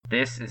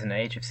This is an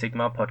Age of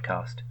Sigmar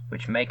podcast,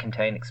 which may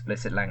contain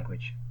explicit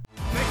language.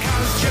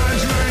 Because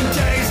Judgment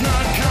Day's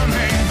not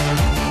coming.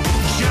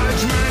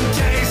 Judgment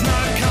Day's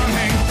not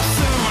coming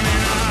soon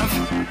enough.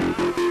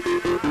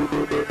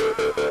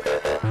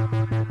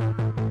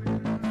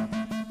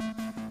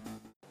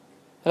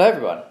 Hello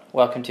everyone,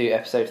 welcome to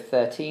episode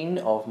 13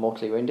 of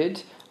Mortally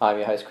Wounded. I'm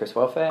your host Chris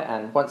Welfare,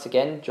 and once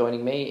again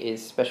joining me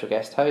is special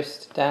guest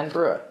host Dan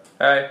Brewer.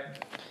 Hi.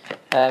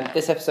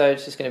 This episode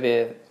is just going to be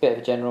a bit of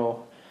a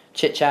general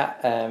chit-chat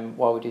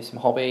while we do some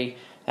hobby,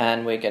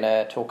 and we're going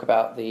to talk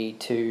about the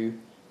two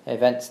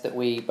events that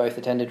we both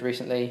attended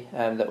recently.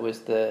 That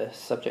was the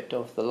subject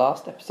of the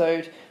last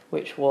episode,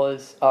 which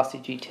was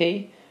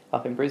RCGT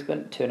up in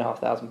Brisbane,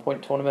 2,500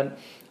 point tournament,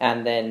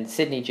 and then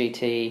Sydney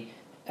GT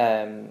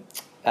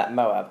at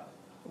Moab,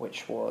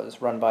 which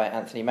was run by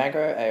Anthony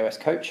Magro, AOS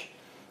coach,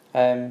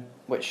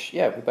 which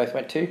we both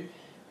went to.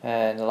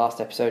 In the last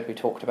episode we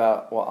talked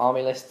about what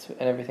army lists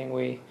and everything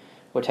we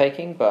were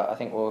taking, but I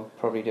think we'll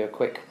probably do a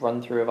quick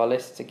run through of our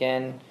lists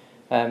again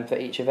for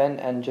each event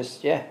and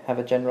just have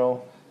a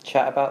general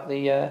chat about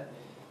the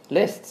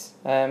lists.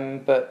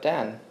 But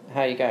Dan,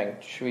 how are you going?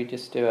 Should we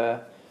just do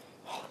a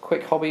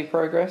quick hobby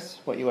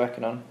progress? What are you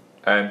working on?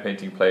 I'm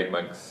painting Plague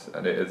Monks,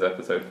 and it is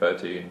episode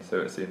 13,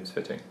 so it seems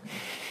fitting.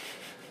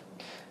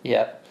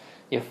 Yeah,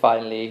 you're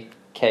finally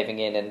caving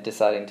in and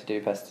deciding to do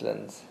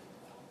Pestilence.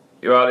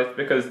 Well, it's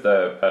because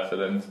the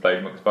Pestilence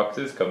Plague Monks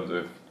boxes comes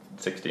with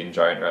 16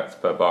 giant rats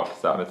per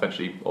box, that I'm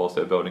essentially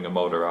also building a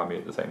Moulder army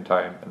at the same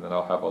time, and then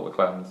I'll have all the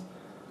clans.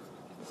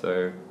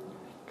 So,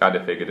 kind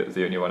of figured it was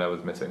the only one I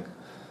was missing.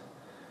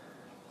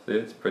 So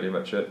it's pretty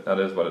much it. I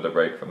just wanted a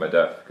break from my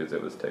death because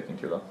it was taking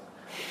too long.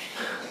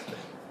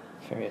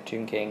 From your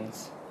Tomb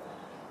Kings.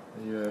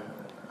 Yeah,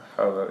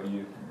 how about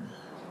you?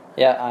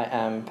 Yeah, I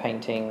am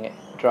painting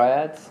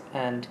Dryads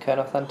and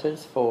Kurnoth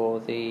Hunters for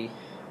the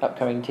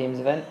upcoming Teams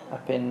event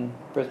up in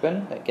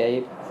Brisbane that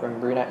Gabe from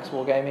Runax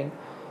Wargaming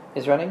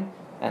is running,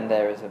 and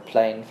there is a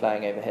plane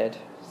flying overhead,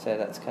 so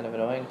that's kind of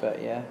annoying,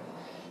 but yeah.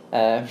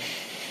 I'm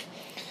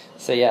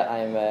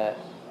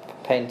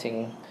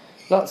painting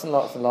lots and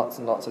lots and lots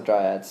and lots of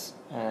Dryads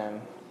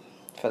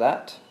for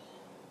that,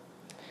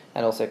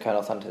 and also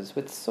Kurnoth Hunters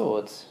with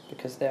swords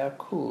because they are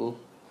cool.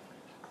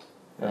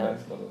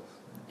 Nice models.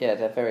 Yeah,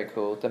 they're very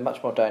cool. They're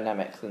much more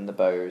dynamic than the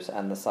bows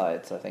and the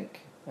sides, I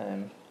think,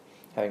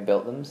 having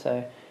built them.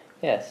 So,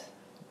 yes,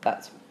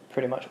 that's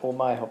pretty much all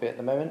my hobby at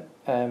the moment.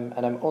 And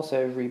I'm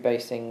also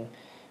rebasing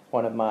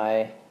one of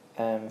my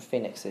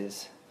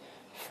phoenixes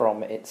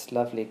from its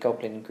lovely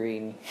goblin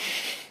green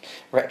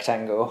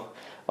rectangle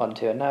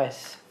onto a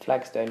nice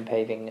flagstone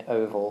paving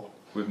oval.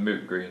 With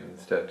moot green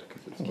instead,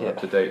 because it's a more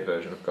up-to-date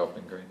version of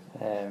goblin green.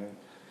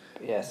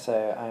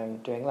 So I'm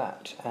doing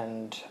that,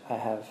 and I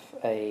have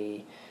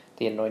the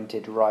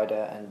anointed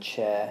rider and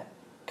chair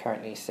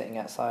currently sitting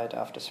outside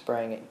after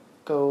spraying it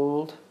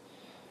gold,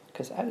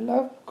 because I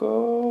love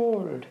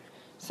gold.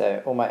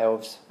 So all my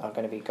elves are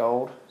going to be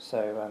gold,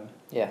 so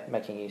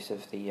making use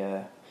of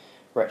the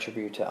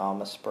Retributor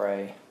armor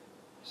spray,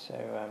 so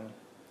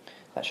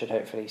that should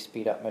hopefully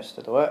speed up most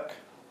of the work.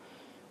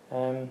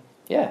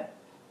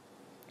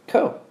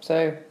 Cool,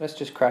 so let's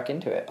just crack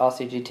into it.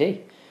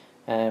 RCGT,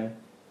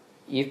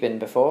 you've been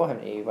before,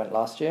 haven't you? You went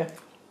last year?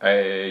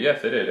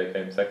 Yes, I did. I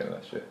came second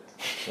last year.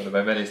 One of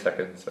my many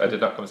seconds. I did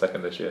not come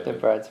second this year. The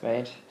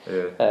bridesmaid.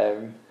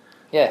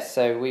 Yeah.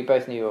 So we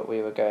both knew what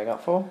we were going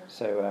up for.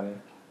 So,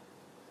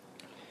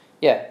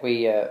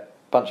 we,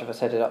 bunch of us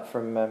headed up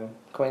from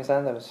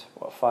Queensland. There was,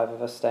 5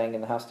 of us staying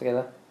in the house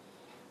together.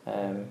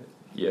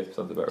 Yeah,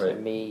 sounds about so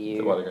right. Me, you,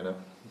 it's a while ago now.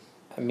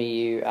 Me,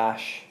 you,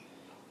 Ash,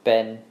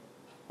 Ben,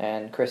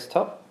 and Chris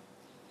Top.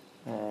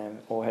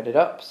 All headed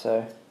up.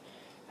 So,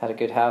 had a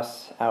good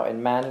house out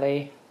in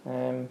Manly.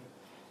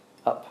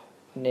 Up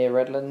near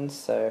Redlands,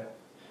 so it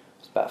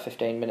was about a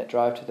 15-minute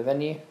drive to the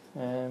venue,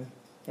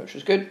 which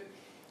was good.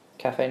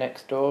 Cafe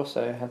next door,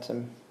 so had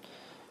some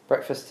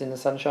breakfast in the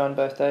sunshine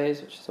both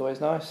days, which is always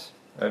nice.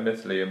 I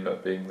miss Liam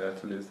not being there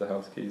to lose the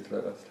house keys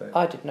like last time.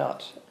 I did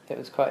not. It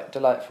was quite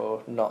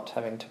delightful not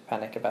having to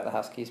panic about the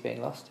house keys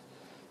being lost,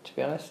 to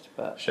be honest.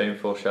 But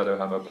Shameful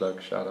Shadowhammer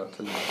plug, shout out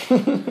to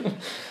Liam.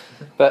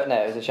 But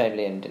no, it was a shame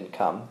Liam didn't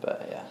come,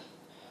 but yeah.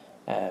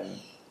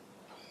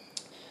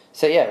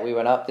 We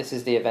went up. This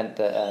is the event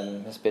that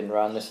has been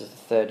run. This is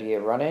the 3rd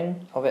year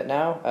running of it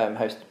now,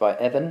 hosted by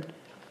Evan,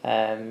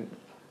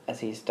 as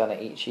he's done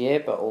it each year,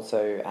 but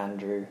also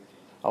Andrew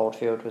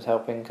Oldfield was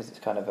helping because it's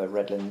kind of a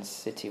Redlands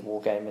City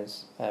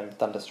Wargamers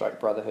Thunderstrike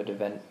Brotherhood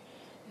event.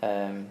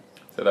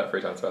 So that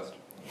 3 times fast.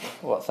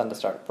 What,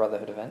 Thunderstrike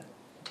Brotherhood event?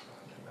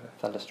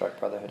 Thunderstrike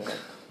Brotherhood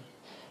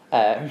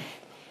event.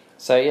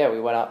 We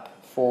went up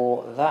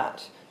for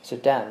that. So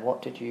Dan,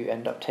 what did you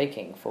end up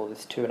taking for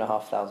this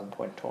 2,500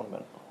 point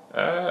tournament?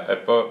 I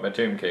bought my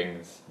Tomb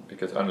Kings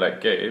because, unlike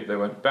Gabe, they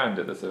weren't banned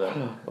at this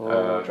event.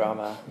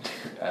 Drama.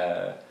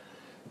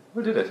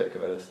 What did I take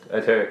on my list? I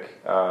took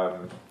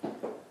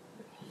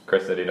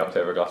Chris said he knocked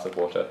over a glass of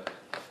water.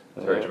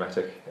 It's very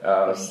dramatic.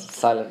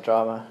 Silent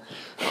drama.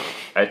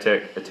 I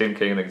took a Tomb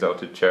King and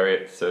Exalted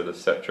Chariot, so the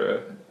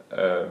Cetra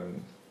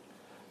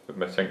with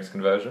my Sphinx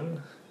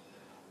conversion,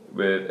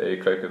 with a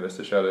Cloak of Mist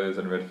and Shadows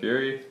and Red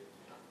Fury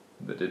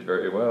that did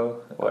very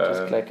well. What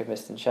does Cloak of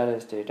Mist and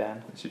Shadows do,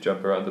 Dan? You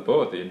jump around the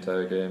board the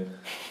entire game.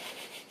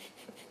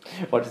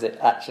 What does it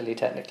actually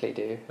technically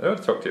do? I don't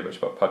want to talk too much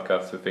about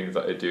podcasts for things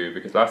that I do,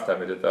 because last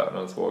time I did that on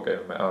a war game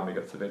and my army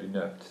got severely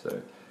nerfed,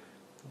 so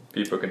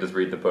people can just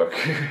read the book.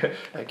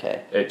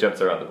 Okay. It jumps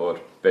around the board.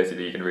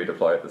 Basically, you can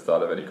redeploy at the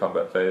start of any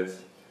combat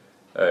phase,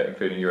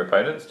 including your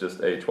opponents, just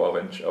a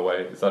 12-inch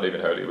away. It's not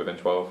even wholly within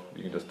 12,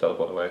 you can just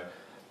teleport away.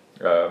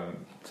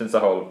 Since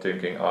the whole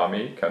Tomb King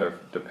army kind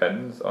of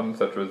depends on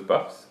Cetra's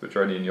buffs, which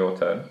are only in your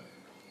turn,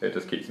 it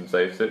just keeps them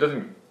safe. So it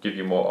doesn't give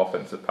you more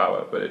offensive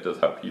power, but it does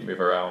help you move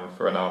around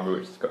for an army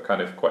which has got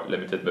kind of quite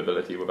limited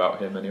mobility without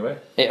him anyway.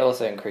 It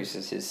also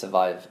increases his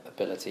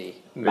survivability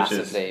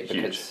massively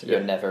because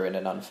you're never in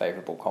an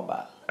unfavourable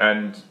combat.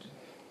 And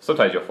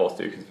sometimes you're forced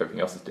to because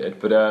everything else is dead.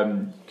 But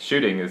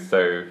shooting is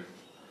so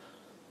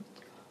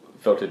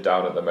filtered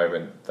down at the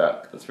moment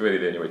that that's really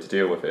the only way to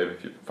deal with him.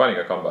 If you're finding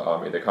a combat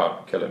army, they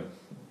can't kill him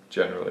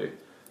generally.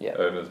 Yeah.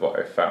 Is what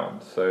I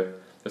found. So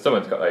if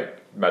someone's got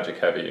like magic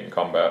heavy in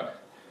combat,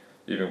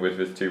 even with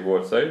his 2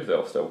 ward saves,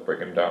 they'll still bring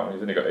him down.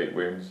 He's only got 8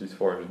 wounds, he's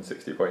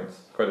 460 points.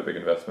 Quite a big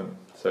investment.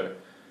 So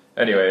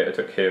anyway, I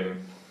took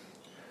him.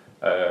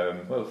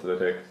 What else did I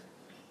take?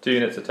 2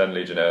 units of 10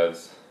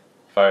 legionnaires,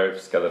 5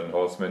 skeleton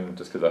horsemen,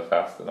 just because they're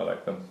fast and I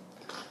like them.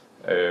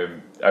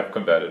 I've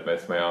converted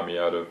most of my army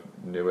out of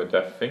newer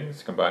death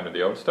things combined with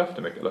the old stuff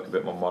to make it look a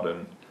bit more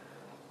modern.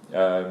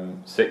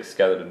 6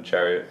 skeleton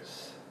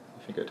chariots.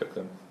 I think I took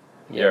them.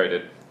 Yeah, I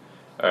did.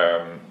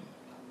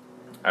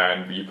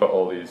 And you put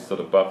all these sort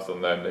of buffs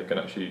on them, they can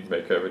actually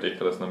make a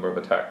ridiculous number of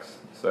attacks.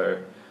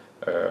 So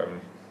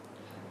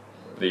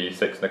the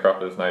 6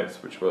 Necropolis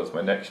Knights, which was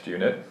my next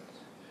unit,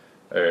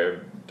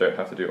 don't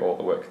have to do all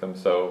the work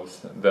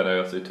themselves. Then I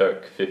also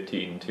took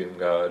 15 Tomb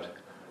Guard,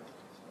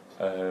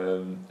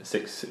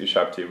 6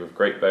 Ushabti with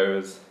great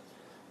bows,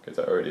 because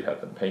I already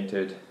had them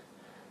painted,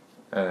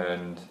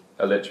 and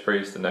a Lich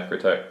Priest, a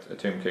Necrotect, a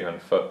Tomb King on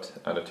foot,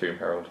 and a Tomb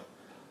Herald.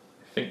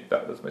 I think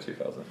that was my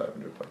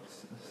 2,500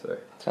 points. So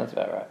sounds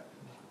about right.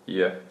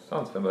 Yeah,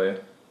 sounds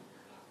familiar.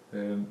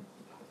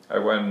 I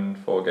won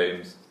 4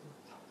 games,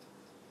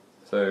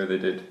 so they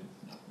did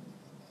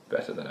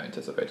better than I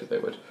anticipated they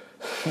would.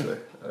 So,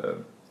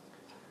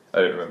 I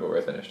don't remember where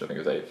I finished. I think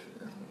it was 8th.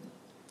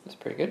 That's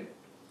pretty good.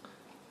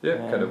 Yeah,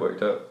 kind of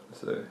worked out.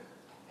 So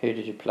who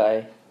did you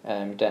play?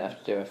 You don't have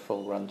to do a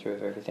full run through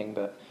of everything,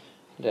 but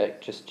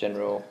just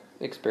general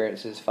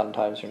experiences, fun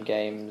times from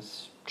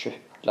games.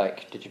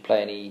 Did you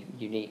play any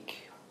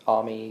unique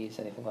armies,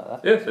 anything like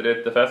that? Yes, I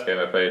did. The first game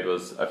I played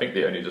was, I think,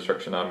 the only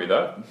Destruction army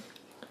that.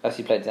 Oh, so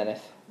you played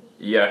Zenith?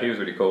 Yeah, he was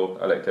really cool.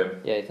 I liked him.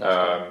 Yeah, he's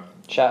nice.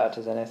 Shout out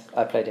to Zenith.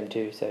 I played him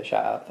too, so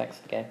shout out. Thanks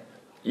for the game.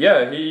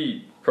 Yeah,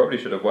 he probably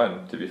should have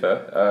won, to be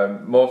fair.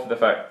 More for the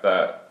fact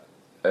that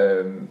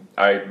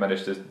I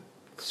managed to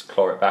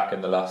claw it back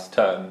in the last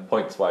turn,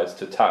 points-wise,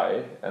 to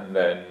tie, and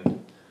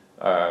then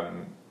I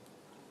can't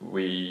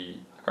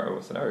remember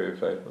what scenario we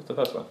played. What's the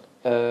first one?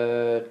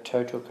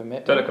 Total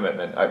Commitment. Total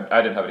Commitment.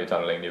 I didn't have any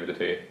tunneling, neither did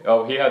he.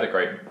 Oh, he had a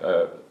great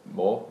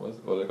Maw, what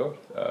are they called?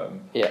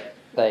 Yeah,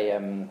 they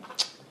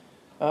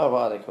what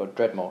are they called?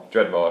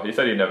 Dreadmaw. He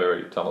said he never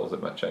really tunnels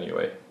it much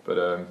anyway, but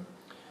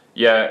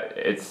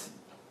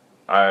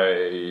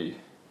I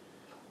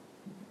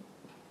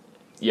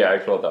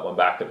clawed that one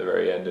back at the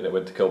very end, and it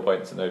went to kill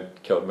points, and I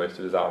killed most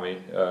of his army.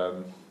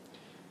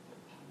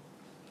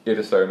 He had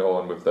a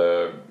Stonehorn with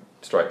the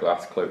Strike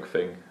Glass cloak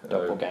thing.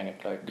 Doppelganger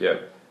cloak. Yeah,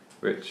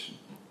 which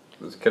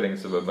was killing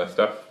some of my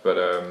stuff, but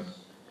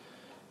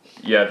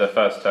the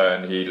first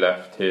turn he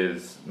left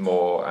his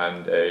Maw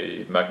and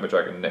a Magma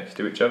Dragon next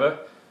to each other,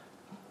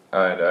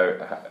 and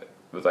I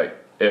was like,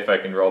 if I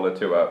can roll a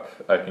 2-up,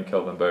 I can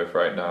kill them both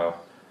right now.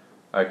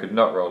 I could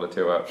not roll a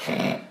 2-up,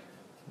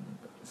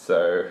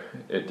 so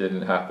it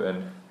didn't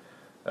happen.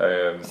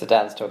 So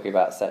Dan's talking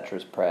about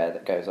Cetra's Prayer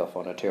that goes off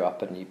on a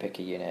 2-up, and you pick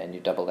a unit and you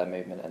double their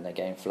movement and they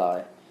gain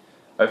fly.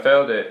 I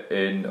failed it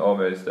in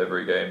almost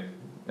every game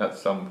at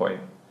some point.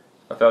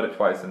 I failed it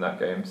twice in that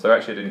game, so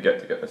actually I didn't get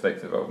to get the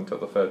snakes involved until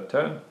the 3rd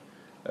turn.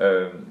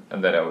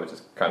 And then I was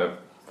just kind of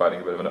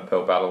fighting a bit of an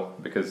uphill battle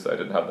because I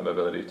didn't have the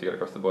mobility to get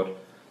across the board,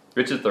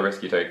 which is the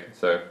risk you take.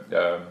 So,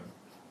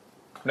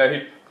 no,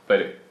 he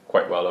played it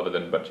quite well, other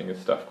than bunching his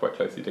stuff quite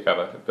closely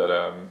together. But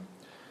I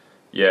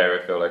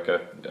feel like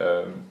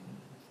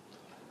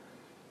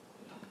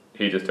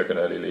he just took an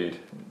early lead,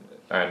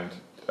 and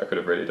I could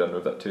have really done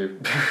with that too.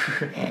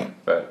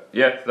 But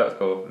yeah, so that's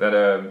cool.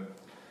 Then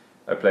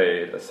I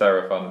played a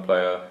Seraphon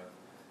player.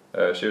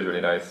 She was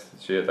really nice.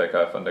 She had like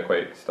a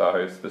Thunderquake,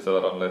 Starhost,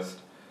 Basiladon list,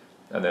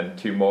 and then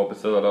 2 more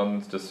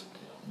Basiladons, just,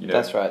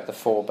 That's right, the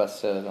 4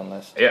 Basiladon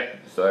list. Yeah,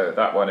 so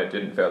that one, it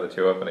didn't fail the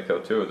 2-up, and I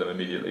killed 2 of them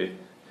immediately.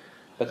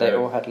 But they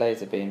all had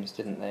laser beams,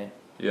 didn't they?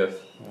 Yes.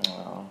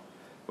 Oh.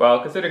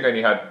 Well, considering I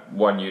only had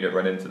 1 unit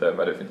run into them,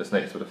 I don't think the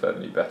snakes would have fared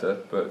any better,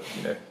 but,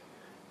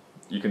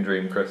 you can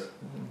dream, Chris.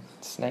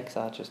 Snakes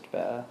are just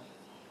better.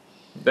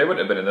 They wouldn't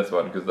have been in this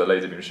one because the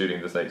laser beam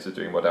shooting the snakes is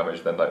doing more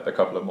damage than like the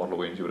couple of model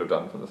wounds you would have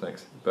done from the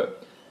snakes.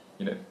 But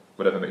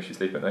whatever makes you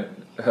sleep at night.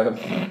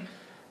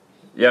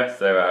 Yeah.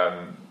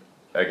 So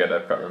again, I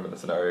can't remember the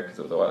scenario because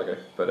it was a while ago.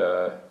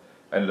 But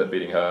I ended up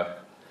beating her.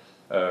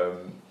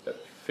 I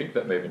think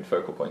that may have been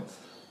focal points.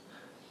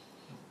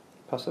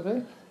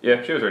 Possibly.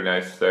 Yeah, she was really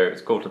nice. So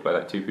it's cool to play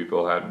like two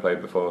people I hadn't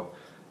played before.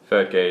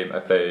 Third game, I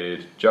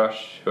played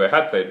Josh, who I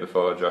had played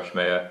before, Josh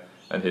Mayer,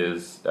 and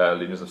his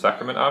Legions of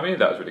Sacrament army.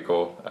 That was really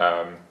cool.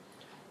 I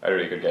had a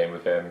really good game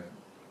with him.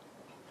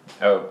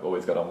 I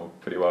always got on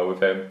pretty well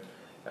with him.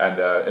 And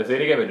it's the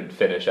only game I didn't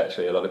finish,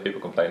 actually. A lot of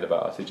people complained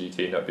about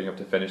RCGT not being able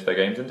to finish their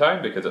games in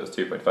time because it was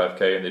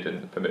 2.5k and they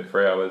didn't permit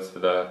 3 hours for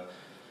the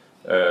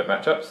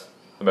matchups.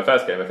 So my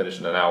first game I finished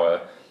in an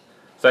hour.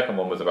 Second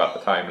one was about the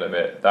time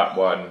limit. That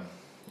one,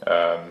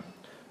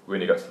 we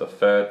only got to the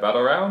third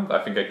battle round.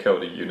 I think I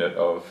killed a unit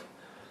of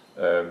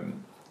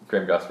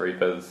Grimghast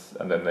Reapers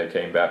and then they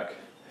came back.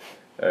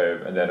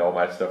 And then all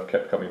my stuff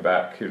kept coming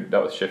back.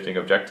 That was shifting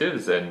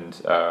objectives and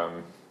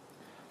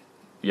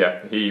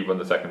yeah, he won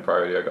the second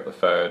priority, I got the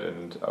third,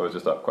 and I was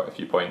just up quite a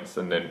few points,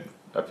 and then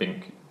I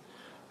think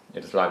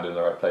it just landed in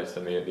the right place for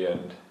me at the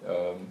end.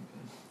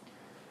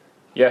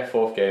 Yeah,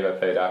 fourth game I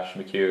played Ash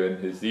McHugh and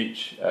his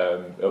Zeech.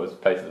 It was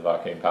Places of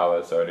Arcane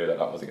Power, so I knew that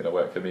wasn't going to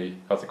work for me.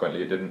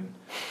 Consequently, it didn't,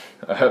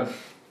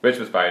 which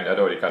was fine. I'd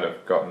already kind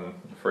of gotten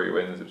 3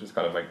 wins, which is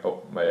kind of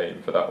my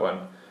aim for that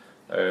one.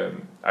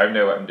 I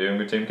know what I'm doing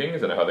with Tomb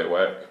Kings, I know how they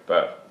work,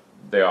 but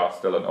they are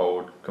still an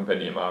old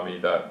Compendium army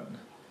that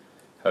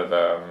have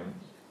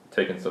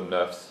taken some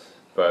nerfs,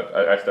 but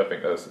I still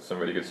think there's some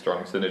really good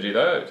strong synergy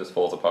there. It just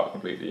falls apart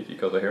completely if you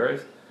kill the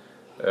heroes,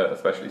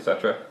 especially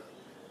Cetra.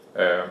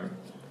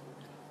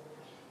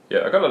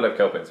 Yeah, I got a lot of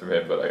kill points from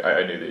him, but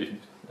I knew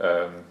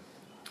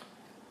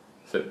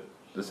that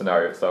the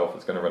scenario itself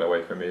was going to run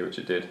away from me, which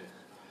it did.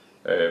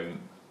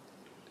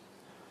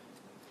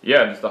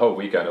 Yeah, and just the whole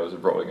weekend I was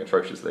rolling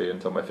atrociously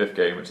until my 5th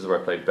game, which is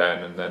where I played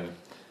Ben, and then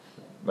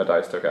my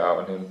dice took it out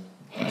on him.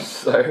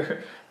 So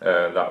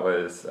that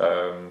was...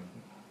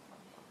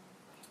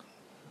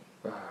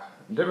 I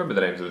don't remember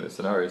the names of the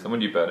scenarios.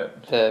 When you burn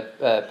it? The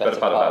better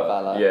part of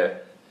Valor. Yeah.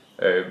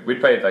 We'd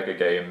played like a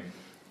game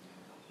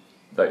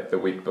like the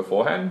week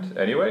beforehand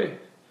anyway.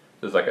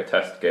 There's like a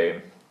test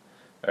game.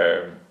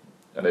 And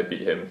I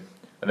beat him.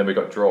 And then we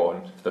got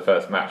drawn for the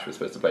first match. We were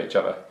supposed to play each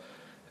other.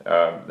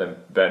 Then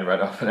Ben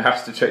ran off and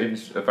asked to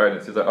change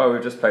opponents. He was like, oh, we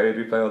just played.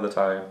 We play all the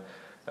time.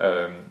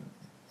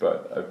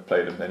 But I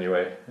played him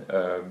anyway.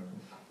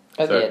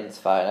 At the end, it's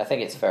fine. I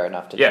think it's fair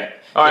enough to. Yeah,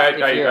 I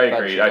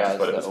agree. I just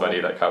thought it was funny,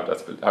 like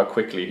how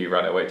quickly he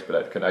ran away to be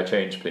like, "Can I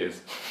change,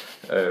 please?"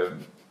 I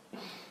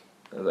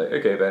was like,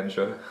 "Okay, Ben,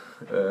 sure."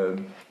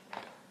 But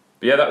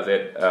yeah, that was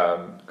it.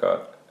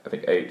 Got I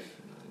think 8th.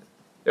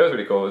 It was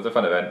really cool. It was a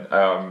fun event.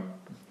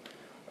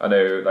 I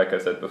know, like I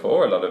said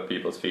before, a lot of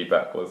people's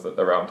feedback was that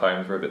the round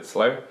times were a bit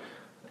slow,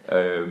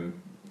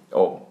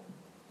 or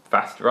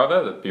fast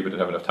rather, that people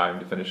didn't have enough time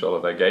to finish all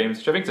of their games,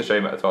 which I think is a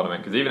shame at a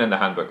tournament, because even in the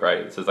handbook, right,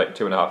 it says like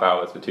 2.5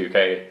 hours for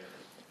 2k,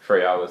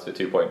 3 hours for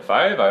 2.5.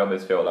 I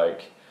almost feel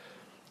like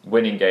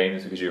winning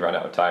games because you run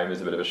out of time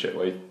is a bit of a shit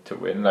way to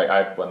win. Like,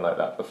 I've won like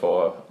that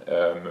before,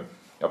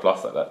 I've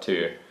lost like that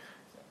too,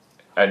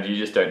 and you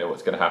just don't know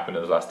what's going to happen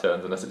in the last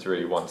turns unless it's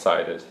really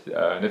one-sided,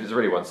 and if it's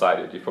really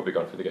one-sided, you've probably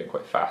gone through the game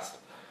quite fast.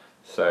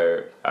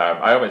 So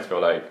I almost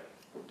feel like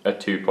a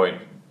 2k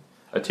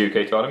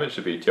tournament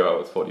should be 2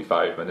 hours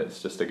 45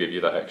 minutes, just to give you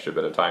that extra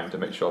bit of time to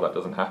make sure that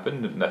doesn't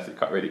happen unless it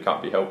really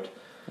can't be helped.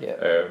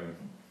 Yeah.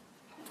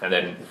 And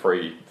then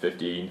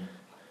 3:15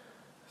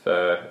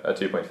 for a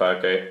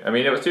 2.5k. I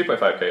mean, it was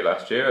 2.5k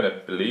last year, and I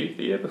believe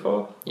the year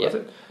before. Yeah. Was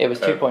it? It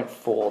was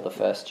 2.4 the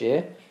first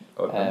year.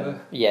 Odd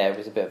number? Yeah, it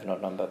was a bit of an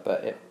odd number,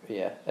 but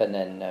and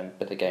then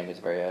but the game was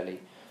very early,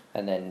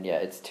 and then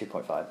it's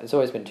 2.5. It's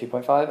always been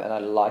 2.5, and I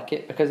like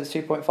it because it's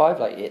 2.5.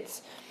 Like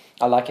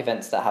I like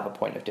events that have a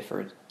point of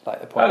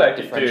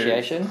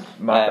differentiation.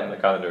 Mark on the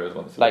calendar as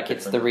well. Like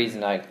it's the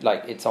reason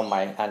it's on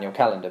my annual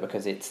calendar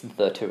because it's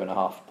the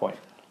 2.5 point.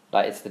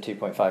 Like it's the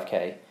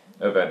 2.5k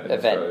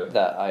event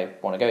that I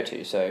want to go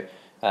to. So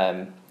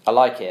I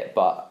like it,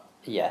 but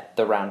yeah,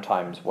 the round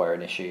times were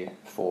an issue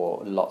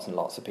for lots and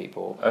lots of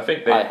people. I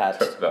think they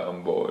took that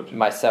on board.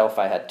 Myself,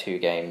 I had 2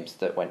 games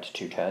that went to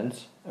 2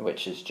 turns,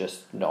 which is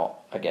just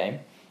not a game.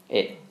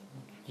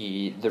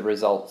 The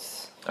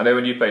results. I know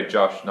when you played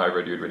Josh, neither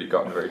of you had really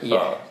gotten very far.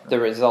 Yeah, the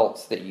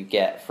results that you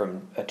get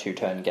from a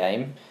 2-turn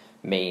game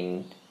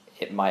mean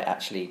it might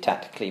actually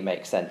tactically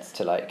make sense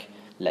to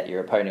let your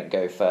opponent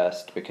go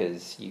first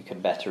because you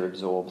can better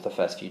absorb the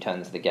first few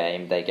turns of the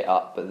game. They get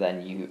up, but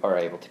then you are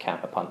able to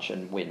counter punch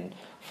and win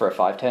for a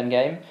 5-turn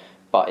game.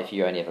 But if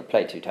you only ever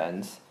play 2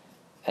 turns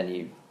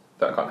and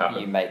that can't happen.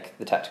 You make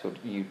the tactical.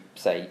 You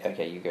say,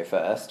 okay, you go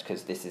first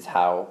because this is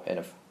how in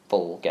a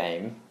full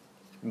game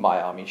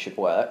my army should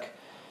work.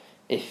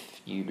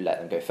 If you let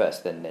them go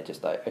first, then they're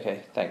just like,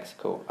 okay, thanks,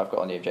 cool. I've got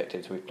on the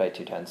objectives. We've played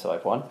 2 turns, so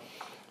I've won.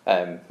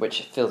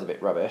 Which feels a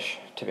bit rubbish,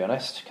 to be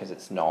honest, because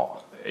it's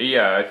not.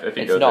 Yeah, I think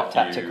It's there was not a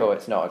few, tactical.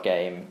 It's not a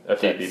game. A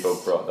few It's- people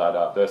brought that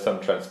up. There's some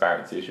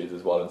transparency issues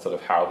as well, and sort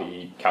of how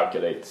he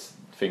calculates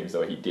things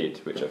that he did,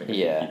 which I think a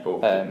few people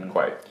didn't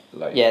quite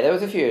like. Yeah, there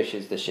was a few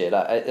issues this year.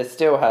 Like, it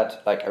still had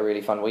like a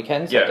really fun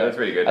weekend. So Yeah, it was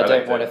really good. I I don't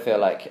liked want to it. feel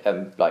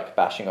like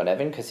bashing on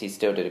Evan because he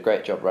still did a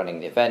great job running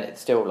the event. It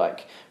still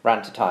like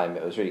ran to time.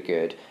 It was really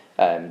good.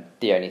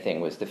 The only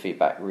thing was the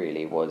feedback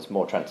really was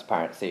more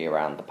transparency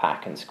around the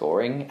pack and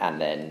scoring,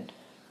 and then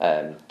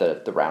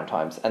the round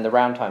times. And the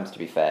round times, to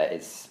be fair,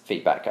 is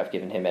feedback I've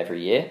given him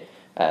every year.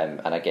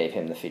 And I gave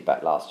him the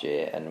feedback last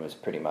year and was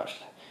pretty much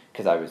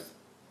because I was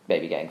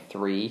maybe getting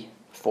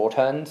 4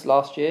 turns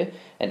last year,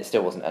 and it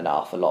still wasn't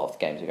enough. A lot of the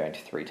games are going to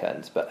 3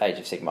 turns, but Age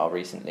of Sigmar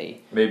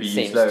recently Maybe you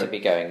seems slow. to be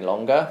going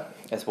longer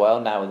as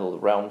well now with all the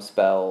realm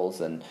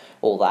spells and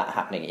all that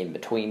happening in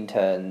between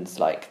turns.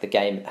 Like the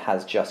game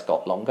has just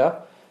got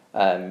longer.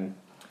 I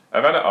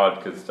found it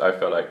odd because I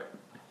feel like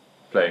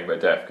playing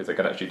with Def because I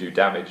can actually do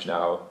damage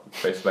now.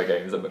 Most of my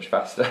games are much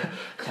faster.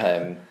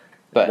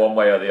 But One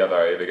way or the other,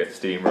 I either get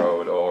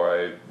steamrolled or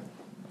I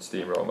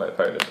steamroll my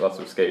opponent. Lots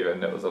of Skaven,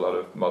 there was a lot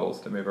of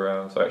models to move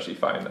around, so I actually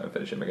find that I'm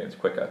finishing my games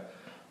quicker.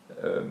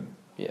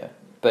 yeah,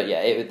 but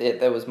yeah,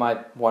 there was my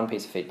one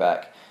piece of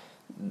feedback,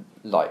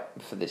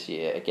 like for this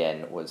year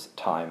again, was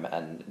time,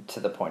 and to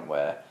the point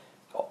where,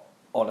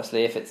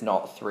 honestly, if it's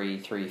not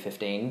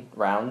 3-15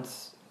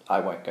 rounds,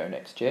 I won't go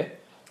next year,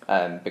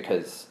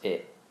 because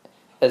it,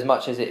 as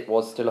much as it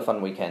was still a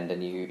fun weekend,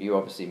 and you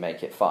obviously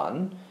make it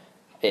fun,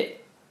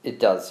 it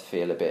does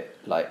feel a bit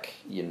like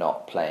you're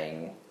not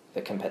playing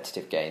the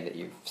competitive game that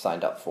you've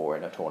signed up for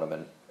in a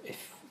tournament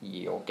if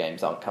your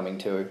games aren't coming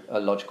to a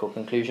logical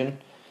conclusion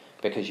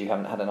because you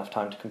haven't had enough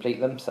time to complete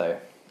them. So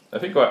I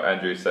think what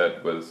Andrew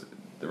said was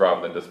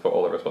rather than just put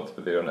all the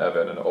responsibility on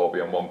Evan and it all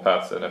be on one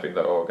person, I think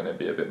they're all going to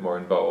be a bit more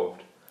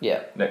involved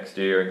yeah, next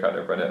year and kind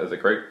of run it as a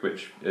group,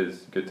 which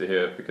is good to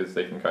hear because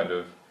they can kind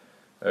of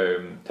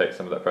take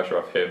some of that pressure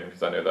off him,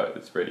 because I know that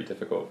it's really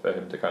difficult for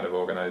him to kind of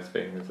organise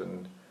things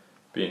and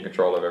be in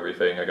control of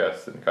everything, I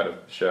guess, and kind of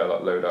share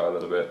that load out a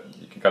little bit.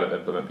 You can kind of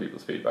implement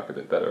people's feedback a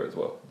bit better as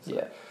well. So.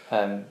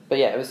 yeah. But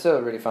yeah, it was still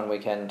a really fun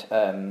weekend.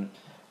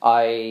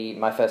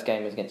 My first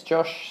game was against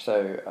Josh,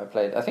 so I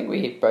played. I think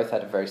we both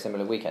had a very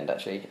similar weekend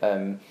actually.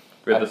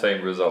 We had the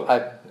same result. I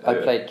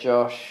played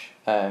Josh.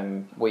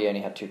 We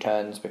only had 2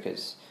 turns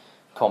because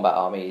combat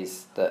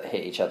armies that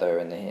hit each other,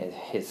 and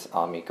his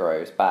army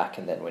grows back,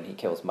 and then when he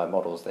kills my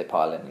models, they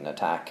pile in an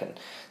attack, and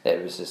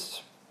it was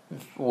just.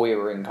 We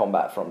were in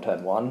combat from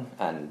turn 1,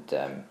 and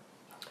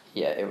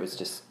it was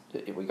just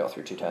we got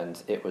through 2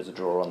 turns. It was a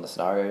draw on the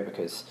scenario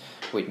because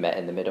we'd met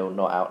in the middle,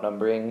 not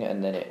outnumbering,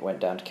 and then it went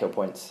down to kill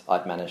points.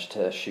 I'd managed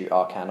to shoot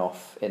Arcan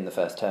off in the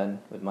first turn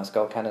with my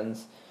skull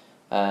cannons.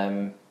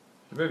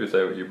 Maybe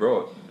say what you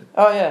brought.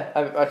 Oh yeah,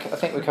 I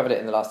think we covered it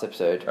in the last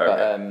episode.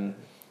 Okay.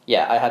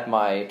 But I had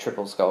my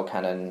triple skull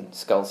cannon,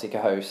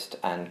 Skullseeker Host,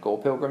 and Gore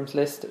Pilgrims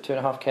list at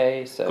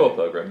 2.5k. So Core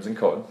Pilgrims and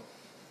Corn.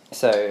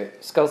 So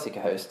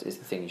Skullseeker Host is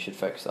the thing you should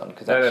focus on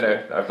because No,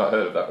 I've not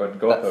heard of that one.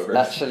 Gore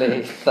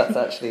Pilgrims. that's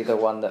actually the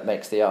one that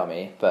makes the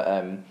army. But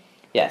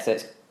so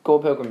it's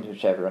Gore Pilgrims,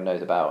 which everyone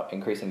knows about,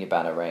 increasing your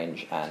banner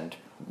range, and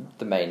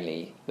the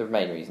main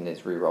reason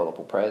is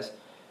rerollable prez.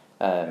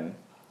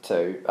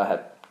 So I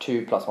had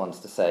 2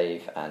 +1s to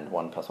save and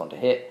 1 +1 to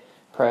hit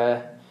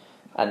prayer,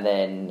 and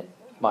then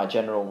my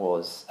general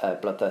was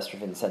Bloodthirster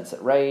of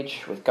Insensate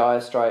Rage with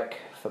Gaia Strike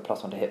for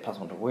 +1 to hit,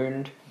 +1 to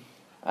wound.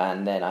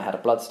 And then I had a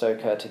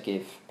Bloodstoker to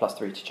give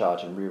 +3 to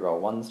charge and reroll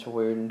 1s to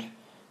wound.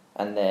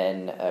 And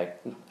then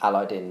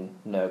allied in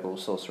Nurgle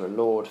Sorcerer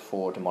Lord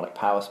for Demonic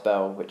Power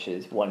Spell, which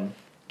is 1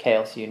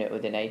 Chaos unit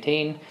within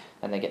 18,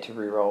 and they get to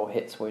reroll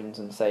hits, wounds,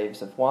 and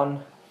saves of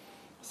 1.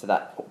 So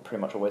that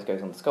pretty much always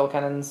goes on the Skull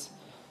Cannons.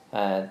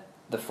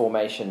 The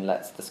formation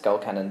lets the Skull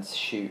Cannons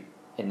shoot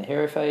in the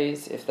hero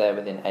phase if they're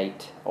within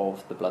 8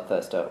 of the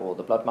Bloodthirster or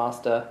the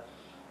Bloodmaster.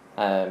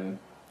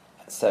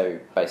 So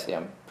basically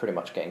I'm pretty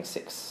much getting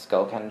 6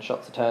 Skull Cannon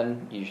shots a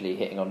turn, usually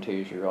hitting on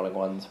 2s, rerolling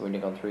 1s,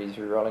 wounding on 3s,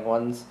 rerolling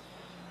 1s.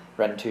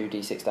 Ren 2,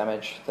 d6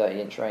 damage,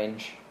 30-inch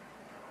range.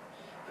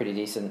 Pretty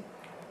decent.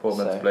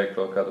 Portman's Blade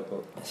Claw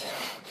Catapult.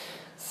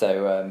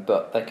 So,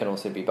 but they can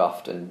also be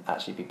buffed and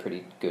actually be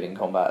pretty good in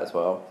combat as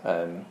well.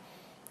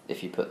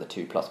 If you put the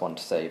 2 +1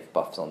 to save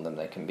buffs on them,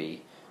 they can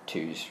be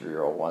 2s,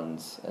 reroll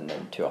 1s, and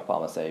then 2 up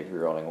armor save,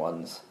 rerolling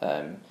 1s.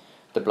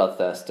 The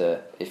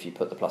Bloodthirster, if you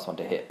put the +1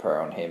 to hit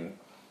prayer on him,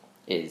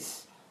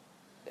 is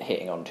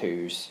hitting on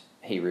 2s,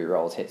 he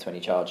rerolls hits when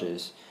he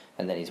charges,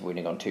 and then he's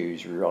wounding on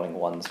 2s, rerolling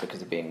 1s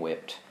because of being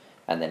whipped,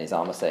 and then his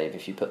armor save,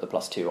 if you put the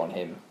 +2 on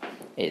him,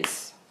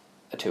 is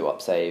a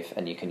 2-up save,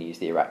 and you can use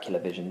the Oracular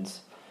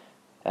Visions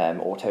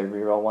auto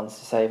reroll 1s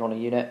to save on a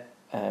unit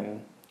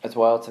as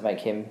well to make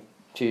him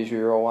 2s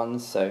reroll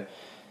 1s. So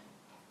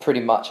pretty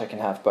much I can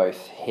have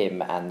both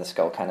him and the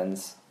Skull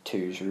Cannons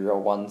 2s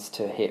reroll 1s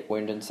to hit,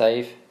 wound, and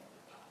save,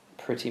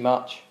 pretty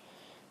much.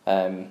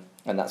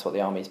 And that's what the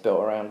army's built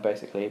around,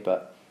 basically.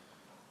 But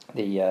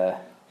the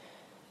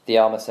the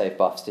armor save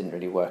buffs didn't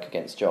really work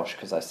against Josh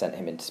because I sent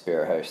him into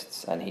Spirit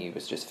Hosts and he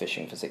was just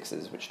fishing for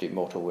 6s which do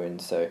mortal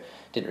wounds, so it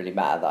didn't really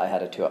matter that I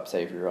had a 2-up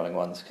save rerolling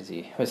ones because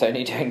he was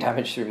only doing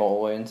damage through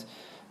mortal wounds.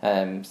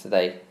 So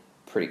they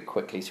pretty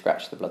quickly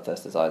scratched the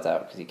Bloodthirster's eyes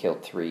out because he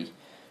killed 3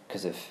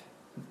 because of...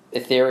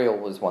 Ethereal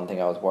was one thing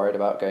I was worried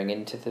about going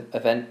into the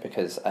event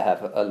because I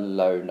have a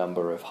low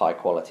number of high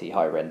quality,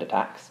 high rend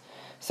attacks.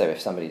 So if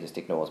somebody just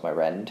ignores my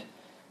rend,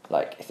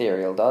 like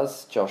Ethereal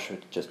does, Josh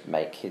would just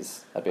make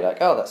his... I'd be like,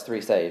 oh, that's 3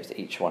 saves.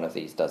 Each one of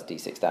these does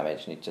d6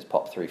 damage. And he'd just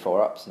pop 3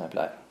 4-ups. And I'd be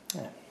like,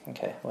 yeah,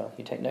 okay, well,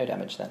 you take no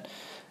damage then.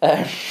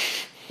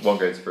 One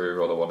goes through,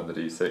 roll a 1 on the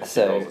d6,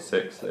 So, rolls a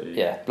 6. So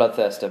Yeah,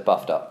 Bloodthirster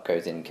buffed up,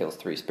 goes in, kills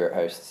 3 Spirit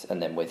Hosts.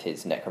 And then with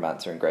his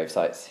Necromancer and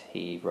Gravesites,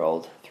 he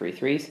rolled 3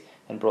 3s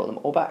and brought them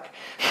all back.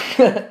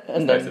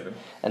 and nice of him.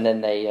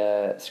 then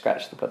they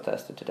scratched the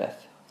Bloodthirster to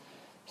death.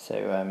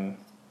 So,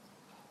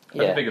 I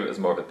can think of it as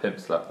more of a pimp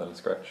slap than a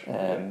scratch.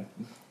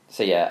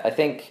 So yeah, I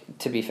think,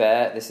 to be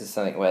fair, this is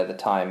something where the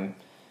time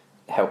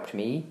helped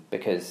me,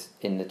 because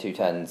in the 2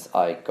 turns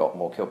I got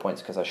more kill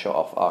points because I shot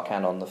off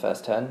Arcan on the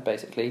first turn,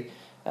 basically.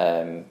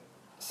 And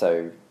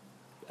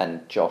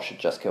Josh had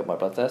just killed my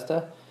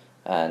Bloodthirster,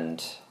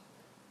 and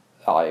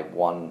I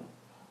won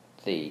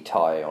the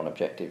tie on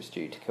objectives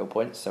due to kill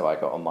points, so I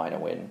got a minor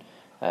win,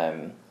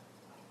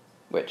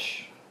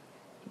 which,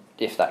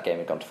 if that game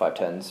had gone to 5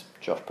 turns,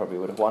 Josh probably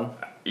would have won.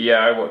 Yeah,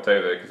 I walked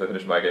over because I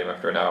finished my game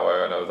after an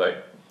hour, and I was like,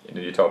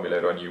 you told me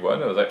later on you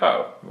won. I was like,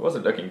 oh, it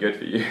wasn't looking good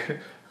for you.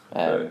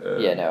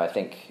 I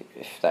think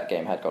if that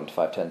game had gone to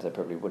 5 turns, I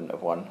probably wouldn't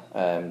have won.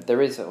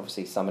 There is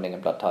obviously summoning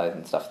and blood tithe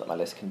and stuff that my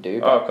list can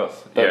do. But, of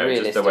course. Yeah,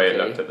 just the way it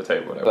looked at the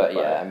table. But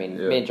yeah, I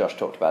mean, me and Josh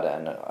talked about it,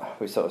 and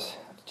we sort of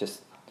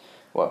just,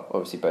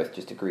 obviously both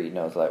just agreed, and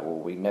I was like, well,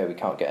 we know we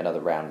can't get another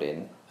round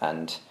in,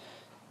 and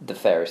the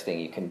fairest thing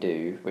you can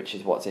do, which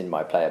is what's in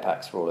my player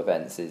packs for all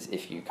events, is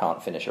if you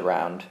can't finish a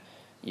round,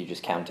 you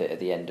just count it at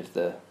the end of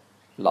the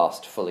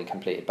last fully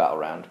completed battle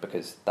round,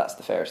 because that's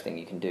the fairest thing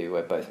you can do,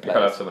 where both players... You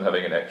can't have someone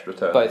having an extra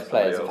turn. Both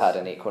players have had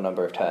an equal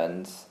number of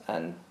turns,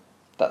 and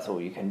that's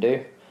all you can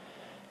do.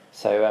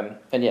 So,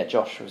 and yeah,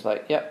 Josh was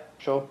like, yep,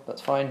 sure,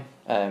 that's fine.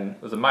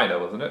 It was a minor,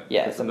 wasn't it?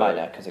 Yeah, it's a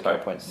minor, because of kill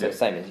points, so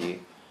same as you.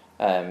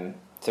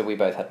 So we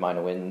both had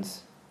minor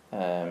wins.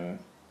 And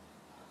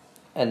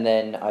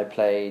then I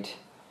played...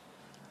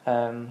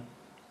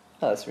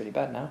 that's really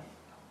bad now.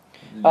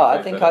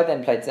 I think I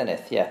then played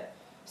Zenith, yeah.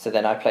 So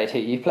then I played who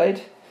you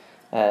played.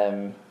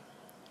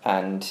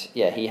 And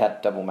yeah, he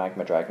had double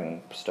Magma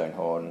Dragon,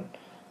 Stonehorn,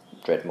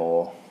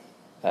 Dreadmaw,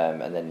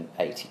 and then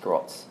 80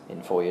 grots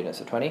in 4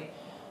 units of 20.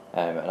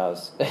 And I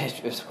was,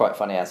 it was quite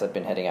funny, as I'd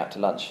been heading out to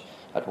lunch,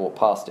 I'd walked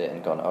past it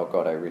and gone, oh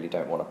god, I really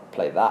don't want to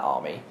play that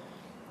army,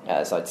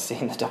 as I'd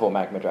seen the double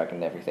Magma Dragon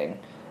and everything,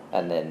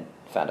 and then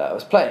found out I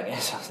was playing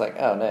it, so I was like,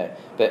 oh no.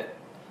 But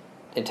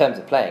in terms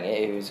of playing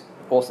it, it was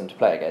awesome to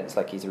play against.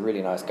 Like, he's a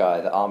really nice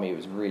guy, the army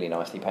was really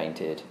nicely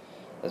painted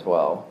as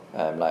well,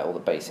 like all the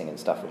basing and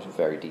stuff was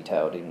very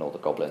detailed, even all the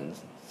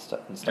goblins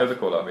and stuff. It was a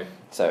cool army.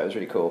 So it was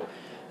really cool.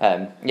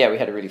 Yeah, we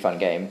had a really fun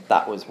game.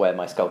 That was where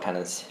my Skull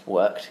Cannons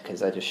worked,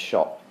 because I just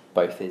shot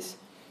both his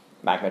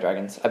Magma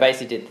Dragons. I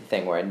basically did the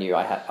thing where I knew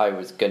I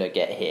was going to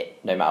get hit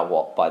no matter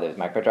what by those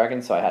Magma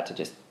Dragons, so I had to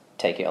just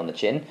take it on the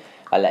chin.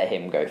 I let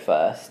him go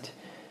first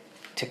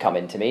to come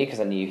into me,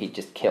 because I knew he'd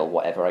just kill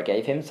whatever I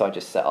gave him, so I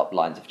just set up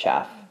lines of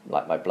chaff,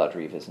 like my Blood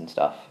Reavers and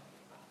stuff.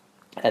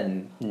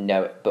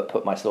 But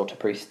put my Slaughter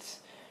Priests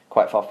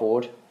quite far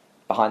forward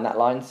behind that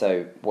line,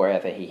 so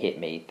wherever he hit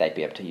me, they'd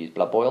be able to use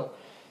Blood Boil.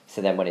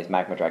 So then when his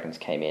Magma Dragons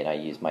came in, I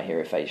used my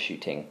Hero Phase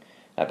shooting.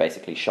 I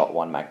basically shot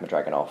one Magma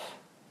Dragon off,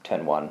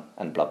 turn 1,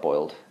 and Blood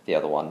Boiled the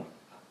other one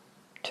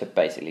to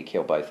basically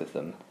kill both of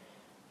them.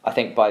 I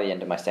think by the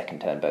end of my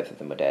second turn, both of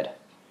them were dead.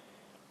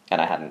 And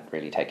I hadn't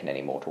really taken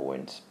any mortal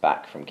wounds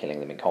back from killing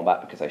them in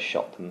combat, because I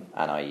shot them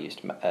and I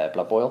used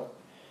Blood Boil.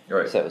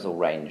 Right. So it was all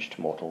ranged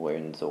mortal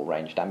wounds or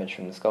ranged damage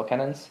from the Skull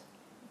Cannons.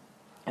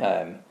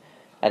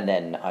 And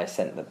then I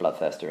sent the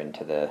Bloodthirster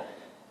into the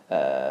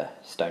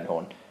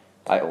Stonehorn.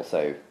 I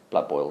also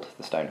Blood Boiled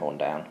the Stonehorn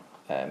down,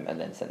 and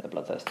then sent the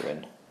Bloodthirster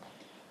in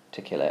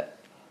to kill it.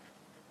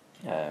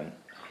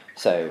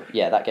 So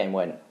yeah, that game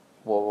went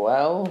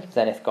well.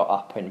 Zenith got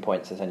up in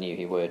points, as I knew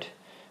he would,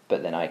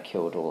 but then I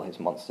killed all his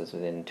monsters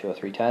within 2 or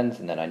 3 turns,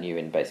 and then I knew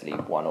in basically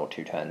 1 or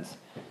 2 turns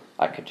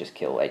I could just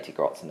kill 80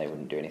 grots and they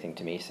wouldn't do anything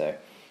to me, so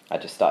I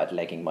just started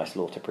legging my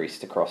Slaughter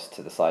Priests across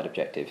to the side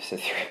objective. So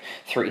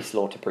 3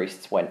 Slaughter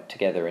Priests went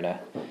together in a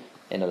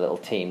little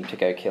team to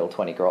go kill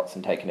 20 grots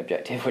and take an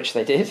objective, which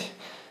they did.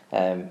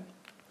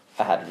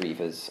 I had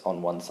Reavers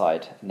on one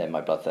side, and then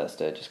my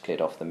Bloodthirster just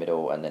cleared off the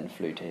middle and then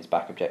flew to his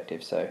back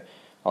objective. So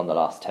on the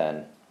last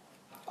turn,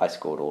 I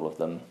scored all of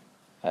them,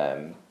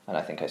 and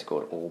I think I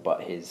scored all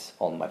but his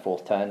on my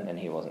 4th turn, and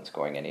he wasn't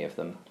scoring any of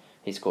them.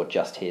 He scored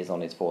just his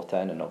on his 4th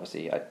turn, and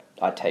obviously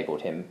I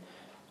tabled him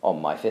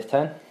on my 5th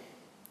turn.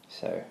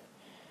 So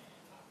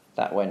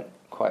that went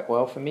quite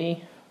well for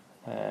me.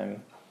 Yeah,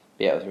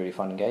 it was a really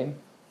fun game.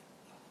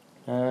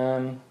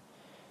 And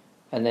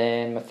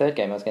then my 3rd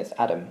game I was against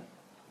Adam,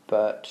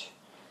 but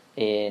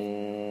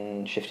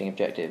in shifting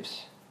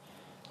objectives,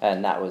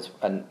 and that was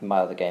my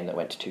other game that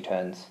went to 2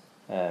 turns,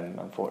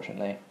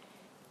 unfortunately.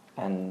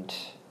 And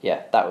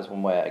yeah, that was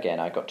one where again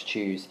I got to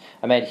choose.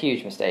 I made a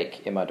huge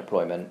mistake in my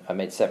deployment. I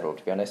made several,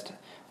 to be honest.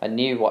 I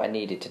knew what I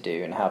needed to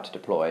do and how to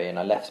deploy, and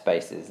I left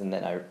spaces, and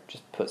then I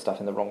just put stuff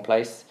in the wrong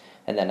place,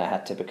 and then I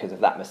had to, because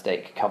of that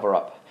mistake, cover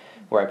up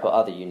where I put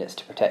other units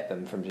to protect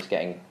them from just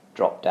getting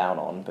dropped down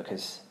on,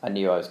 because I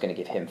knew I was going to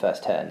give him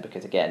first turn,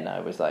 because again, I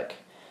was like,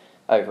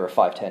 over a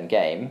 5-turn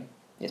game,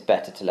 it's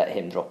better to let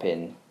him drop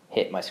in,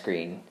 hit my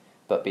screen,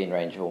 but be in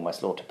range of all my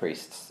Slaughter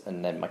Priests,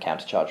 and then my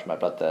countercharge for my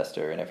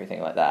Bloodthirster and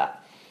everything like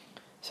that.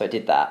 So I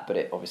did that, but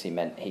it obviously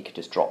meant he could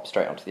just drop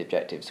straight onto the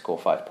objective, score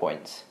 5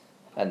 points,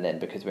 and then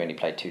because we only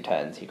played 2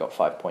 turns, he got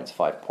 5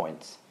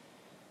 points,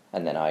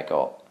 and then I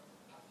got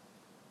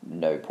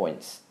no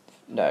points.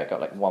 No, I got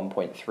like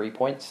 1.3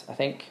 points, I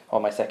think,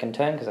 on my second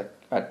turn, because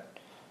I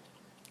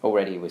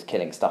already was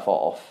killing stuff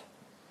off.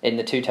 In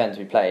the 2 turns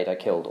we played, I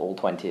killed all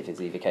 20 of his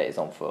Evocators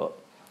on foot,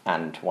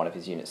 and one of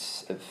his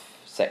units of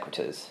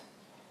Sequitors.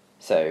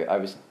 So I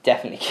was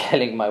definitely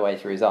killing my way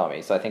through his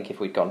army, so I think if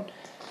we'd gone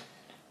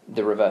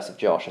the reverse of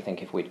Josh, I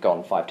think if we'd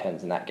gone 5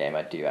 turns in that game,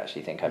 I do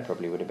actually think I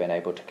probably would have been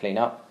able to clean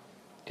up,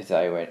 because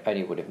I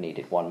only would have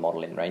needed 1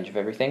 model in range of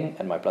everything,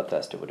 and my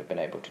Bloodthirster would have been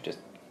able to just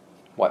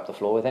wipe the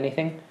floor with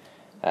anything.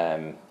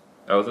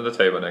 I was on the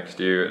table next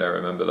to you, and I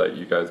remember like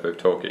you guys both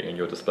talking, and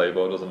your display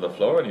board was on the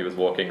floor, and he was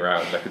walking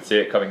around, and I could see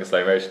it coming in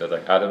slow motion. I was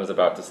like, Adam was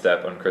about to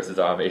step on Chris's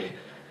army,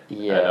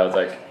 Yeah. and I was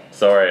like,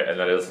 sorry, and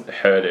then I just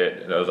heard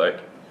it, and I was like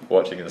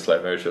watching in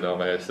slow motion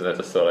almost, and I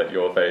just saw like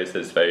your face,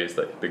 his face,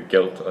 like the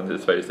guilt on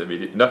his face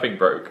immediately. Nothing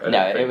broke.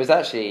 It was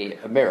actually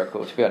a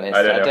miracle, to be honest.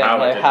 I don't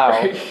know how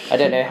I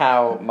don't know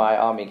how my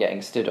army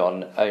getting stood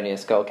on, only a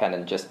skull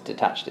cannon just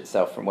detached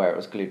itself from where it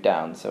was glued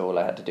down, so all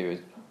I had to do was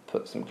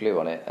put some glue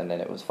on it, and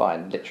then it was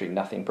fine. Literally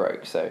nothing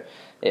broke, so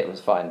it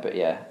was fine. But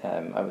yeah,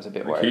 I was a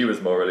bit worried. He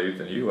was more relieved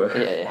than you were.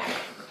 Yeah.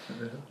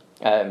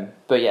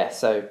 But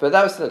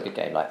that was still a good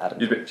game, like Adam.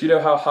 Do you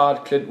know how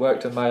hard Clint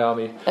worked on my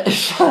army?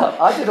 Shut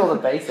up! I did all the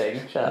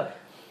basing. Shut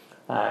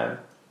up.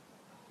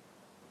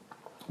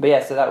 But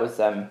yeah, so that was.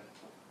 So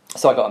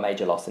I got a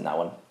major loss in that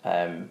one.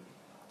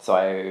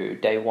 So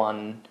day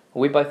 1,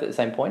 were we both at the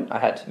same point? I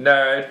had. No,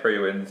 I had 3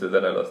 wins, and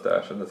then I lost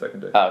Dash on the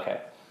second day. Oh,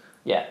 okay.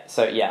 Yeah.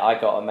 So yeah, I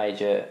got a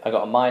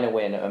minor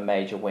win, a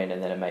major win,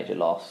 and then a major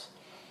loss.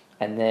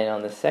 And then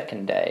on the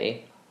second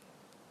day,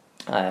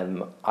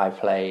 I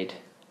played.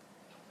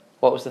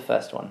 What was the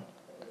first one?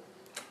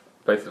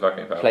 Places of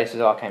Arcane Power. Places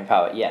of Arcane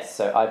Power, yes.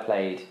 So I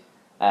played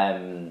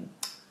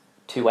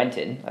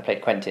Quentin. I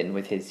played Quentin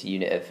with his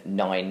unit of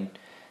 9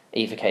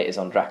 Evocators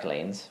on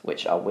Dracolines,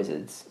 which are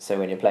wizards. So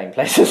when you're playing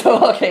Places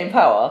of Arcane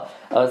Power,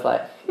 I was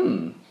like,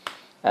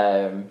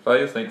 Fire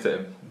your snakes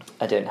at him.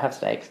 I don't have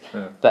snakes.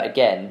 Yeah. But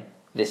again,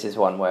 this is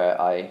one where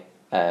I...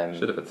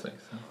 Should have had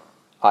snakes.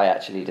 I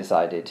actually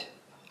decided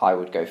I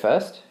would go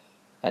first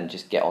and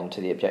just get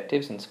onto the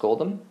objectives and score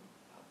them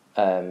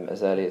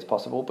as early as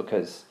possible,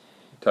 because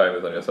Time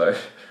was on your side.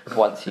 I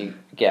was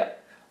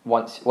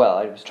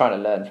trying to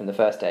learn from the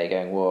first day,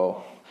 going,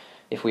 well,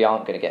 if we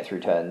aren't going to get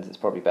through turns, it's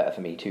probably better for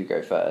me to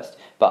go first.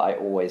 But I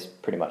always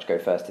pretty much go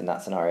first in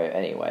that scenario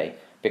anyway,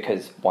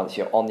 because once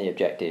you're on the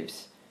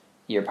objectives,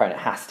 your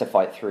opponent has to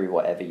fight through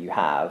whatever you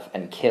have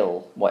and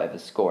kill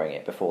whatever's scoring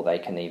it before they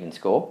can even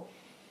score.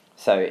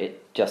 So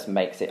it just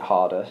makes it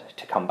harder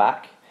to come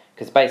back,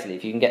 because basically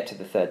if you can get to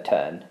the 3rd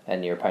turn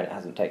and your opponent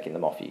hasn't taken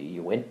them off you,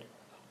 you win.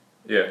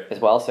 Yeah. As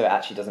well, so it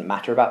actually doesn't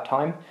matter about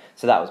time.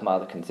 So that was my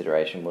other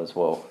consideration, was,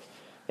 well,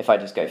 if I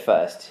just go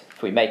first,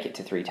 if we make it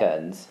to 3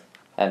 turns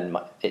and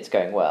it's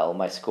going well,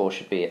 my score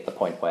should be at the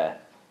point where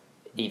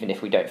even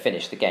if we don't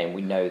finish the game,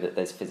 we know that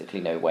there's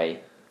physically no way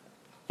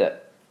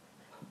that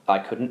I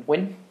couldn't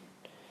win.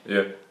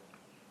 Yeah.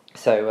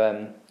 So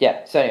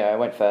anyway, I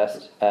went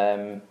first.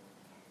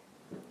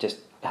 Just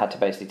had to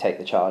basically take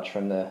the charge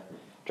from the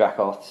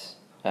Dracoths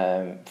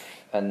and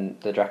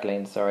the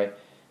Dracolines, sorry.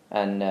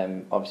 And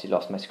obviously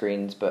lost my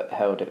screens, but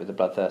held it with the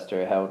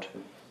Bloodthirster. I held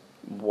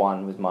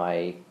one with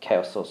my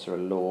Chaos Sorcerer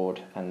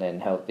Lord, and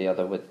then held the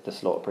other with the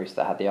Slaughter Priest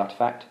that had the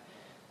artifact.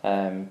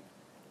 And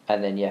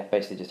then, yeah,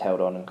 basically just held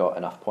on and got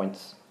enough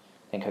points.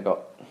 I think I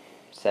got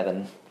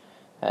 7.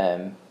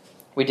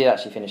 We did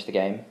actually finish the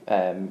game.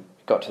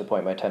 Got to the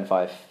point where turn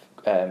 5,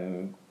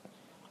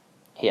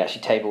 he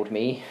actually tabled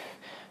me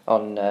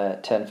on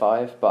turn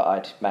 5, but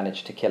I'd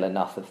managed to kill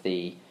enough of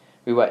the...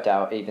 We worked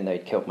out, even though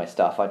he'd killed my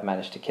stuff, I'd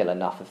managed to kill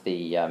enough of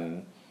the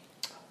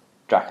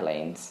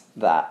Dracolines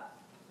that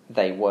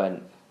they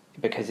weren't...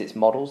 Because it's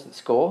models that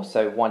score,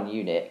 so one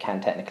unit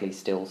can technically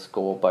still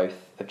score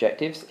both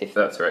objectives.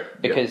 That's right.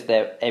 Because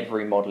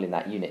every model in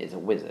that unit is a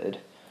wizard.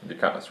 You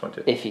can't last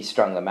 20. If he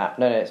strung them out...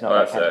 No, it's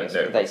not.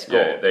 They score.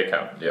 Yeah, they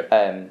count,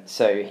 yeah.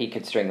 So he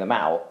could string them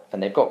out,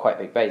 and they've got quite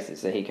big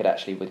bases, so he could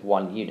actually, with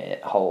one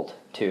unit, hold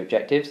 2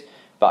 objectives.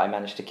 But I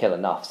managed to kill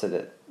enough so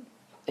that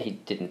he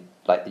didn't...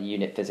 Like, the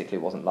unit physically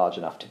wasn't large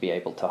enough to be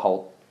able to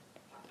hold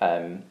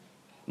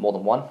more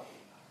than 1.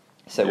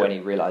 So when he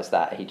realised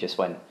that, he just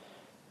went,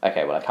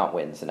 okay, well, I can't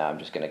win, so now I'm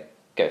just going to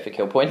go for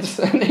kill points.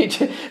 And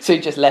so he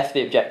just left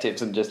the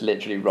objectives and just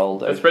literally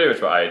rolled That's over. pretty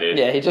much what I did.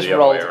 Yeah, he just the other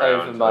rolled way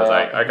around. over my I was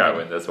like, I army. can't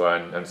win this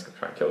one. I'm just gonna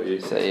try and kill you.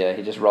 So yeah,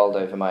 he just rolled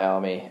over my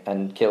army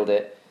and killed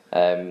it.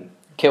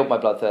 Killed my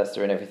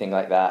Bloodthirster and everything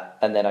like that.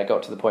 And then I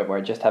got to the point where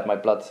I just had my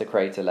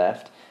Bloodsecrator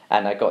left,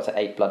 and I got to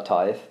 8 Blood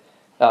Tithe.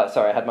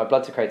 I had my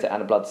Bloodsecrator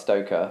and a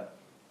Bloodstoker.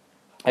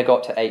 I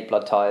got to 8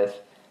 Blood Tithe,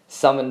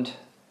 summoned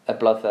a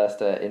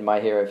Bloodthirster in my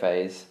hero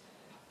phase,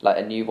 like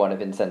a new one of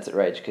Insensate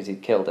Rage because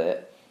he'd killed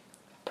it,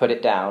 put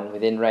it down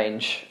within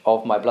range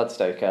of my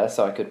Bloodstoker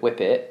so I could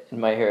whip it in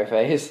my hero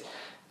phase,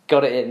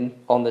 got it in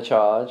on the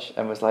charge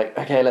and was like,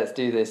 okay, let's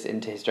do this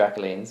into his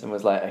Dracolines, and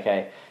was like,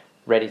 okay,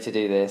 ready to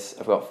do this.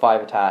 I've got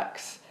 5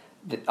 attacks.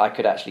 I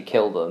could actually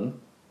kill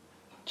them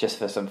just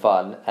for some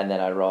fun, and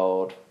then I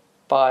rolled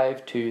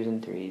 5 2s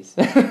and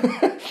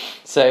 3s.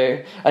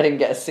 So I didn't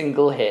get a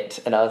single hit,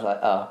 and I was like,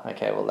 oh,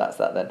 okay, well that's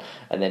that then.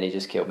 And then he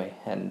just killed me,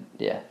 and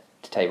yeah,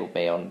 tabled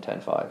me on turn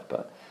 5.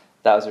 But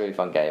that was a really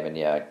fun game, and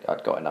yeah,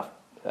 I'd got enough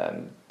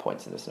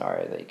points in the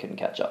scenario that he couldn't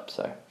catch up,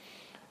 so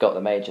got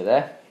the major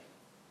there.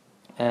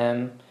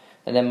 And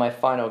then my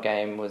final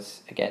game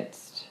was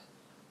against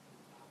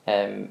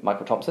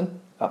Michael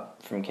Thompson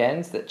up from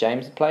Cairns that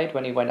James had played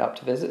when he went up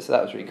to visit, so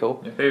that was really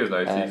cool. Yeah, he was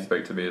nice. He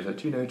spoke to me. He was like,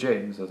 "Do you know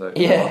James?" I was like,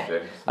 Yeah. "I love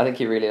James." I think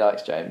he really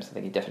likes James. I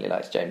think he definitely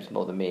likes James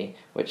more than me,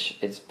 which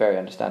is very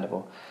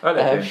understandable. I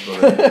like James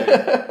more than you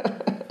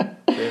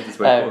do. James is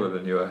way cooler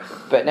than you are.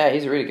 But no,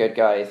 he's a really good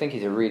guy. I think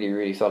he's a really,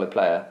 really solid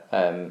player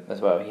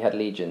as well. He had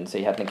Legion, so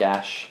he had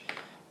Nagash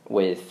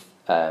with,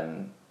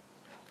 I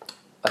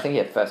think he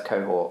had first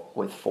cohort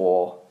with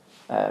 4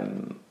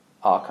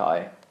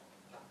 Archai,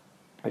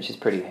 which is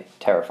pretty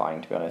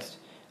terrifying, to be honest.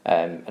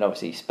 And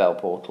obviously Spell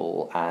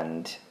Portal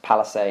and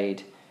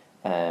Palisade,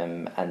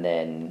 and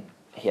then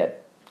he had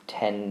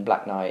 10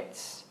 Black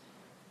Knights,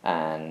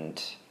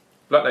 and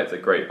Black Knights are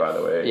great, by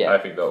the way. yeah, I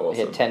think they're awesome.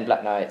 he had 10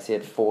 Black Knights, he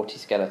had 40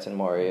 Skeleton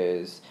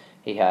Warriors,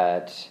 he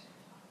had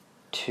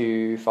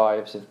 2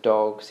 5s of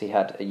dogs, he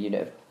had a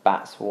unit of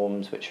Bat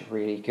Swarms, which are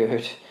really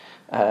good,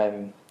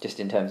 just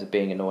in terms of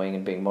being annoying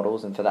and being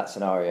models, and for that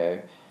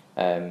scenario,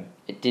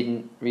 it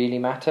didn't really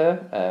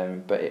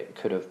matter, but it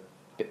could have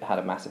had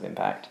a massive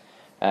impact.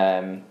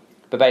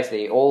 But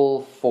basically,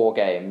 all 4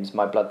 games,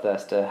 my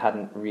Bloodthirster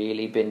hadn't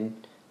really been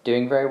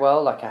doing very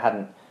well. Like, I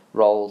hadn't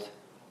rolled...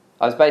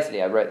 I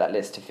wrote that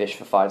list to fish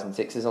for 5s and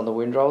 6s on the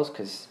wound rolls,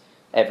 because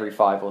every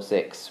 5 or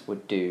 6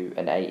 would do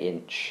an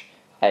 8-inch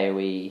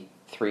AoE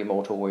 3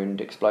 mortal wound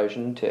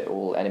explosion to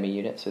all enemy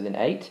units within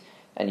 8.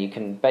 And you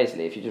can,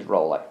 basically, if you just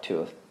roll like 2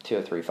 or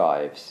 3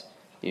 5s,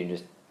 you can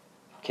just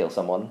kill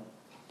someone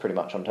pretty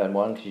much on turn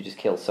 1, because you just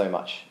kill so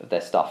much of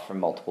their stuff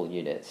from multiple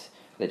units.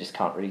 They just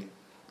can't really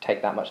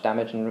take that much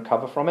damage and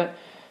recover from it.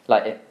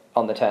 Like,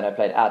 on the turn I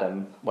played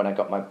Adam, when I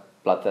got my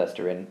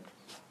Bloodthirster in,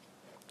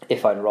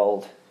 if I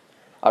rolled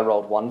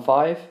 1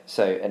 5,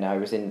 and I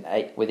was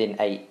within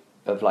 8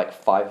 of like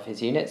 5 of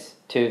his units.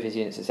 2 of his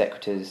units are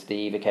Sequitors,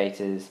 the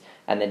Evocators,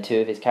 and then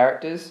 2 of his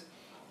characters.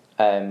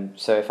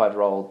 So if I'd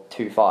rolled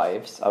 2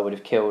 5s, I would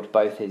have killed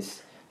both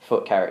his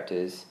foot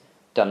characters,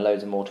 done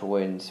loads of mortal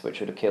wounds, which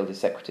would have killed his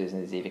Sequitors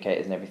and his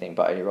Evocators and everything,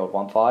 but I only rolled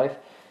 1 5.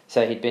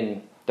 So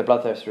the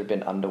Bloodthirster had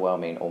been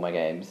underwhelming in all my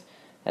games.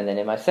 And then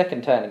in my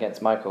second turn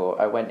against Michael,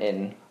 I went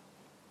in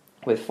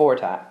with 4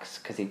 attacks,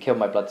 because he'd killed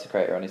my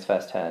Bloodsecrator on his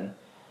first turn.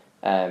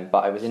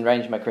 But I was in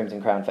range of my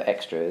Crimson Crown for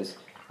extras.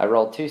 I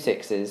rolled 2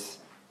 6s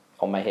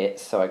on my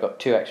hits, so I got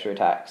 2 extra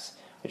attacks,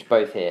 which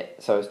both hit.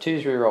 So I was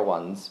 2s reroll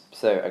 1s,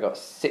 so I got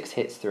 6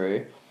 hits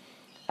through.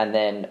 And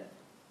then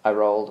I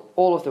rolled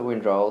all of the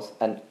wound rolls,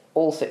 and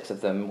all 6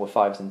 of them were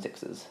 5s and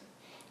 6s.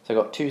 So I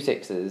got 2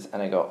 6s,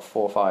 and I got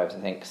 4 5s, I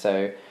think.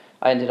 So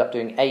I ended up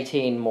doing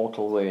 18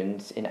 mortal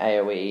wounds in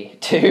AoE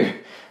to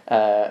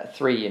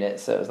 3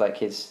 units. So it was like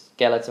his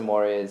Skeleton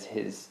Warriors,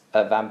 his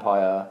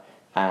Vampire,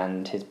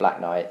 and his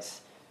Black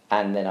Knights.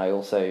 And then I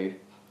also...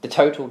 The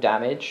total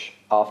damage,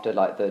 after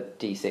like the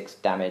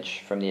d6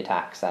 damage from the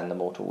attacks and the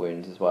mortal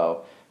wounds as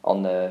well,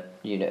 on the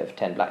unit of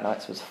 10 Black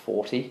Knights was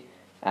 40.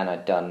 And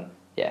I'd done,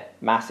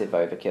 massive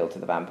overkill to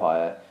the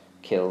Vampire,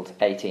 killed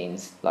 18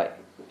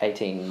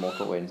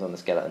 mortal wounds on the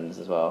Skeletons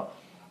as well.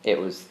 It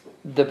was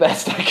the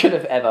best I could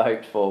have ever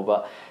hoped for,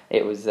 but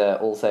it was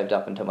all saved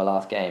up until my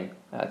last game,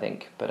 I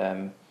think.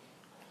 But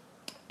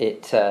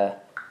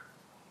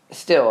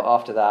still,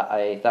 after that,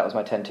 that was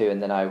my turn 2,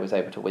 and then I was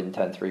able to win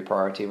turn 3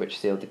 priority, which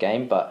sealed the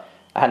game. But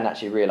I hadn't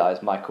actually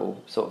realised,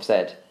 Michael sort of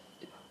said,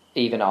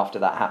 even after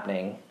that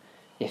happening,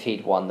 if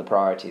he'd won the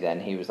priority,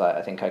 then he was like,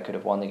 I think I could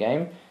have won the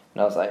game.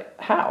 And I was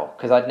like, how?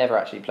 Because I'd never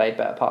actually played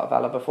Better Part of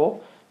Valor before,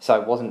 so I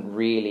wasn't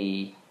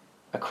really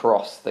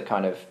across the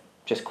kind of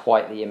just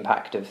quite the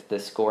impact of the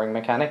scoring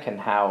mechanic and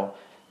how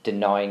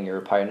denying your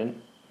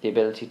opponent the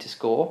ability to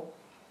score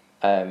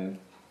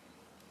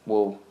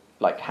will,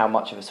 like, how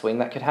much of a swing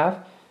that could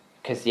have.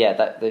 Because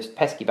those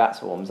pesky Bat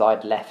Swarms,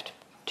 I'd left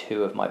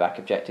 2 of my back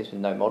objectives with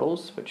no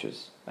models, which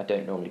was I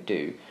don't normally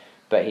do,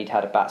 but he'd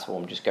had a Bat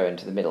Swarm just go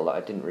into the middle that I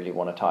didn't really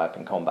want to tie up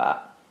in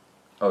combat,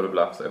 I would have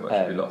laughed so much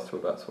if we lost to a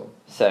bat swarm.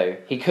 So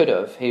he could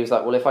have. He was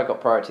like, well, if I got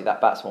priority,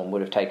 that bat swarm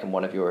would have taken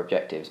one of your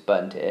objectives,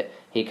 burnt it.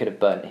 He could have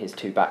burnt his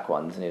 2 back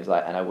ones, and he was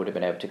like, and I would have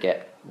been able to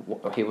get.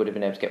 He would have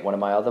been able to get one of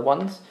my other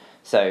ones.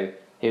 So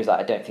he was like,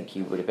 I don't think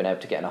you would have been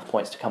able to get enough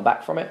points to come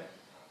back from it.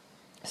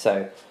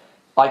 So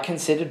I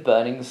considered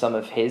burning some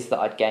of his that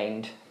I'd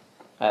gained,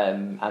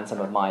 and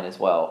some of mine as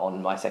well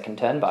on my second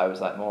turn, but I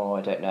was like, oh,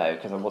 I don't know,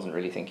 because I wasn't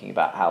really thinking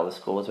about how the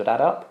scores would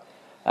add up.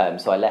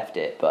 So I left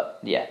it, but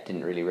yeah,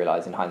 didn't really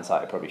realise in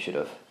hindsight I probably should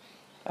have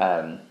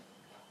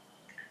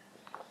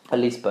at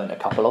least burnt a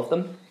couple of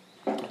them,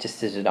 just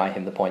to deny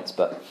him the points.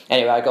 But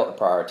anyway, I got the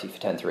priority for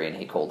turn 3 and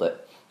he called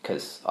it,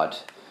 because I'd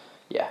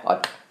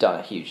done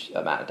a huge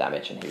amount of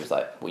damage, and he was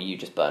like, well, you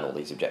just burn all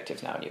these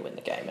objectives now and you win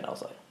the game, and I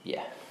was like,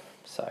 yeah.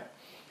 So,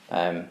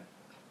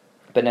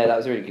 but no, that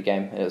was a really good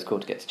game, and it was cool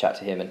to get to chat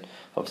to him, and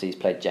obviously he's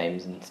played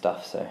James and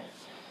stuff, so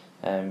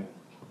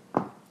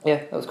yeah,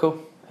 that was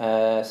cool.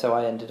 So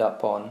I ended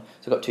up on,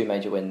 so I got 2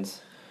 major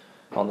wins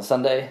on the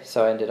Sunday,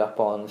 so I ended up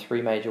on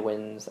 3 major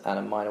wins and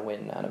a minor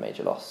win and a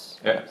major loss.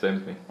 Yeah, same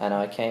as me. And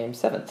I came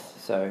 7th,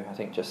 so I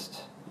think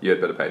just... You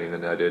had better painting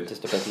than I did.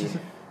 Just above you.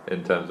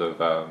 In terms of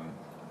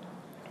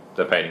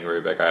the painting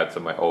rubric, I had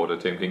some of my older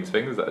Tomb Kings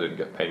things that I didn't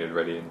get painted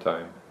ready in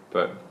time.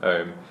 But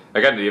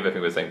again, the other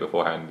thing we were saying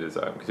beforehand is,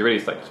 because he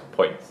released like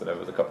points, and there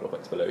was a couple of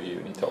points below you,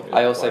 and he told me...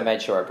 I also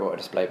made sure I brought a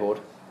display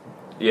board.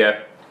 Yeah.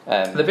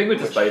 The thing with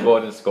display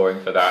board and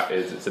scoring for that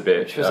is it's a bit...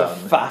 Which was a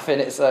faff in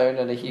its own,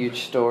 and a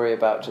huge story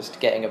about just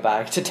getting a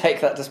bag to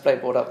take that display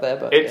board up there.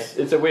 But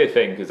it's a weird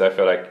thing, because I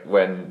feel like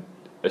when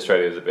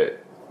Australia is a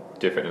bit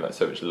different and like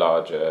so much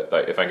larger,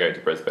 like if I'm going to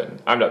Brisbane,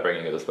 I'm not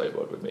bringing a display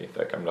board with me.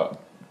 Like I'm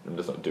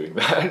just not doing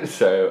that.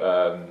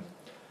 So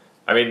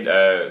I mean,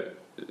 I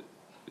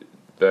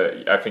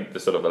think the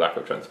sort of the lack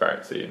of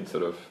transparency and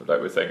sort of like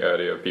we were saying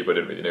earlier, people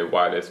didn't really know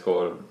why they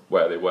scored,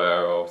 where they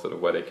were, or sort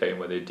of where they came,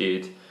 where they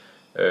did.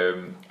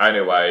 I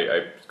know why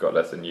I got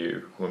less than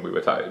you when we were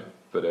tied,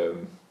 but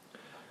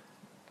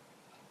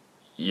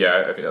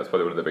yeah, I think that's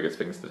probably one of the biggest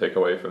things to take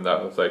away from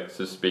that. Was like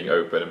just being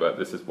open about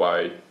this is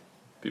why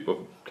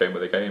people came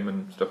where they came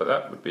and stuff like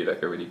that would be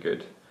like a really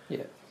good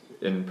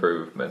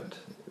improvement.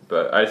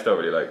 But I still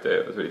really liked it.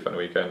 It was a really fun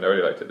weekend. I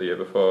really liked it the year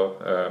before.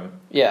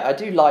 Yeah, I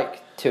do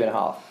like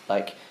 2.5.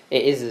 Like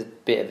it is a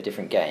bit of a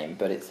different game,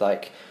 but it's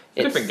like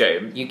it's a different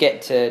game. You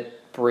get to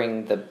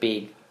bring the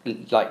big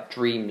like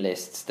dream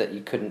lists that you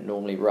couldn't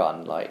normally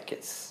run. Like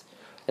it's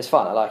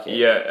fun. I like it.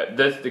 Yeah,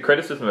 the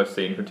criticism I've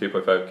seen from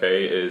 2.5k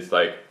is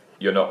like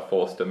you're not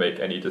forced to make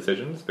any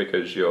decisions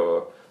because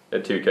you're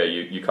at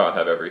 2k. You can't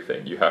have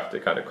everything. You have to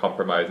kind of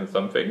compromise in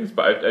some things.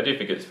 But I do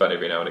think it's fun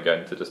every now and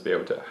again to just be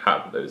able to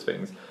have those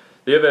things.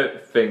 The other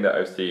thing that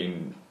I've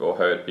seen or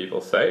heard people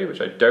say,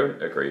 which I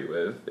don't agree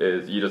with,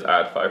 is you just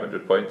add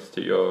 500 points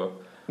to your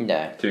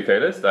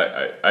 2k list.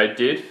 I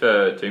did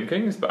for Tomb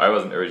Kings, but I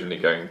wasn't originally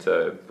going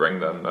to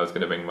bring them. I was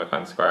going to bring my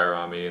clan Scryer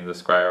Army, and the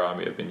Scryer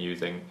Army I've been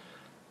using.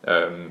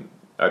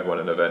 I'd won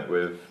an event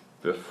with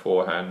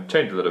beforehand,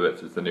 changed a little bit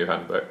since the new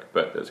handbook,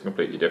 but it's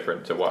completely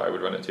different to what I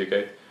would run at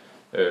 2k.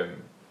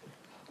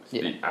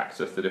 The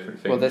access to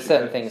different things. Well, there's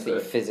certain things that you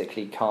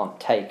physically can't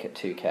take at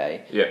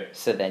 2k. Yeah.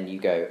 So then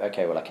you go,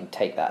 okay, well I can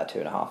take that at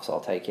 2.5, so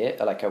I'll take it.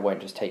 Like I won't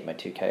just take my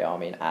 2k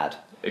army and add.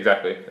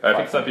 Exactly. I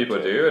think some people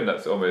do, and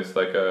that's almost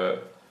like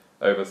a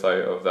oversight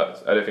of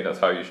that. I don't think that's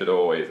how you should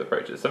always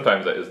approach it.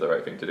 Sometimes that is the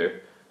right thing to do.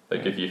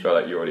 Like if you feel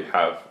like you already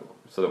have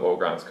sort of all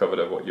grounds covered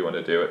of what you want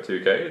to do at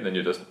 2k, and then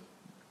you're just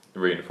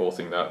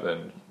reinforcing that,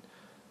 then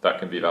that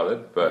can be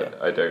valid.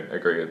 But I don't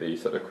agree with the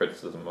sort of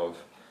criticism of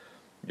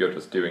you're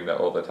just doing that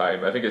all the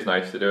time. I think it's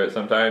nice to do it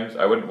sometimes.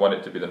 I wouldn't want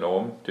it to be the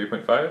norm,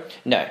 2.5.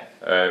 No.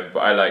 But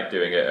I like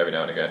doing it every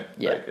now and again.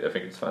 Yeah. Like, I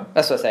think it's fun.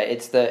 That's what I say.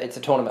 It's a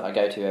tournament I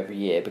go to every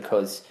year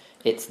because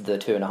it's the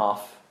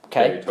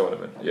 2.5k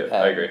tournament. Yeah,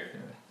 I agree.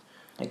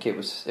 I think it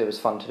was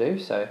fun to do.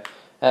 So,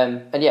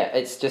 and yeah,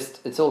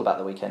 it's all about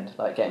the weekend,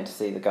 like getting to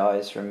see the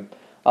guys from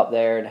up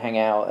there and hang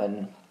out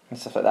and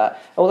stuff like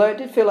that. Although it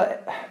did feel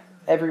like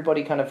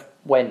everybody kind of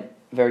went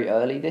very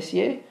early this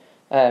year.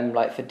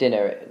 Like for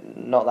dinner,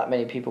 not that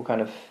many people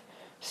kind of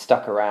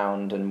stuck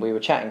around, and we were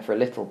chatting for a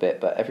little bit,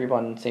 but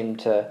everyone seemed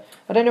to,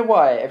 I don't know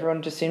why,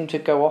 everyone just seemed to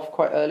go off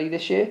quite early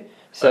this year.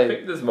 So I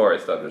think there's more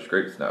established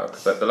groups now,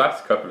 because like the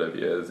last couple of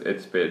years,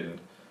 it's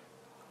been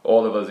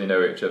all of us who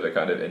know each other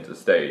kind of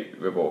interstate.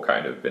 We've all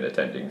kind of been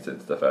attending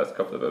since the first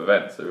couple of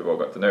events, so we've all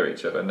got to know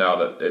each other. Now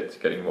that it's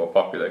getting more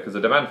popular, because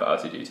the demand for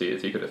RCGT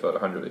is you could afford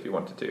 100 if you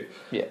wanted to.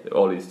 Yeah.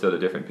 All these sort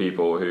of different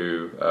people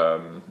who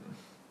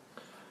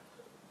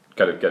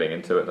kind of getting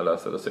into it in the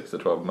last sort of 6 to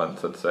 12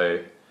 months, I'd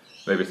say.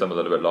 Maybe some a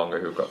little bit longer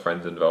who've got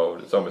friends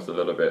involved. It's almost a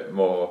little bit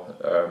more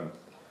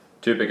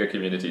too big a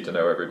community to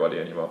know everybody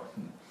anymore,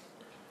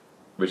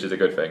 which is a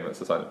good thing.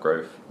 That's a sign of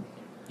growth.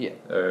 Yeah.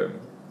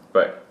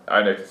 But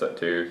I noticed that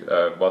too.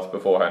 Whilst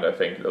beforehand, I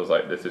think it was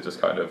like this is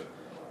just kind of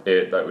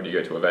it. Like when you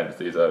go to events,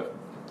 these are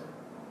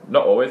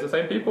not always the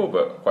same people,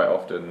 but quite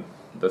often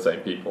the same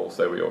people.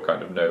 So we all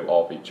kind of know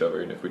of each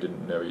other, even if we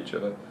didn't know each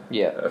other.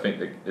 Yeah. I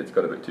think it's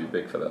got a bit too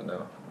big for that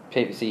now.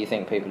 people. So you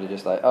think people are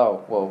just like,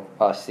 oh, well,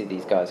 I see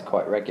these guys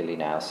quite regularly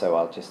now, so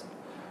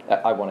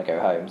I want to go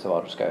home, so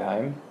I'll just go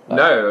home. Like,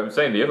 No, I'm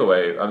saying the other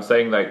way. I'm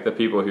saying like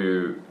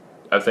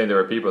I'm saying there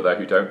are people there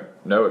who don't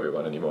know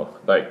everyone anymore.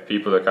 Like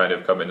people are kind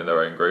of coming in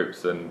their own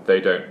groups and they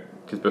don't,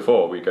 because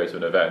before we go to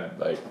an event,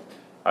 like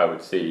I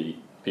would see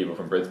people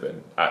from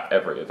Brisbane at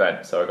every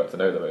event, so I got to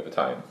know them over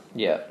time.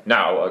 Yeah.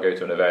 Now I'll go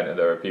to an event and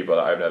there are people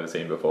that I've never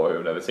seen before who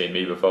have never seen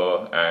me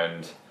before,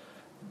 and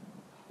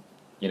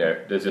you know,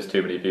 there's just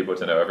too many people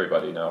to know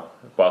everybody now.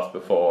 Whilst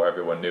before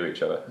everyone knew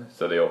each other,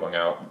 so they all hung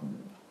out.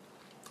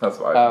 That's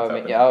what I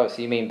think.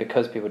 So you mean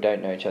because people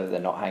don't know each other, they're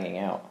not hanging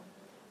out?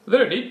 They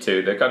don't need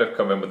to. They kind of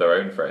come in with their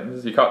own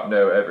friends. You can't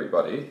know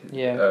everybody.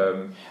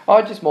 Yeah.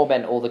 I just more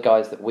meant all the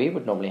guys that we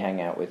would normally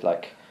hang out with,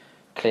 like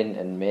Clint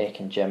and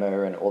Mick and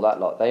Gemma and all that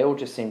lot. They all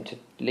just seemed to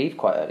leave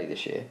quite early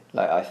this year.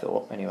 Like I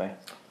thought, anyway.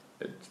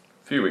 A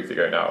few weeks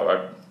ago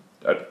now.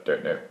 I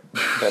don't know.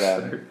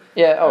 But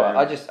yeah.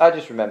 I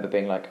just remember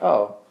being like,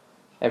 oh,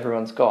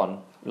 everyone's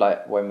gone.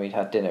 Like when we'd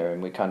had dinner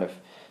and we kind of.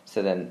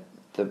 So then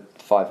the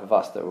 5 of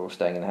us that were all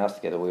staying in the house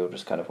together, we all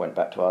just kind of went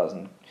back to ours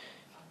and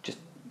just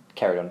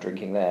carried on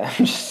drinking there.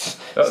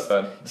 That was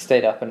fun.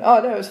 Stayed up and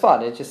it was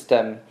fun. It just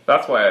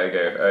that's why I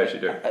go. I actually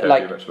don't care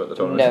like, too much about the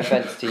tournament. No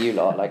offense to you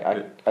lot. Like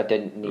I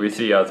didn't need. We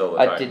see us all the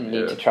time. I didn't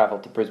need to travel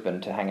to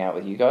Brisbane to hang out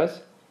with you guys.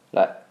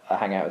 Like I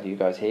hang out with you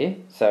guys here.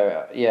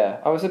 So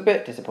I was a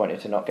bit disappointed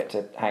to not get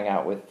to hang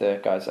out with the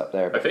guys up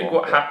there. I think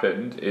what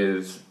happened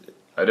is,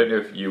 I don't know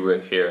if you were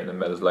here in the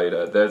Meadows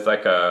later. There's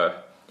like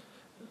a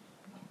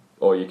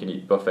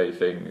all-you-can-eat buffet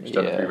thing, which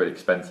turned out to be really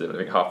expensive. And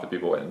I think half the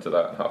people went into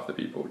that, and half the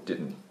people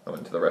didn't. I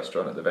went to the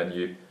restaurant at the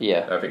venue.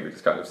 Yeah. And I think we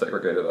just kind of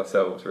segregated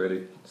ourselves,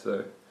 really.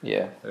 So.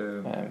 Yeah.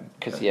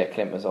 Because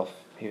Clint was off.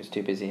 He was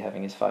too busy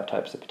having his 5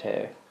 types of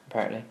potato,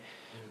 apparently.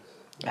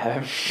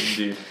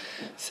 Indeed.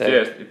 So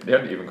yeah, they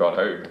hadn't even gone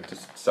home.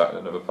 Just sat in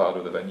another part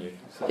of the venue.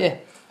 So. Yeah.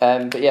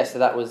 So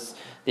that was.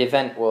 The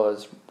event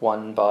was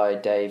won by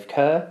Dave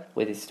Kerr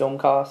with his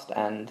Stormcast,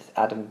 and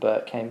Adam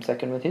Burt came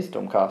second with his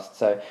Stormcast.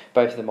 So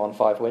both of them on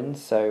 5 wins.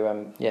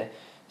 So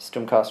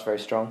Stormcast very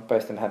strong.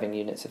 Both of them having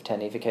units of 10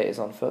 evocators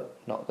on foot.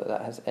 Not that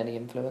that has any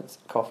influence.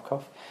 Cough,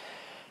 cough.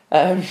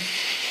 It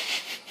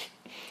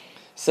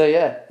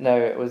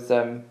was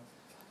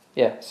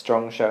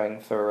strong showing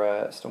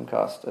for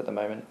Stormcast at the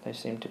moment. They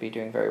seem to be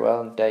doing very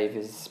well, and Dave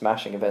is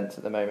smashing events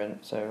at the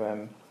moment.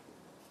 So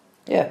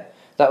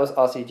that was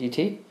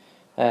RCGT.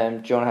 Do you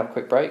want to have a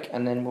quick break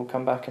and then we'll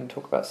come back and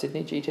talk about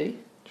Sydney GT?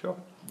 Sure.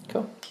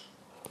 Cool.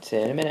 See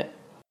you in a minute.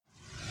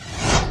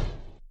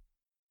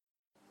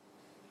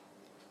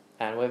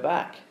 And we're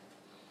back.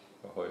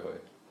 Ahoy hoy.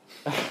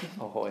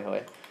 Ahoy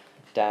hoy.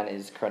 Dan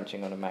is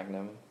crunching on a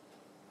Magnum.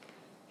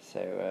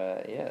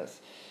 So,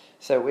 yes.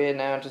 So we're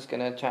now just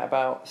going to chat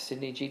about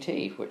Sydney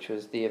GT, which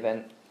was the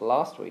event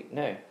last week.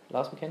 No,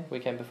 last weekend?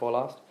 Weekend before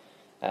last?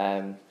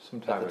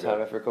 Some time at the ago.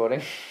 time of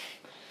recording.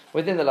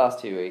 Within the last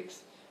 2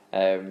 weeks.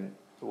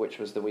 Which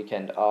was the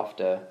weekend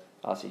after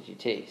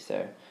RCGT. So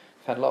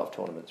we've had a lot of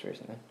tournaments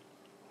recently.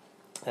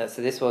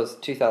 So this was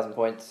 2,000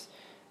 points.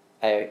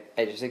 Age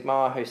of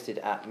Sigmar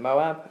hosted at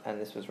Moab,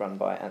 and this was run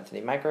by Anthony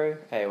Magro,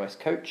 AOS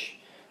coach,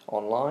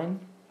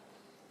 online.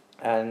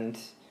 And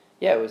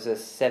it was a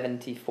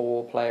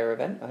 74 player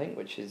event, I think,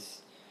 which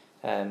is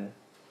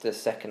the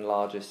second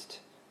largest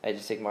Age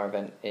of Sigmar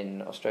event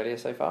in Australia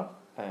so far,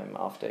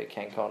 after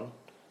CanCon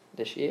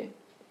this year.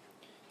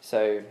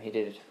 So he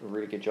did a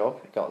really good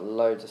job. He got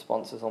loads of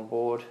sponsors on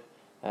board.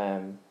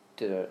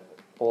 Did an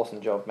awesome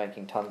job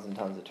making tons and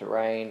tons of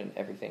terrain and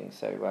everything.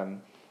 So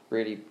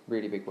really,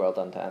 really big well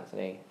done to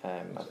Anthony.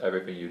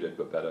 Everything you did,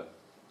 but better.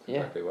 Yeah.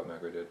 Exactly what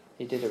Magro did.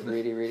 He did a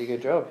really, really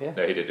good job. Yeah.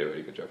 No, he did do a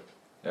really good job.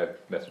 I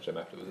messaged him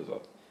afterwards as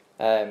well.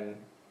 And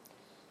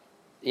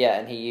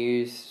he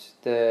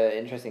used, the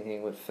interesting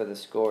thing for the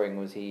scoring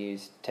was he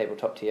used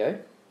Tabletop TO,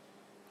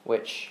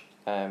 which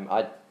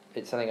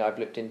it's something I've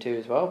looked into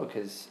as well,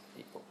 because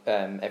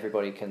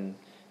everybody can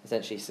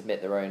essentially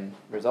submit their own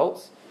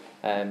results.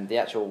 The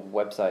actual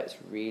website is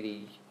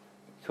really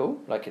cool.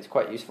 Like, it's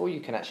quite useful.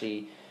 You can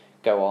actually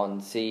go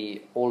on,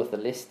 see all of the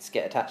lists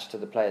get attached to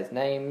the players'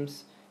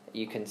 names.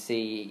 You can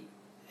see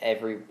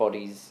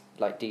everybody's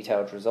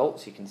detailed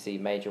results. You can see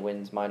major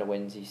wins, minor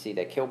wins. You see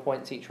their kill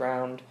points each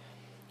round,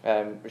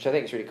 which I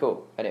think is really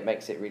cool, and it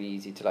makes it really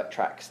easy to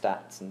track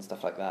stats and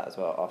stuff like that as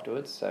well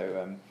afterwards.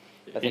 So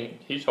I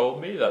think he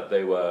told me that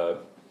they were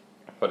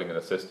putting in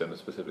a system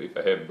specifically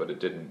for him, but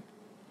it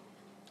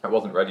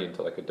wasn't ready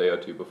until a day or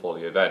two before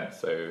the event.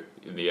 So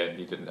in the end,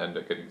 he didn't end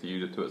up getting to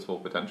use it to its full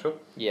potential.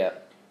 Yeah.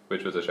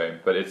 Which was a shame,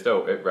 but it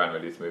ran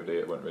really smoothly.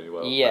 It went really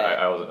well. Yeah.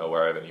 I wasn't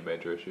aware of any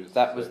major issues.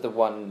 That was the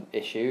one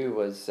issue,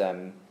 was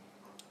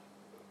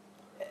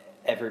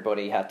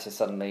everybody had to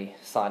suddenly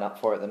sign up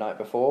for it the night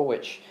before,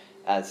 which,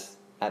 as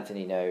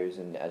Anthony knows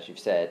and as you've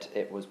said,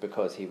 it was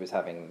because he was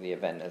having the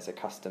event as a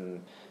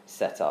custom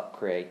setup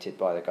created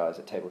by the guys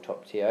at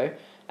Tabletop TO,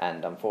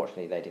 and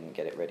unfortunately they didn't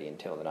get it ready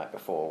until the night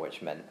before,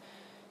 which meant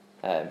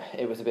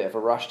It was a bit of a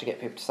rush to get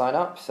people to sign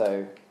up,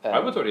 so... I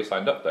was already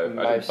signed up though.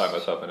 I didn't sign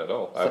myself in at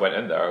all. I went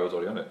in there, I was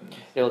already on it.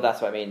 Well,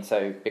 that's what I mean.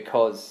 So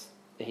because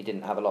he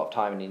didn't have a lot of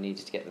time and he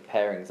needed to get the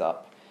pairings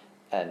up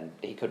and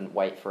he couldn't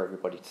wait for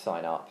everybody to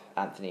sign up,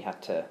 Anthony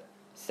had to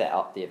set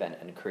up the event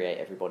and create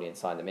everybody and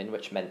sign them in,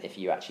 which meant if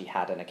you actually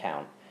had an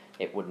account,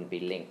 it wouldn't be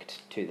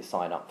linked to the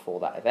sign up for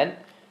that event,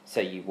 so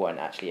you weren't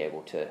actually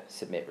able to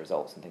submit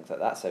results and things like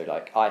that. So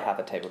like I have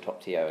a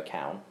Tabletop TO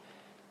account,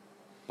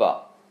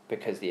 but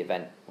because the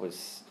event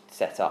was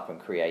set up and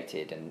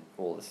created and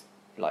all this,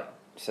 like,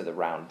 so the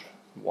round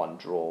one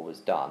draw was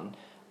done,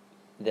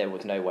 there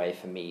was no way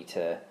for me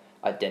to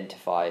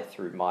identify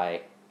through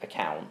my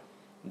account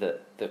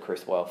that the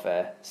Chris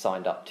Welfare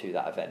signed up to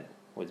that event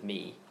was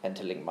me, and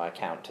to link my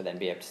account to then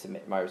be able to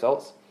submit my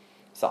results.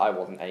 So I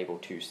wasn't able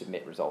to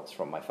submit results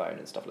from my phone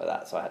and stuff like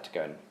that, so I had to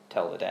go and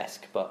tell the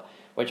desk, but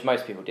which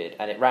most people did,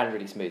 and it ran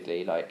really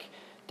smoothly. Like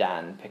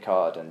Dan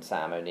Picard and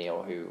Sam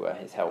O'Neill, who were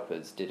his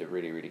helpers, did a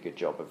really, really good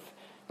job of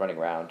running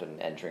around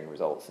and entering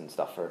results and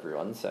stuff for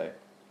everyone. So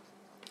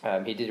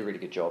he did a really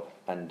good job,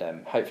 and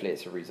hopefully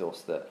it's a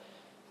resource that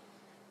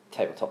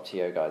Tabletop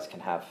TO guys can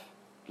have.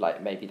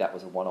 Like maybe that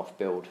was a one-off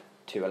build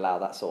to allow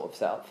that sort of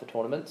setup for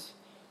tournaments.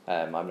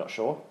 I'm not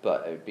sure,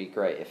 but it would be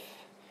great if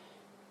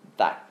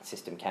that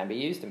system can be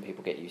used and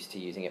people get used to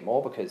using it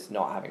more, because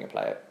not having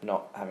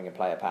a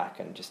player pack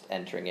and just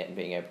entering it and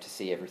being able to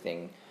see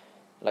everything,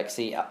 like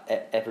see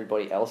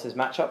everybody else's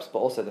matchups, but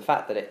also the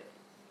fact that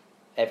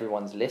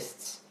everyone's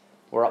lists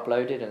were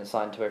uploaded and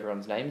assigned to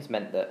everyone's names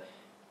meant that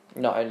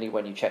not only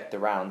when you checked the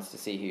rounds to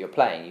see who you're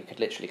playing, you could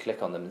literally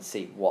click on them and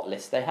see what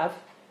list they have,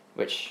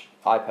 which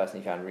I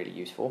personally found really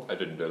useful. I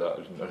didn't do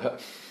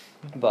that.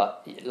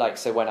 But like,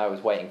 so when I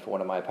was waiting for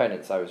one of my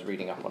opponents, I was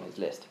reading up on his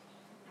list,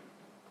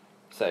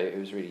 so it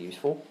was really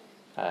useful.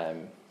 I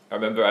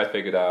remember I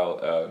figured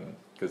out,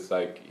 because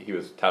like he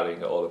was tallying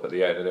it all up at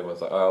the end, and everyone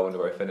was like, "Oh, I wonder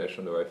where I finished,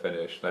 and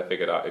I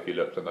figured out if you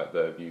looked on like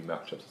the view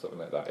matchups or something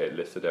like that, it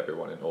listed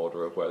everyone in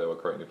order of where they were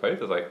currently placed.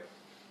 I was like,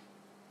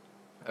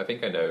 I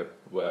think I know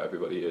where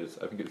everybody is.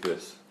 I think it's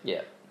this.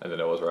 Yeah. And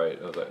then I was right.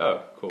 And I was like,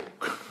 oh, cool.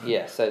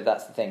 Yeah. So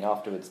that's the thing.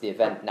 Afterwards, the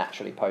event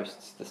naturally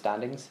posts the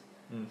standings.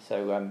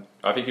 So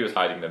I think he was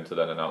hiding them to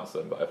then announce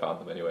them, but I found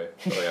them anyway.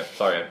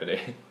 Sorry, Anthony.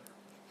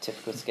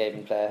 Typical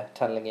Skaven player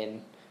tunneling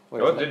in.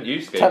 Didn't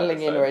use Skaven.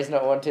 Tunneling in where he's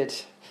not wanted.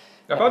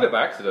 I found it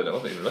by accident. I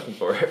wasn't even looking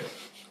for it.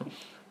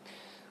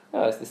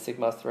 Oh, it's the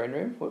Sigmar's throne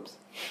room. Whoops.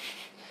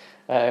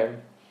 So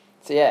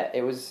yeah,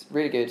 it was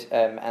really good.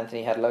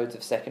 Anthony had loads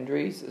of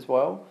secondaries as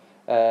well.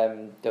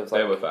 There was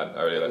they were fun.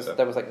 I really liked them.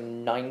 There was like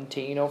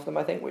 19 of them,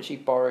 I think, which he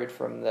borrowed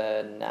from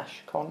the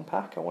NashCon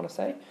pack, I want to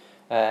say.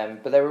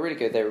 But they were really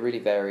good. They were really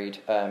varied.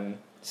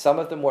 Some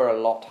of them were a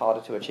lot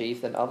harder to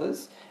achieve than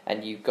others,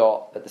 and you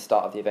got, at the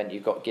start of the event, you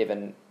got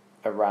given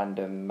a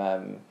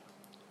random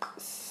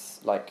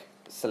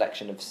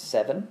selection of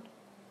 7,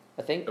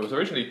 I think. It was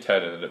originally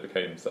 10 and then it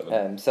became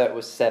 7. So it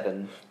was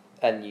 7,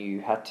 and you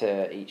had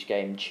to each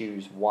game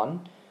choose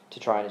 1 to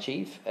try and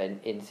achieve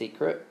in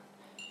secret,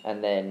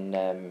 and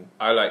then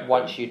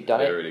once you'd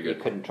done it, really you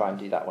couldn't try and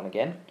do that one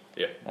again.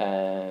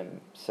 Yeah.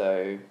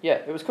 So yeah,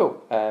 it was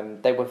cool.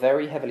 They were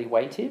very heavily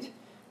weighted,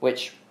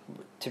 which,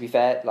 to be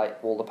fair, like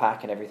all the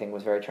pack and everything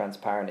was very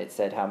transparent. It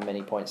said how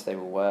many points they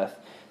were worth.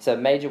 So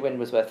major win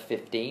was worth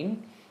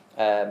 15.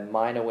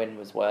 Minor win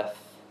was worth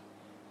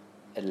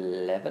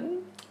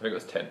 11. I think it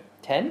was 10.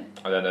 10.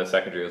 And then the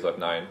secondary was worth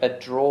 9. A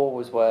draw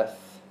was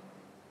worth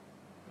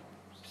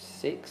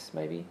 6,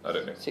 maybe. I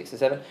don't know. 6 or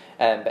 7.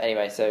 But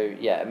anyway, so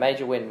yeah, a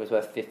major win was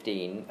worth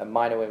 15. A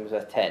minor win was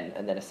worth 10,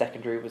 and then a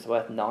secondary was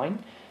worth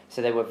 9.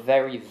 So they were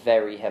very,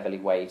 very heavily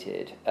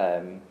weighted,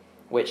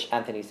 which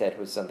Anthony said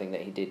was something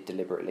that he did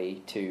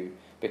deliberately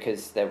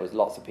because there was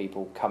lots of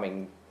people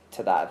coming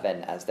to that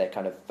event as their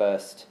kind of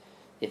first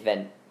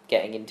event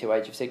getting into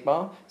Age of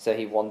Sigmar. So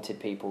he wanted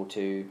people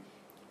to,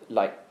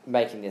 like,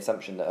 making the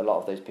assumption that a lot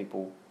of those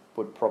people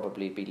would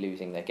probably be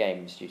losing their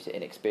games due to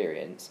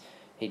inexperience.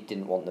 He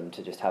didn't want them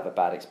to just have a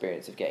bad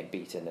experience of getting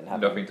beaten and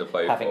having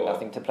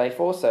nothing to play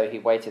for. So he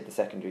weighted the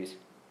secondaries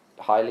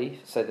highly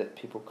so that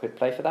people could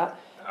play for that.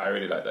 I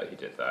really like that he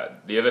did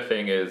that. The other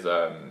thing is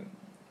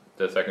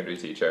the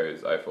secondaries he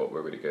chose I thought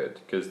were really good,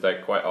 because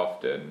they're quite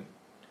often,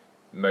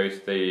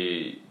 most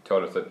the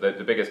tournaments,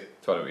 the biggest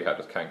tournament we had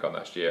was CanCon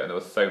last year, and there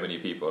were so many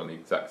people on the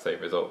exact same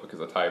result because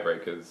the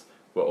tiebreakers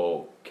were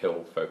all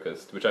kill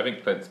focused, which I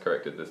think Clint's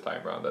corrected this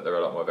time around, that they're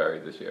a lot more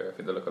varied this year. I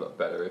think they look a lot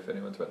better if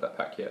anyone's read that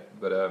pack yet.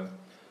 But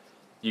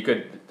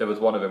there was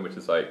one of them which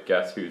is like,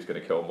 guess who's going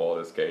to kill more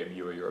this game,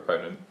 you or your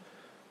opponent.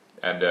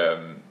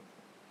 And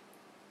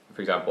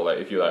for example, like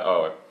if you're like,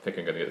 oh, I think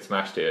I'm going to get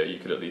smashed here, you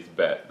could at least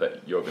bet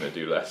that you're going to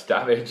do less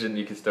damage and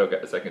you can still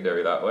get a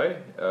secondary that way.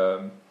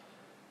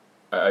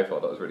 I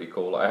thought that was really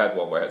cool. I had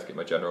one where I had to get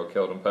my general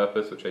killed on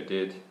purpose, which I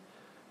did.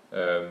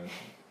 I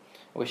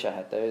wish I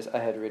had those. I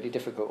had really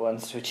difficult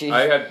ones to achieve.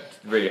 I had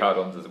really hard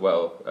ones as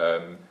well.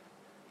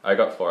 I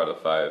got 4 out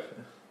of 5,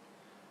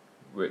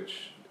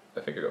 which I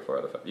think I got 4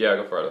 out of 5. Yeah, I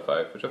got 4 out of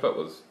 5, which I thought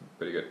was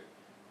pretty good.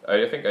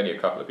 I think only a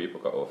couple of people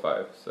got all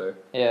 5. So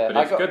Yeah, but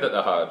it's good that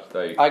they're hard.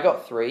 Like, I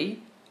got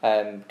 3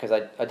 because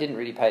I didn't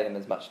really pay them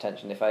as much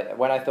attention.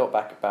 When I thought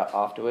back about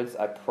afterwards,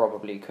 I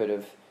probably could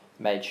have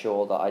made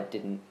sure that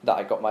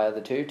I got my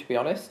other 2, to be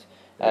honest.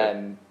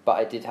 But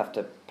I did have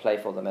to play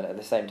for them, and at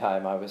the same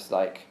time, I was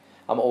like,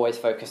 I'm always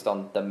focused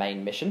on the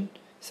main mission.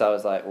 So I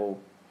was like, well,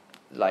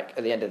 like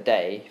at the end of the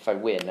day, if I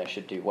win, I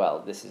should do well.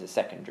 This is a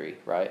secondary,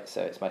 right?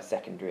 So it's my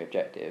secondary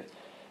objective,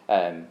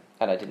 and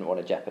I didn't want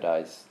to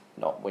jeopardize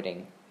not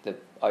winning the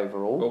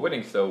overall. Well,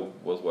 winning still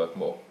was worth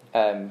more.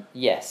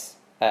 Yes.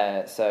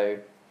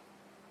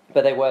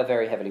 But they were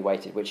very heavily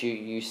weighted, which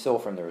you saw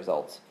from the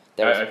results.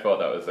 I thought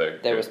that was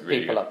there was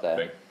really people good up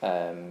there.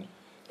 thing.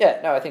 Yeah,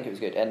 no, I think it was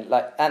good. And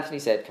like Anthony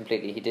said,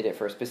 completely, he did it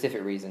for a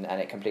specific reason, and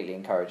it completely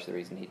encouraged the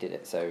reason he did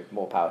it. So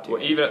more power to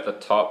him. Even at the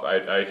top,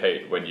 I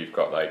hate when you've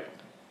got like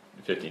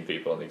 15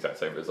 people on the exact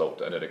same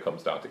result, and then it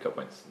comes down to cut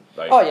points.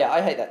 Like, oh yeah,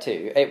 I hate that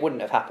too. It wouldn't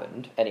have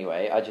happened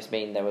anyway. I just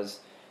mean there was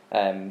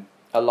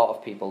a lot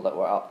of people that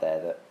were up there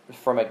that,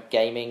 from a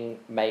gaming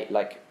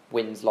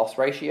wins-loss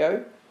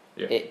ratio,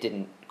 it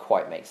didn't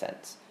quite make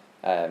sense.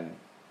 And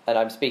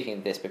I'm speaking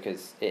of this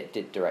because it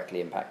did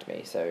directly impact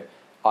me. So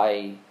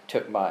I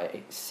took my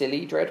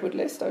silly Dreadwood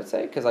list, I would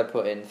say, because I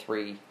put in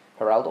 3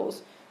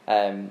 Heraldors,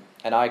 and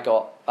I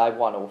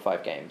won all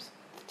 5 games.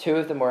 2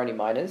 of them were only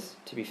minors,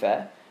 to be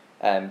fair,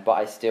 but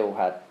I still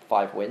had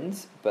 5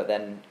 wins. But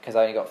then, because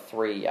I only got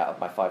 3 out of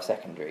my 5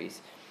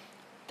 secondaries,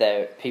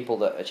 people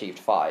that achieved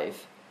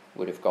 5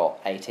 would have got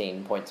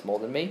 18 points more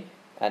than me,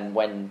 and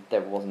when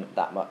there wasn't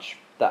that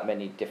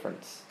many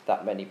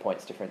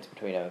points difference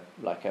between a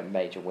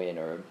major win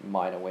or a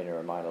minor win or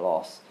a minor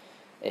loss,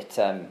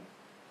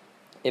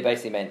 it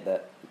basically meant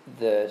that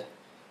the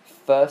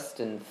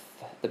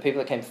people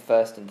that came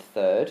first and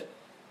third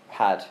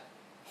had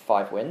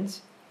 5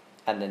 wins,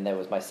 and then there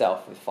was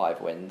myself with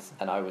 5 wins,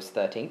 and I was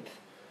 13th.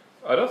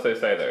 I'd also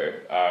say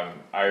though,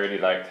 I really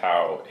liked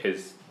how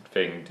his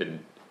thing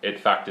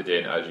it factored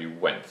in as you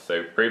went.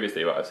 So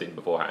previously, what I've seen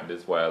beforehand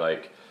is where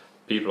like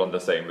people on the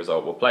same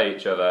result will play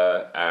each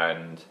other,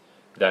 and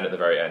then at the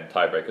very end,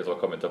 tiebreakers will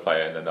come into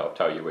play, and then they'll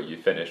tell you where you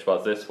finished.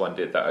 Well, this one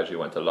did that as you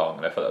went along,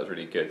 and I thought that was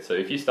really good. So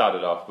if you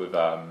started off with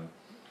a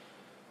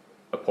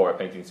poorer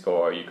painting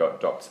score, or you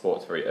got dropped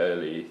sports very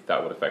early,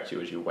 that would affect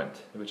you as you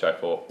went, which I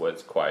thought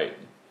was quite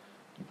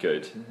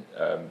good.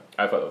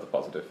 I thought that was a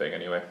positive thing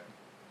anyway.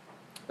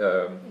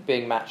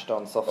 Being matched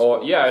on soft or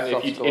scores. Yeah,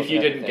 and if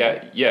you didn't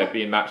get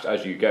being matched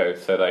as you go.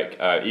 So like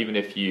even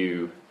if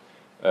you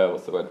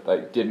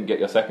didn't get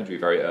your secondary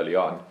very early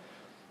on.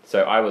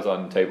 So I was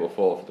on table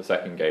 4 for the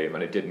second game,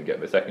 and I didn't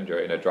get my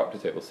secondary, and I dropped to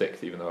table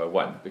 6 even though I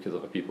won because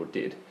other people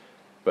did.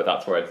 But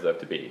that's where I deserved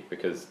to be,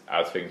 because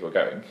as things were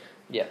going.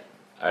 Yeah.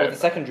 Well, the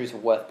secondaries were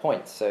worth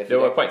points, so they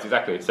were points,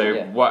 exactly.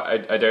 So what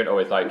I don't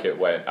always like it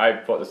when I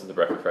thought this was a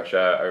breath of fresh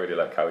air. I really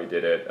liked how he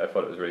did it. I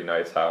thought it was really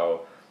nice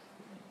how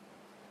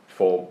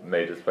 4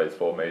 majors plays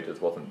 4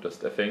 majors wasn't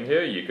just a thing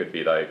here. You could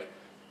be like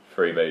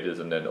 3 majors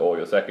and then all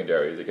your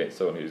secondaries against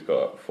someone who's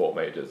got 4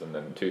 majors and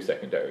then 2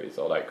 secondaries,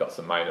 or like got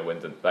some minor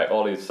wins, and like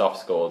all these soft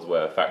scores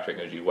were factoring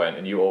as you went,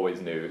 and you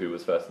always knew who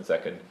was first and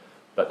second.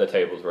 That the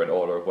tables were in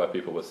order of where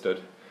people were stood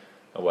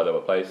and where they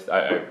were placed.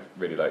 I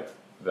really liked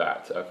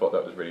that. I thought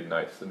that was really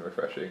nice and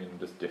refreshing and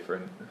just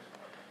different.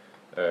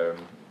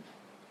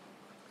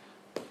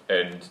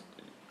 And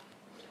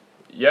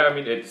yeah, I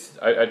mean,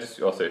 I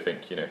just also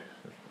think,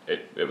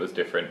 it was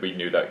different. We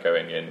knew that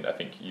going in. I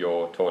think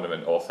your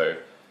tournament also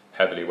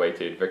heavily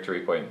weighted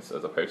victory points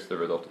as opposed to the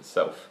result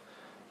itself.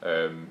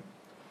 There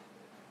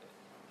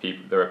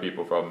are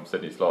people from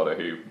Sydney Slaughter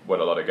who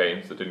won a lot of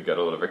games that didn't get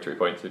a lot of victory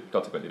points, who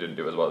consequently didn't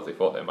do as well as they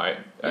thought they might,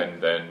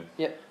 and then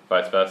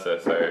vice versa.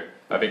 So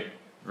I think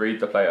read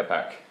the player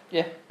pack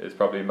is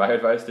probably my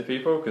advice to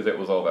people, because it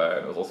was all there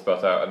and it was all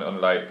spelled out, and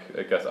unlike,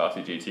 I guess,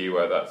 RCGT,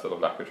 where that sort of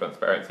lack of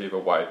transparency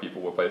about why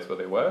people were placed where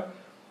they were,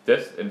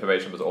 this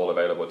information was all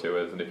available to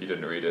us, and if you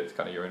didn't read it, it's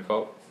kind of your own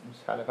fault. It's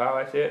kind of how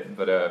I see it.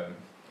 But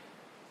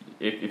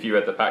if you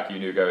read the pack, you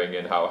knew going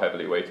in how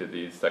heavily weighted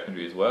these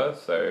secondaries were,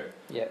 so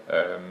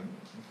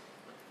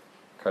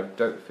I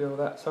don't feel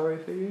that sorry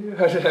for you.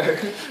 I don't know.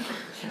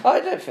 I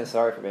don't feel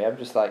sorry for me. I'm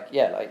just like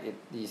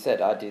you said,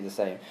 I do the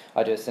same.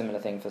 I do a similar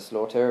thing for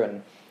Slaughter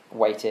and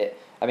weight it.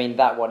 I mean,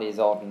 that one is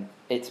on.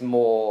 It's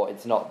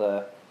not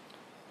the.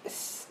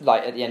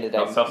 Like at the end of the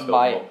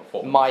day,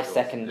 my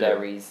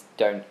secondaries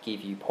don't give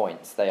you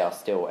points. They are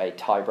still a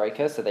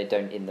tiebreaker, so they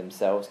don't in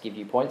themselves give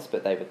you points,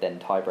 but they would then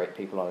tiebreak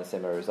people on a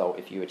similar result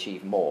if you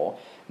achieve more.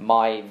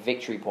 My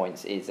victory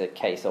points is a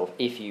case of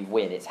if you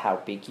win, it's how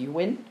big you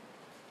win.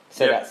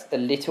 So that's a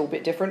little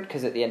bit different,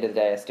 because at the end of the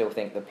day, I still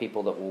think the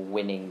people that were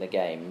winning the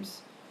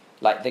games,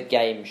 like the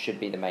game should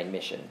be the main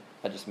mission.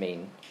 I just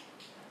mean.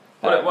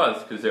 Well, it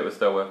was, because it was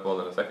still worth more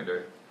than a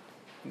secondary.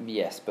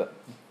 Yes, but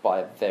by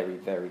a very,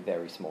 very,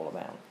 very small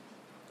amount.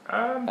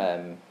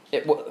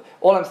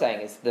 All I'm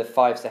saying is the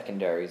 5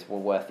 secondaries were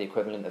worth the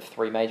equivalent of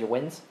 3 major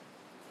wins,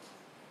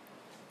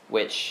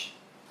 which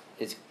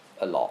is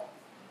a lot.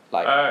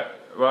 Like I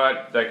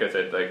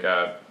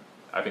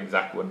I think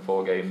Zach won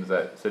 4 games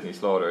at Sydney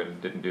Slaughter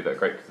and didn't do that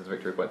great because his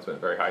victory points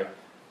weren't very high.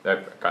 I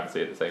can't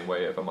see it the same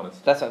way, if I'm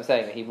honest. That's what I'm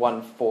saying. He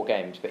won 4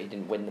 games, but he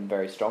didn't win them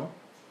very strong.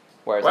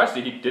 Whereas Well,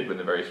 actually, he did win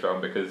them very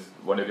strong because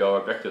one of your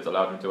objectives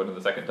allowed him to win in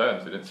the second turn,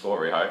 so he didn't score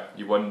very high.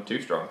 You won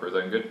too strong for his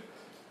own good.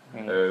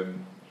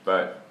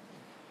 But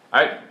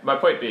my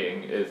point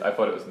being is, I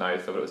thought it was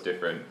nice. I thought it was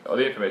different. All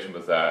the information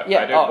was there. yeah,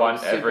 I didn't it want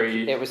was super,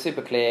 every. It was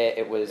super clear.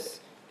 It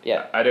was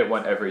I didn't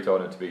want every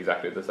tournament to be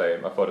exactly the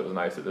same. I thought it was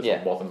nice that this Yeah.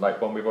 one wasn't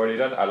like one we've already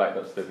done. I like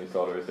that Sydney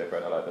Slaughter is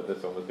different. I like that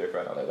this one was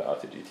different. I like that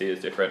RTGT is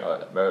different. I like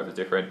that Moab is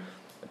different.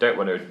 I don't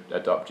want to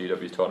adopt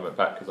GW's tournament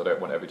pack because I don't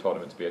want every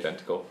tournament to be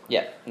identical.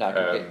 Yeah, no,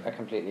 I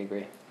completely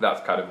agree.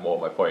 That's kind of more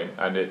my point,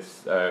 and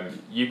it's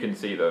you can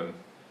see them,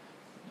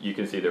 you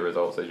can see the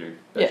results as you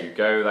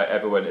go. Like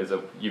everyone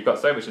you've got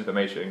so much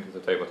information because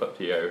of Tabletop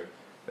TO.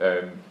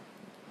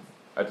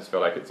 I just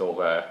feel like it's all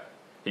there.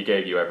 He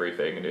gave you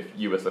everything, and if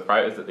you were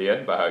surprised at the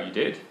end by how you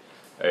did,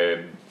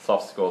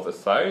 soft scores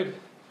aside,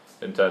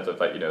 in terms of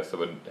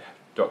someone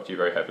dropped you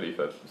very heavily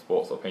for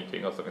sports or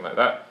painting or something like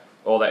that.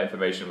 All that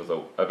information was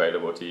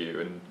available to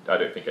you, and I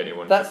don't think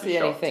anyone. That's should be the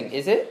only shocked. thing,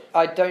 is it?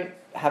 I don't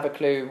have a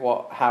clue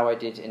how I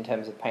did in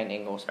terms of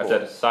painting or I sports.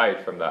 said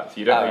aside from that, so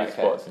you don't know your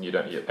okay. sports and you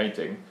don't know your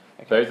painting.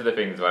 Okay. Those are the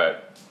things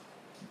where,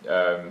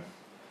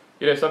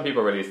 some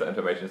people release that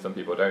information, some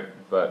people don't.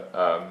 But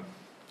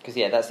Because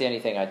that's the only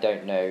thing I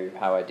don't know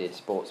how I did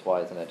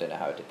sports-wise, and I don't know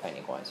how I did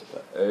painting-wise.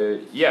 But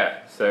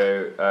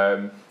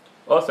so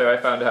also I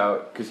found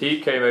out because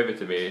he came over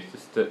to me,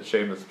 just a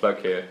shameless plug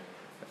here.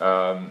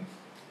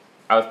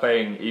 I was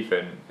playing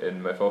Ethan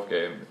in my 4th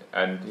game,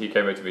 and he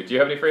came over to me. Do you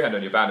have any freehand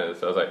on your banners?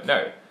 So I was like,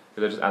 no,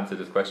 because I just answered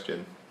his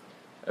question.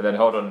 And then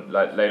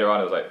later on,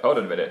 I was like, hold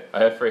on a minute,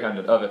 I have freehand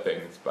on other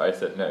things, but I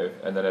said no.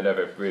 And then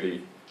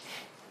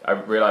I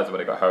realised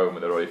when I got home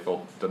and they'd already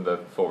done the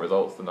 4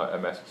 results, and I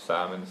messaged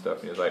Sam and stuff,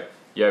 and he was like,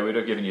 yeah, we'd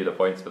have given you the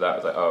points for that. I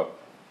was like, oh,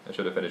 I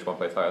should have finished 1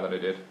 place higher than I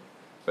did.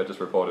 But I just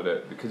reported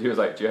it, because he was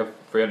like, do you have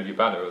freehand on your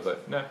banner? I was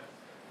like, no.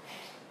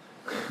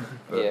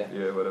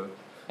 Yeah, whatever.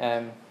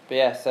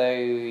 But so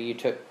you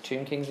took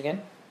Tomb Kings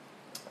again?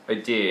 I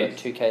did.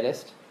 2K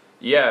list?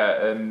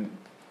 Yeah,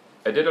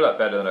 I did a lot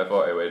better than I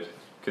thought I would,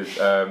 because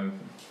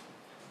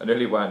I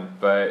nearly won,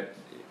 but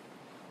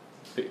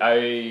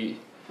I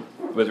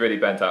was really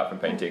bent out from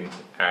painting,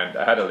 and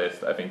I had a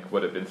list I think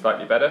would have been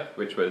slightly better,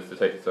 which was to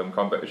take some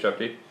combat with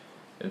Shabti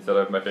instead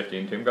of my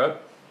 15 Tomb Guard.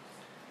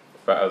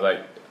 But I was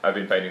like, I've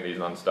been painting these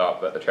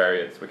non-stop, but the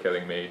chariots were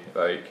killing me.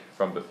 Like,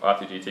 from the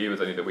RTGT was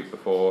only the week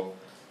before.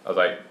 I was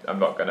like, I'm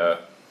not going to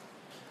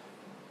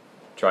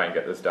try and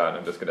get this done.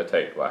 I'm just going to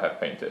take what I have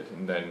painted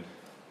and then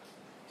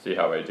see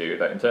how I do.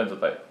 Like, in terms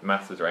of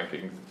Masters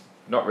rankings,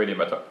 not really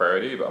my top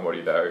priority, but I'm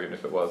already there even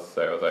if it was.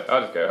 So I was like,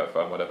 I'll just go have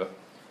fun, whatever.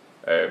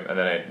 And then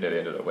I nearly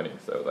ended up winning.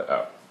 So I was like,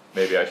 oh,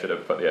 maybe I should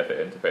have put the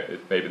effort into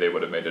it. Maybe they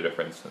would have made a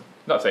difference.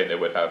 Not saying they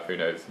would have, who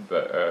knows.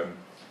 But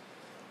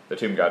the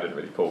Tomb Guard didn't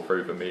really pull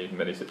through for me in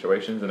many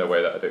situations in a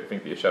way that I don't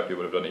think the Ashapi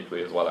would have done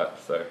equally as well at.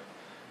 So,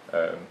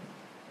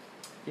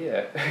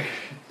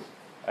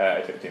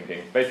 I took Tomb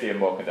Kings. Basically a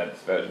more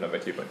condensed version of my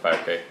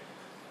 2.5k.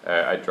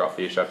 I dropped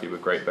the Ashapi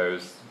with Great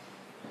Bows,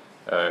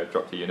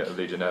 dropped the unit of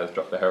Legionnaires,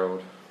 dropped the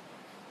Herald.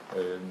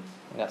 And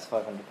that's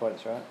 500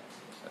 points, right?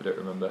 I don't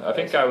remember. I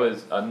think I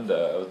was under.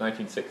 I was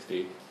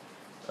 1960.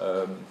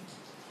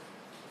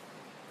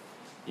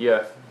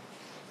 Yeah.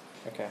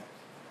 Okay.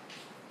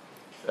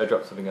 I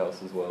dropped something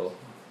else as well.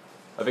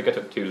 I think I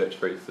took 2 Lich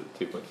Priests at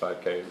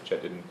 2.5k, which I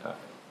didn't at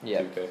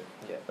 2k.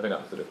 Yeah. I think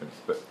that was the difference.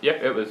 But yeah,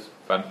 it was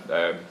fun.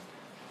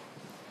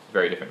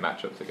 Very different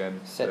matchups again.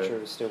 Cetra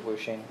was still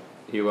whooshing.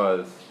 He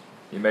was.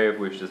 He may have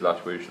whooshed his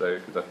last whoosh though,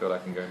 because I feel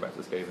like I'm going back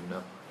to Skaven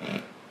now.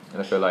 And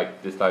I feel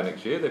like this time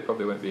next year they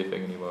probably won't be a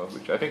thing anymore,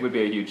 which I think would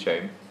be a huge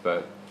shame.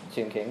 But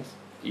Tomb Kings.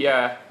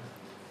 yeah,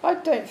 I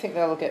don't think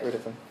they'll get rid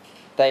of them.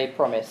 They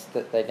promised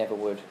that they never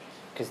would,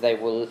 because they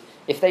will.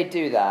 If they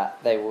do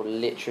that, they will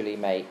literally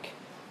make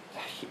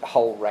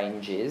whole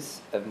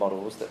ranges of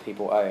models that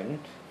people own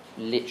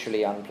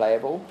literally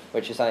unplayable,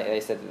 which is something they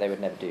said that they would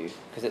never do.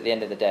 Because at the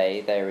end of the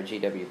day, they're a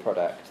GW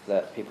product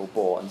that people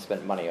bought and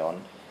spent money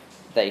on.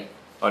 They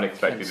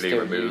unexpectedly can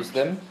still removed. use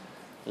them.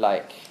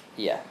 I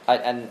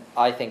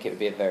think it would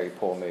be a very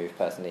poor move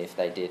personally if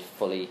they did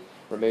fully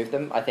remove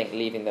them. I think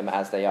leaving them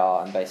as they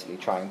are and basically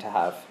trying to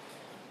have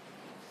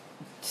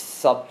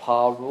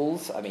subpar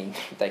rules. I mean,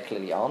 they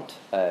clearly aren't.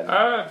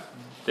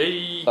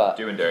 They but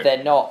do and don't.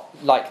 they're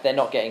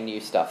not getting new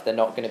stuff. They're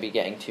not going to be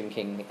getting Tomb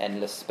King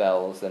endless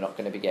spells. They're not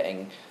going to be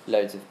getting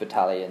loads of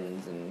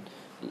battalions and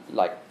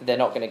they're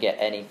not going to get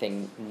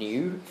anything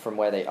new from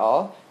where they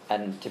are.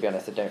 And to be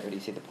honest, I don't really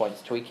see the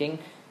points tweaking.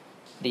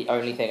 The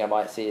only thing I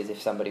might see is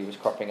if somebody was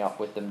cropping up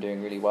with them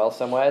doing really well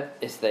somewhere,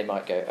 is they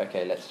might go,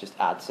 okay, let's just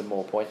add some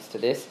more points to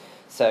this.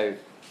 So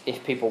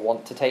if people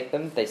want to take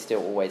them, they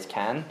still always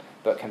can,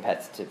 but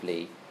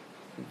competitively,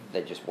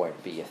 they just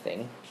won't be a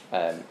thing.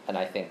 And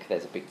I think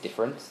there's a big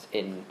difference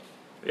in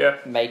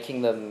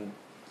making them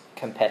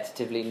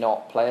competitively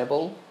not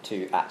playable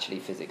to actually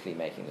physically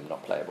making them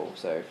not playable.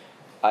 So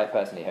I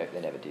personally hope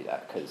they never do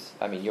that, because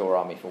I mean your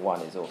army for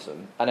one is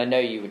awesome, and I know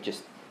you're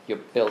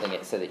building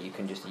it so that you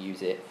can just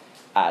use it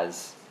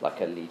as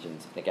like a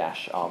Legions of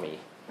Nagash army.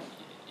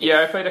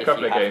 Yeah, I played a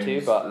couple of have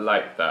games to, but-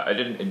 like that. I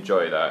didn't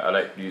enjoy that. I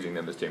like using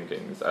them as Tomb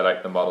Kings. I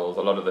like the models,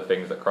 a lot of the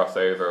things that cross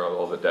over are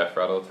all the Death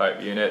Rattle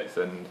type units,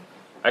 and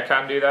I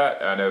can do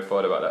that. I know I've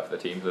thought about that for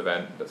the Teams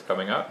event that's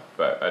coming up,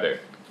 but I don't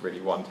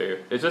really want to.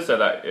 It's just so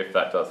that if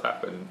that does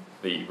happen,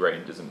 the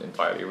range isn't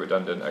entirely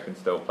redundant. I can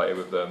still play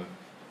with them.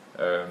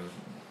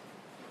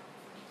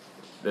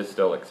 They're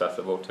still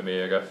accessible to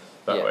me, I guess,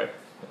 that Yeah. way.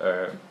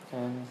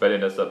 But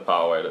in a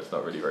subpar way, that's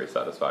not really very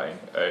satisfying.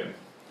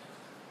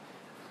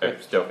 I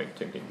still think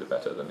Tomb Kings are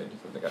better than Legions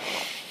of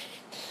Nagash.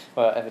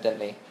 Well,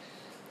 evidently,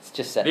 it's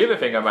just Cetra. The other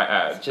thing I might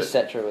add, It's just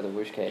Cetra with a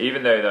whoosh cape.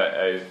 even though that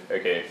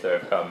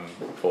I've come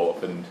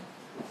fourth and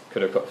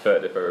could have got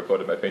third if I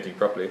reported my painting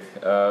properly.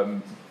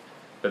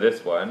 For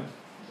this one,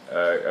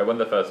 I won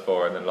the first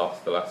 4 and then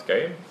lost the last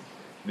game.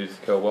 Needed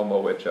to kill one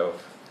more Witch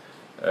Elf.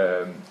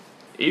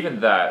 Even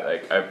that,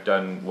 like, I've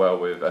done well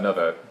with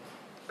another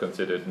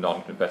considered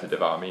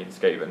non-competitive army in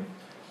Skaven.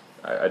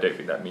 I don't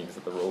think that means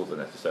that the rules are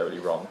necessarily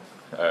wrong.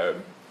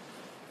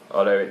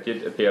 Although it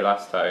did appear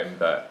last time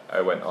that I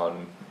went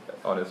on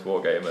Honest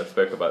Wargamer,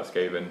 spoke about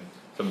Skaven,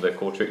 some of the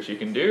cool tricks you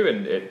can do,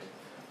 and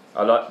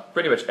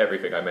pretty much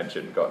everything I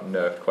mentioned got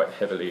nerfed quite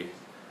heavily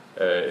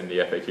in the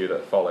FAQ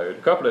that followed.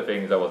 A couple of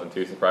things I wasn't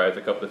too surprised,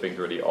 a couple of things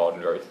really odd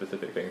and very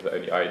specific things that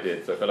only I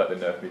did, so I feel like they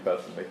nerfed me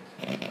personally.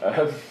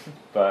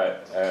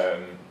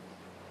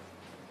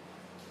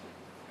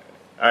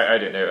 I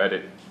don't know, I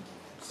didn't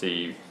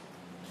see...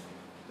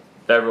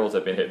 Their rules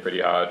have been hit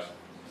pretty hard.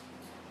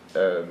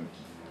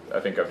 I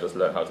think I've just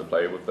learned how to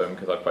play with them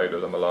because I played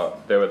with them a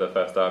lot. They were the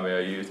first army I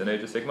used in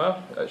Age of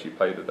Sigmar. I actually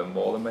played with them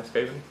more than my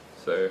Skaven,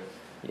 so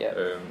Yeah.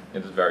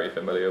 it was very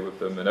familiar with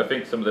them. And I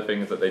think some of the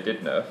things that they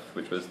did nerf,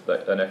 which was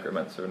the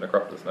Necromancer and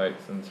Necropolis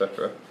Knights,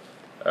 etc.,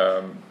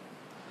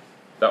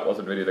 that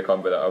wasn't really the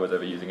combo that I was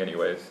ever using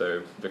anyway.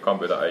 So the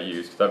combo that I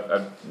used, because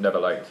I've never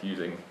liked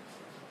using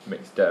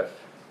mixed death,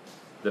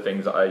 the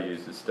things that I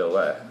used is still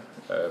there.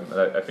 And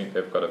I think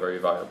they've got a very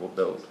viable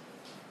build,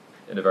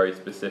 in a very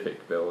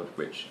specific build,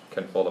 which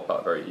can fall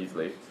apart very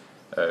easily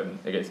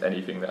against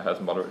anything that has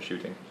moderate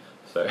shooting.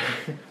 So,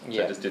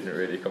 Yeah. I just didn't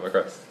really come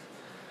across.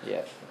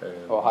 Yeah. Um,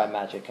 Or high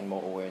magic and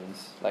mortal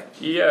wounds, like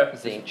Yeah,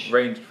 Tzeentch.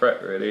 ranged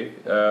threat really.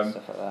 Stuff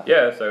like that.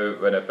 Yeah, so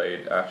when I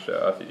played Ash at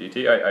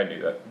RCGT, I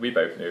knew that. We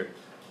both knew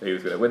that he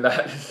was going to win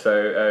that. So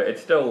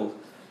it's still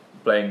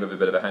playing with a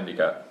bit of a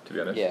handicap, to be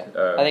honest. Yeah,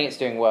 I think it's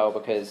doing well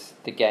because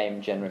the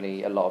game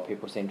generally, a lot of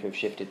people seem to have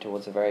shifted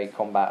towards a very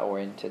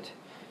combat-oriented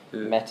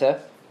meta,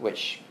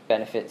 which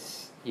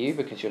benefits you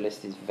because your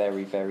list is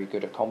very, very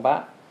good at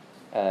combat.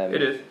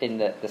 It is. In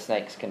that the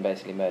snakes can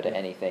basically murder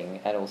anything,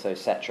 and also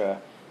Cetra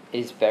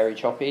is very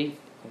choppy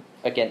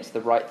against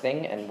the right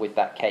thing, and with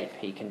that cape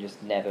he can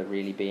just never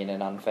really be in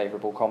an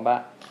unfavourable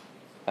combat.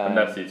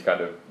 Unless he's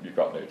kind of, you've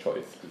got no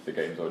choice because the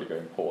game's already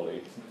going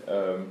poorly.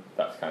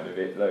 That's kind of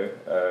it though.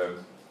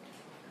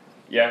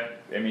 Yeah,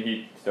 I mean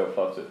he still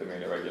flubs it for me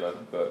in a regular,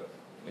 but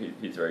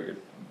he's very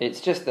good.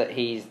 It's just that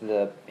he is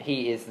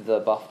the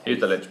buff He's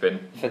the piece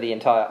linchpin. for the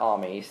entire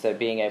army, so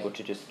being able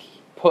to just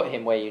put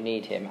him where you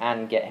need him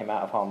and get him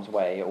out of harm's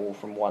way all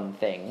from one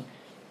thing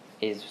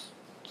is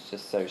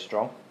just so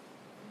strong.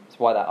 It's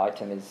why that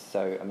item is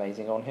so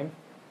amazing on him.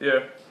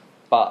 Yeah.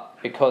 But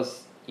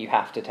because you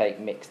have to take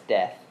mixed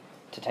death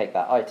to take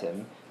that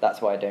item,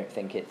 that's why I don't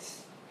think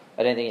it's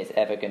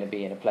ever going to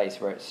be in a place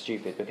where it's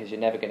stupid, because you're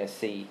never going to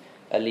see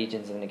a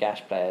Legions of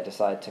Nagash player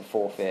decide to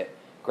forfeit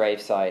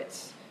grave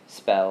sites,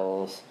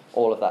 spells,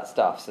 all of that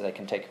stuff so they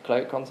can take a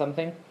cloak on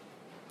something.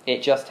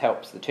 It just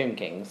helps the Tomb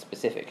Kings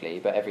specifically,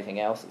 but everything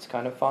else it's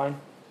kind of fine.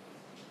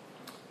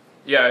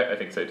 Yeah, I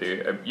think so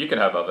too. You can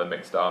have other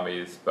mixed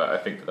armies, but I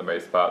think for the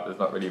most part there's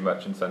not really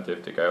much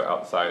incentive to go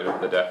outside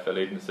of the death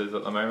allegiances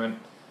at the moment.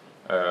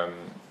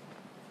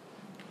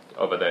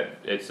 Other than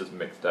it's just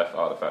mixed death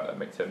artifact that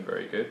makes him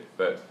very good.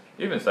 But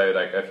even so,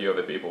 like a few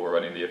other people were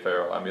running the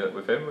Ethereal Amulet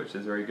with him, which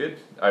is very good.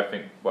 I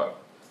think what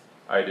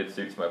I did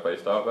suits my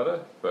playstyle better,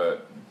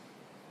 but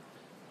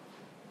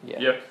yeah.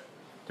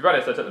 To be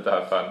honest, I took them to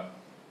have fun.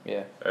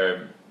 Yeah.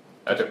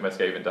 I took my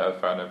Skaven to have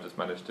fun. I've just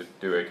managed to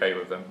do okay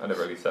with them. I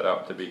never really set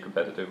out to be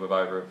competitive with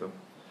either of them.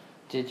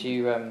 Did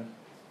you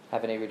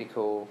have any really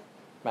cool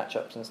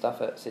matchups and stuff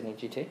at Sydney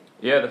GT?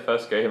 Yeah, the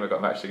first game I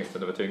got matched against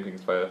another Tomb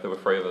Kings player. There were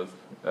Freylers.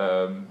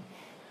 There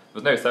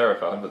was no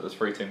Seraphon, but there's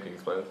 3 Tomb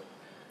Kings players.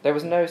 There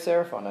was no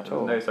Seraphon at There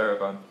all. was no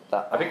Seraphon.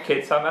 That, I think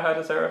Kidshammer had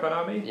a Seraphon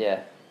army.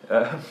 yeah,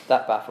 Um,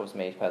 that baffles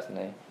me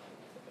personally.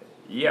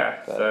 yeah,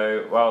 But-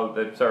 so, well,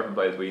 the Seraphon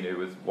players we knew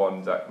was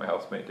one, Zach, my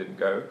housemate, didn't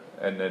go,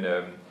 and then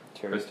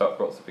True. Chris Tot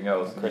brought something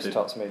else and Chris did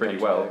Tots moved pretty on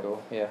to well. Nurgle,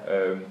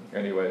 yeah.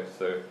 Anyway,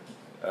 so,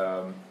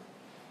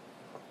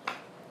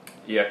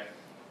 yeah.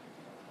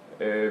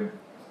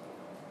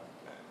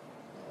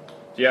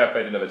 Yeah, I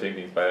played another Tomb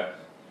Kings player.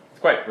 It's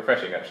quite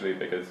refreshing actually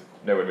because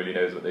no one really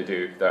knows what they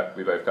do. That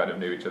we both kind of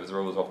knew each other's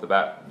rules off the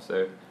bat,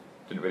 so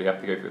didn't really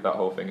have to go through that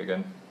whole thing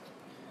again.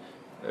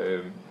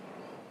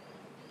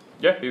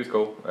 Yeah, he was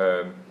cool.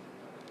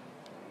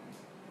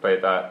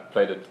 Played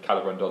a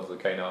Caliban Dons of the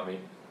Kane army.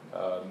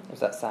 Was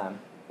that Sam?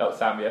 That was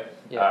Sam, yeah.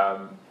 Yeah.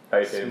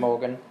 Played him.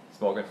 Smorgan.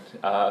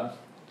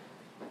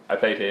 I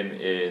played him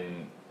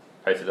in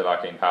Faces of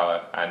Arcane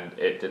Power, and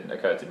it didn't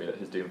occur to me that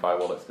his Doomfire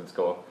Wallets can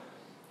score.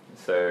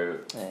 So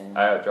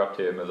I dropped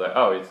him. I was like,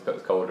 oh, he's got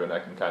his Cauldron, I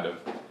can kind of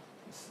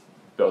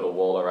build a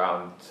wall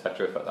around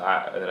Setruth like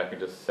that, and then I can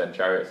just send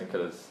Chariots and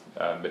kill his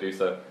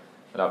Medusa,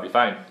 and I'll be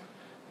fine.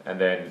 And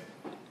then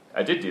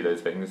I did do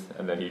those things,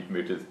 and then he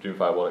moved his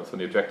Doomfire Wallets on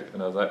the objective,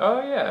 and I was like,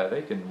 oh yeah,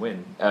 they can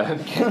win.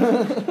 And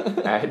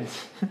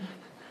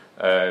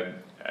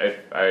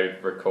I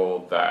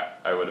recalled that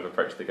I would have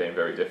approached the game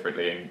very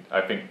differently, and I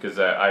think because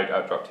I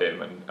outdropped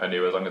him, and I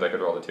knew as long as I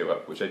could roll the 2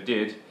 up, which I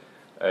did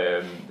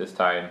this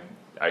time,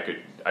 I could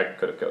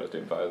have killed his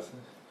Doomfires.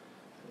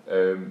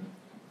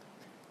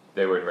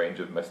 They were in range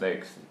of my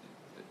snakes,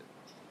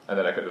 and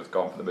then I could have just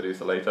gone for the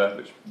Medusa later,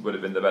 which would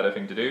have been the better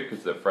thing to do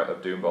because the threat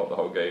of Doombolt the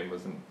whole game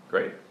wasn't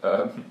great.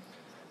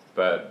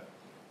 But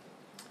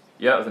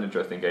yeah, that was an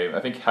interesting game. I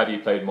think had he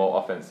played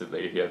more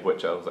offensively, he had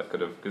Witch Elves that could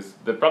have. Because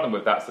the problem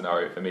with that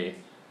scenario for me,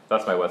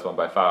 that's my worst one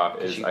by far.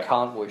 Is you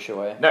can't whoosh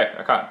away. No,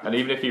 I can't. And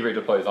even if he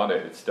redeploys on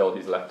it, it's still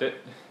he's left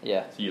it.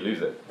 Yeah. So you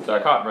lose it. So I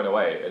can't run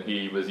away, and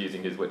he was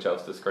using his Witch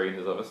Elves to screen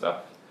his other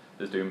stuff,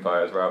 his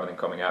Doomfires, rather than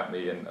coming at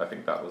me, and I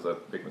think that was a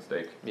big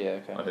mistake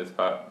on his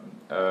part.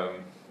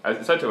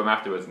 I said to him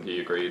afterwards, and he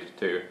agreed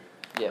too.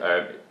 Yeah.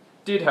 It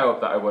did help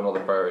that I won all the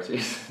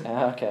priorities.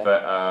 Okay.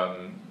 But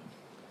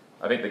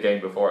I think the game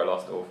before I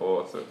lost all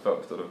 4, so it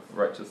felt sort of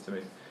righteous to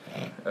me.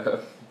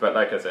 But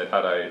like I said,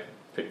 had I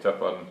picked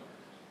up on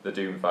the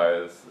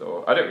Doomfires,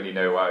 or I don't really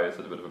know why, it's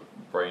a bit of a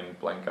brain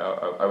blank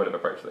out, I would have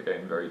approached the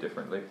game very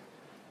differently.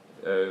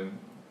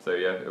 So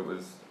yeah, it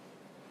was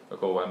a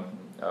cool one.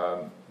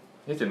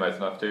 He did nice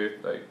enough too.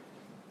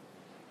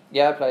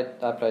 Yeah, I played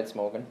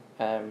Smorgan.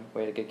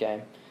 We had a good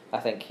game. I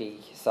think he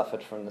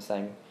suffered from the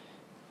same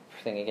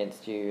thing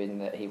against you in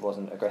that he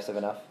wasn't aggressive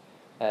enough.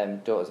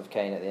 Daughters of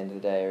Cain at the end of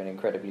the day are an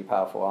incredibly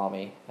powerful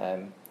army,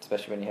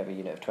 especially when you have a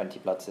unit of 20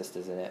 Blood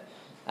Sisters in it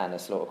and a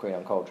Slaughter Queen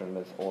on Cauldron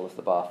with all of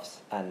the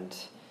buffs, and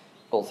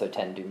also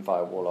 10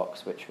 Doomfire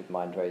Warlocks, which with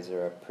Mind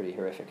Razor are pretty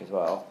horrific as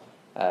well.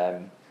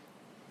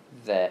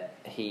 That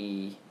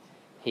he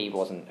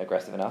wasn't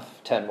aggressive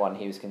enough. Turn 1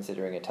 he was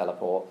considering a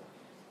teleport,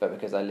 but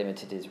because I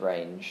limited his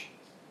range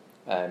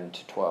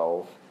to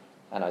 12,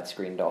 and I'd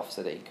screened off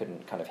so that he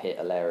couldn't kind of hit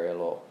Alariel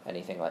or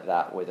anything like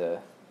that with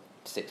a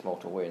 6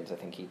 mortal wounds, I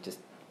think he just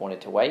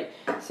wanted to wait.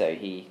 So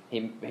he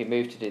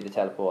moved to do the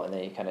teleport, and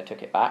then he kind of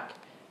took it back,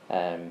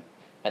 and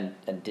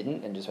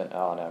didn't, and just went,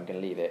 oh no, I'm going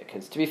to leave it.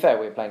 Because to be fair,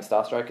 we were playing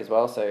Starstrike as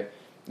well, so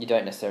you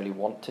don't necessarily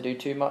want to do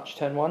too much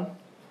turn 1,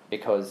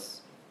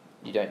 because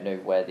you don't know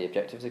where the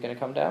objectives are going to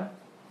come down,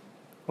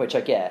 which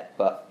I get,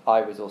 but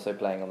I was also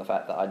playing on the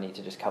fact that I need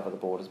to just cover the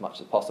board as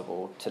much as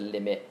possible to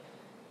limit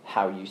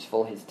how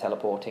useful his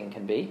teleporting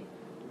can be,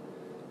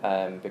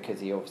 because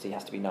he obviously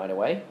has to be 9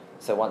 away.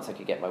 So once I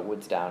could get my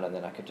woods down, and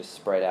then I could just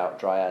spread out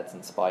Dryads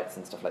and Spites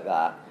and stuff like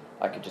that,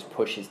 I could just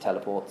push his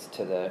teleports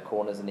to the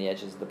corners and the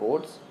edges of the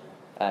boards,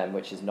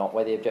 which is not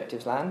where the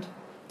objectives land.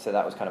 So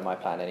that was kind of my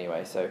plan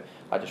anyway. So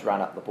I just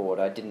ran up the board.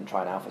 I didn't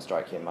try and alpha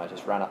strike him. I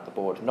just ran up the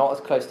board, not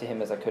as close to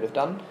him as I could have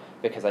done,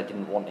 because I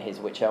didn't want his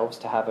Witch Elves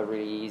to have a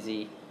really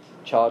easy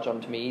charge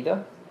onto me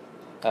either.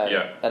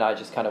 And I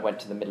just kind of went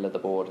to the middle of the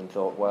board and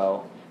thought,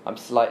 well, I'm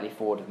slightly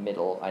forward of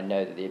middle. I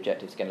know that the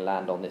objective's going to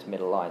land on this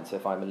middle line, so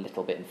if I'm a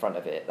little bit in front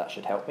of it, that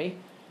should help me.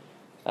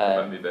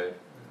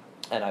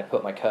 And I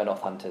put my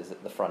Kurnoth Hunters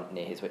at the front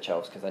near his Witch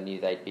Elves, because I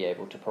knew they'd be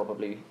able to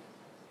probably,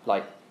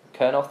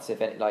 Kurnoths,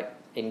 if any,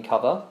 in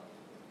cover,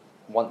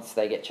 once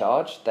they get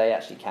charged, they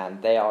actually can.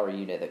 They are a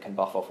unit that can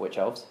buff off Witch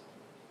Elves,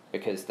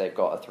 because they've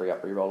got a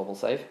 3-up rerollable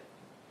save.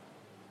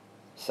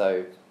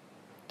 So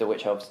the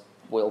Witch Elves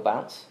will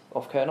bounce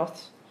off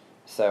Kurnoths.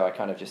 So I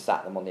kind of just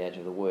sat them on the edge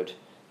of the wood.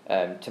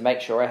 To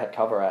make sure I had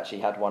cover, I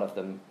actually had one of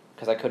them,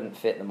 because I couldn't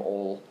fit them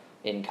all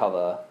in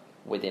cover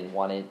within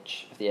 1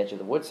 inch of the edge of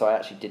the wood, so I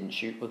actually didn't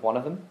shoot with one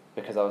of them,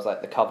 because I was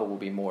like, the cover will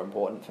be more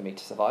important for me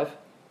to survive.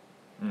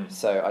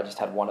 So I just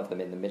had one of them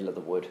in the middle of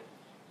the wood,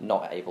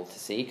 not able to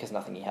see, because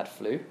nothing he had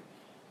flew,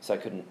 so I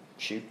couldn't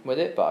shoot with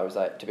it. But I was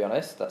like, to be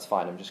honest, that's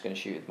fine, I'm just going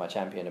to shoot with my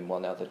champion and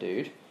one other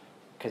dude,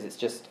 because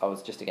I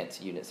was just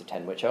against units of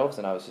 10 Witch Elves,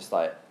 and I was just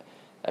like,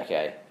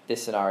 okay,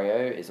 this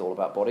scenario is all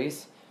about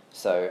bodies,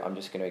 so I'm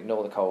just going to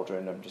ignore the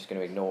Cauldron, I'm just going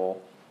to ignore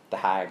the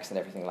Hags and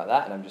everything like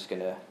that, and I'm just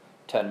going to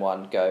turn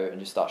 1, go and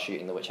just start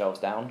shooting the Witch Elves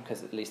down,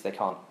 because at least they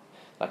can't,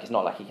 it's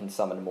not like he can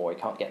summon more, he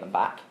can't get them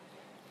back.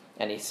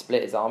 And he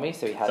split his army,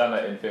 so he had... Sound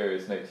like inferior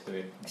snakes to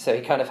me. So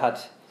he kind of had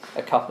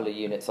a couple of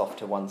units off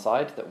to one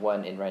side that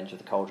weren't in range of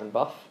the Cauldron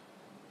buff,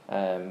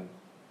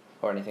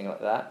 or anything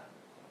like that.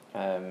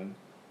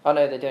 Oh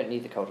no, they don't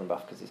need the Cauldron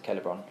buff because he's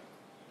Celebron.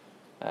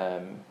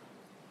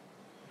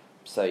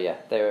 So yeah,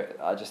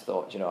 I just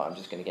thought, I'm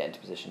just going to get into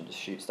position to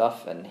shoot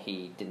stuff, and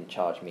he didn't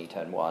charge me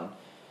turn 1.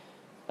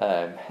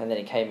 And then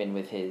he came in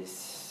with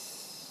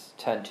his...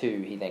 Turn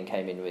 2, he then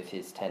came in with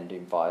his 10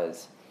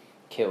 Doomfires,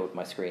 killed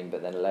my screen,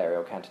 but then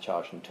Alarielle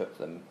countercharged and took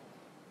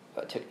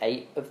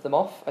 8 of them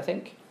off, I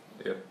think.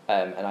 Yeah.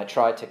 And I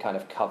tried to kind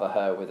of cover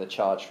her with a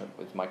charge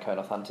with my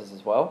Konoth Hunters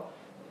as well.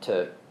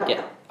 I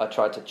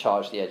tried to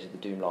charge the edge of the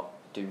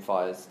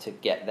Doomfires to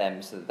get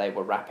them so that they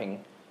were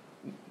wrapping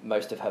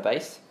most of her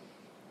base,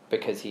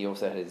 because he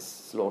also had his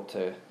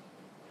Slaughter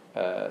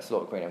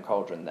Queen and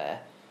Cauldron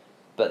there.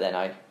 But then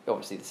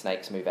obviously the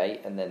snakes move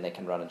 8 and then they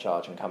can run and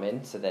charge and come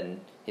in. So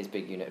then his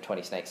big unit of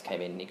 20 snakes came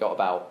in and he got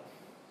about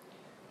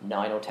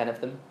 9 or 10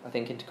 of them, I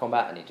think, into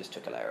combat, and he just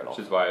took Alarielle off.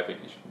 Which is why I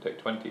think you shouldn't take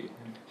 20.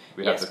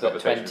 We Yes, had this but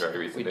conversation 20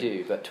 very recently. We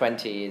do, but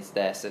 20 is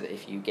there so that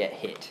if you get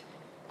hit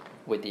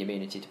with the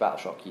immunity to battle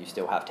shock, you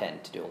still have 10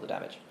 to do all the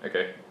damage.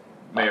 Okay.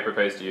 May I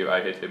propose to you, I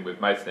hit him with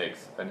my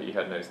snakes and he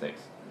had no snakes.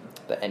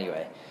 But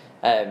anyway,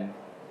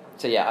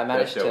 so yeah, I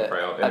managed They're still to.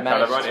 frail. I In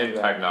managed Calibran, to, in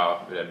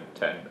Tagnar, then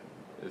 10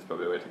 is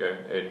probably the way to go.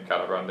 In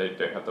Calibran, they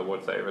don't have the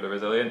ward save or the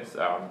resilience.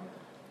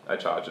 I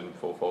charge and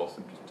full force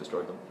and just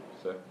destroy them.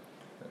 So.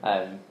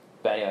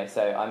 But anyway,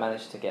 so I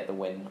managed to get the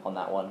win on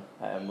that one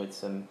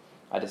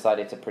I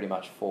decided to pretty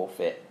much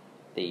forfeit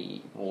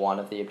one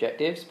of the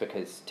objectives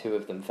because 2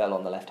 of them fell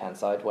on the left-hand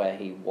side where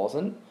he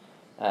wasn't.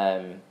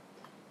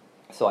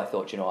 So I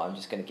thought, I'm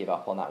just going to give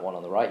up on that one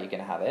on the right, you're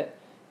going to have it.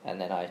 And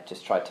then I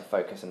just tried to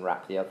focus and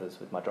wrap the others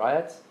with my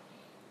Dryads.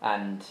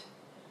 And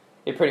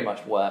it pretty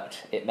much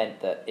worked. It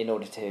meant that in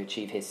order to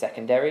achieve his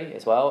secondary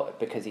as well,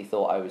 because he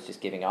thought I was just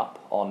giving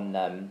up on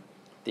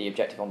the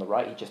objective on the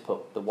right, he just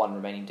put the 1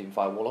 remaining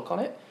Doomfire Warlock on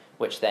it,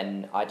 which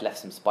then I'd left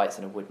some spites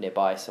in a wood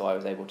nearby, so I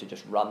was able to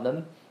just run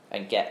them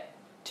and get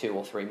 2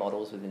 or 3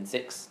 models within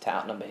 6 to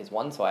outnumber his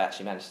 1, so I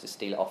actually managed to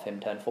steal it off him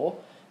turn 4.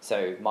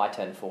 So my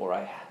turn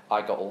 4,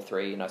 I got all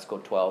 3 and I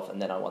scored 12,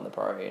 and then I won the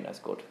priority and I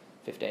scored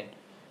 15,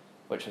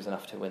 which was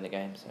enough to win the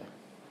game.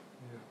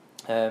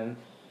 So,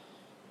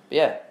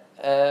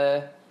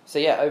 so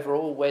yeah,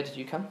 overall, where did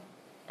you come?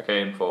 I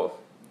came 4th.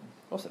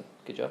 Awesome,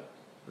 good job.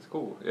 That's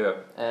cool, yeah.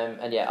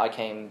 And yeah, I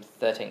came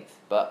 13th,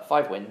 but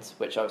 5 wins,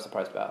 which I was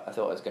surprised about. I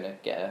thought I was going to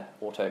get an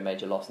auto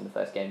major loss in the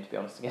first game, to be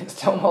honest, against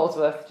Tom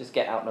Holdsworth, just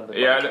get outnumbered.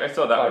 Yeah, I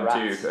saw that one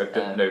rats. too. I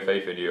had no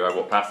faith in you. I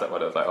walked past that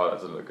one, I was like, oh,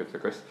 that doesn't look good for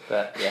Chris.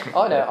 But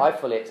yeah, I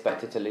fully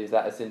expected to lose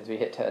that as soon as we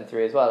hit turn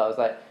 3 as well. I was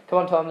like, come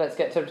on Tom, let's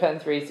get to turn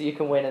 3 so you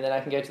can win, and then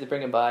I can go to the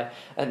bring and buy.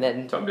 And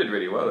then Tom did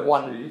really well,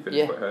 actually. He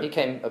finished quite high. he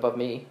came above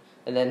me,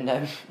 and then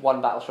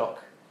 1 battle shock.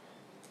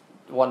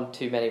 1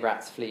 too many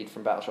rats fleed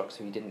from battle shock,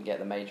 so he didn't get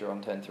the major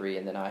on turn 3,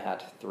 and then I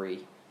had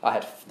 3. I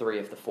had 3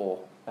 of the 4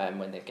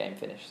 when the game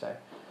finished, so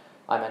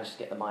I managed to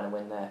get the minor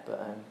win there. But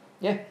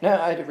I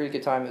had a really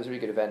good time. It was a really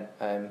good event.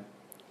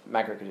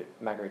 Magro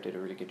did a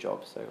really good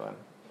job. So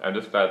I'm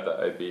just glad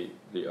that I beat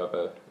the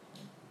other.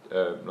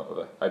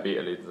 I beat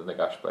Elise and the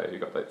Gash player who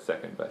got like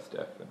 2nd best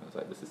death, and I was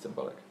like, this is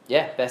symbolic.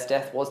 Yeah, best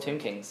death was Tomb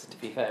Kings, to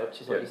be fair,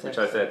 which is what you said. Which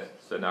I said.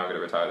 So now I'm going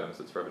to retire them,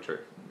 so it's forever true.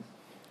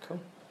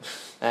 Cool.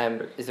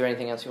 Is there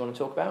anything else you want to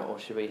talk about, or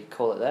should we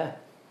call it there?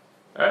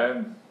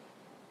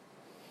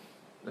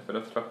 Nothing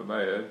off the top of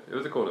my head. It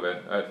was a cool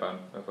event. I had fun.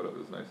 I thought it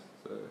was nice.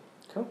 So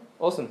cool.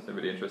 Awesome. It's a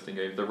really interesting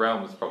game. The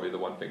Realm was probably the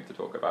one thing to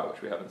talk about,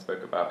 which we haven't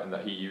spoke about, in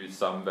that he used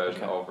some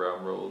version of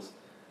Realm rules.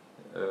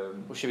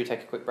 Well, should we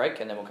take a quick break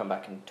and then we'll come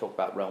back and talk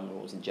about Realm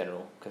rules in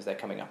general, because they're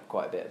coming up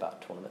quite a bit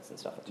about tournaments and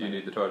stuff. Do you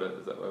need the toilet?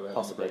 Is that why we're having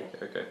Possibly. the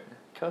break? Okay.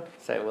 Cool.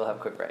 So we'll have a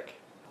quick break.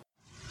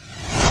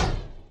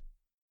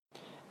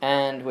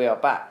 And we are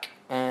back.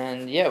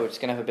 And yeah, we're just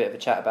going to have a bit of a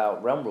chat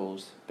about Realm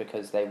rules,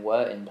 because they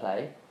were in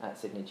play at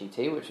Sydney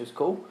GT, which was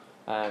cool.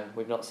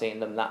 We've not seen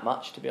them that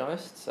much, to be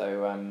honest.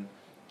 So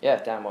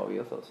Dan, what were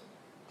your thoughts?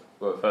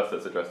 Well, first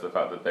let's address the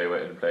fact that they were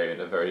in play in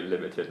a very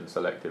limited and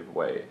selective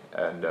way.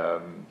 And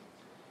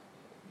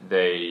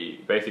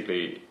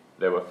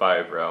there were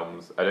 5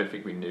 realms. I don't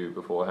think we knew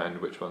beforehand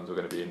which ones were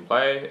going to be in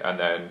play, and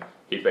then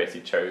he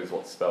basically chose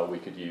what spell we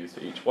could use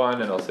for each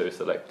one, and also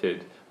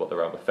selected what the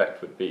realm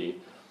effect would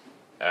be.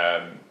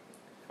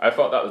 I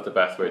thought that was the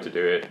best way to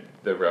do it.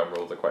 The realm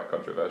rules are quite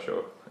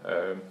controversial.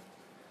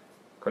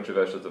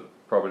 Controversial are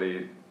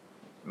probably,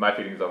 my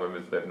feelings of them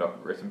is they're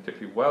not written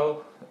particularly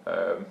well.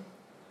 I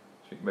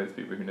think most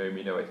people who know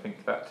me know I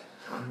think that.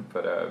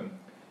 But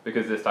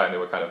because this time they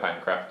were kind of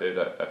handcrafted,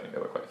 I think they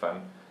were quite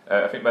fun.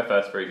 I think my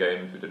first 3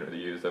 games we didn't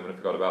really use them and I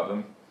forgot about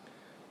them.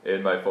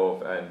 In my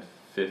 4th and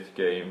 5th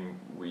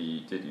game we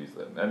did use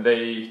them, and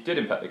they did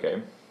impact the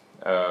game.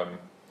 But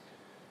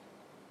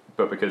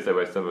because there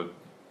were some of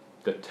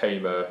the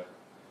tamer,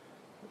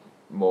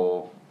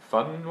 more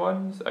fun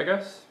ones, I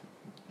guess.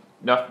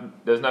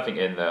 There's nothing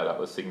in there that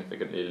was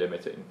significantly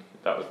limiting.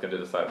 That was going to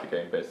decide the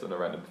game based on a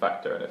random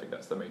factor, and I think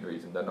that's the main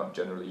reason they're not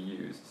generally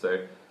used.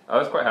 So I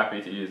was quite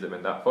happy to use them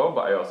in that form,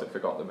 but I also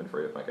forgot them in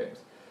 3 of my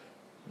games.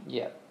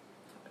 Yeah.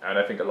 And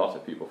I think a lot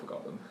of people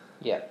forgot them.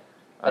 Yeah.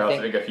 I also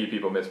think a few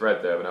people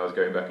misread them, and I was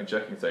going back and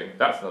checking, saying,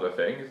 that's not a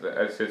thing.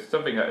 It's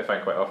something that I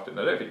find quite often.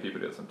 I don't think people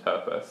do this on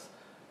purpose.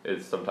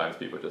 Is sometimes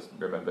people just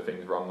remember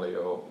things wrongly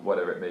or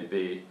whatever it may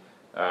be.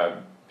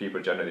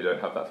 People generally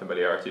don't have that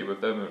familiarity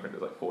with them. I think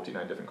there's like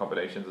 49 different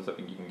combinations or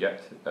something you can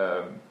get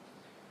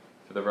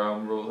for for the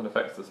realm rules and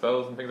effects of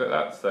spells and things like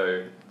that.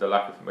 So the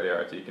lack of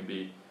familiarity can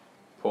be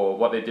poor.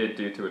 What they did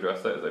do to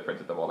address it is they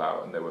printed them all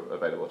out and they were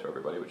available to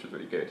everybody, which was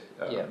really good.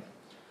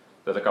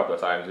 There's a couple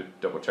of times we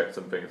double checked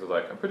some things. I was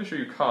like, I'm pretty sure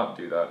you can't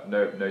do that.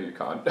 No, you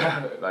can't.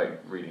 Like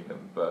reading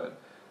them, but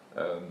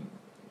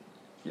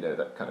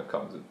that kind of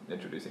comes with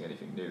introducing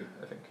anything new,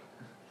 I think.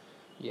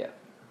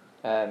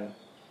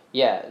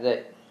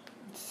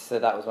 So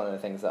that was one of the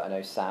things that I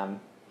know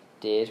Sam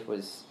did,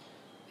 was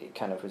it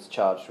kind of was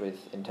charged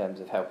with in terms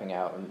of helping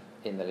out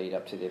in the lead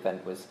up to the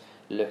event, was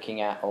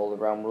looking at all the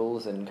realm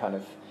rules and kind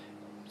of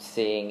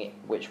seeing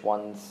which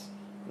ones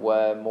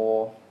were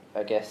more,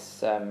 I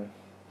guess,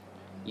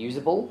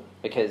 usable.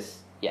 Because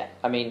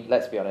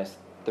let's be honest,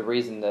 the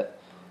reason that,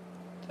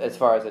 as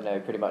far as I know,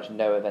 pretty much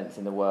no events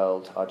in the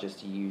world are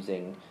just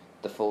using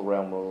the full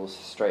realm rules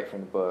straight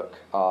from the book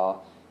are,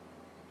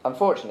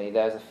 unfortunately,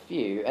 there's a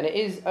few, and it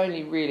is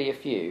only really a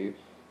few,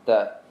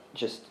 that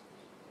just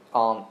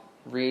aren't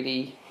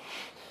really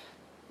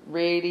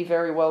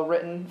very well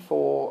written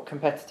for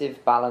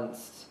competitive,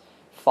 balanced,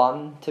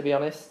 fun, to be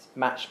honest,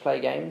 match play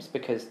games,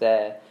 because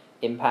their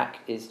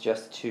impact is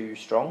just too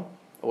strong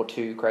or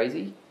too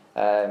crazy.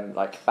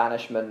 Like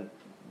Banishment,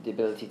 the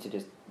ability to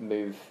just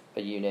move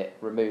a unit,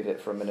 remove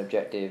it from an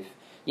objective.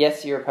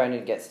 Yes, your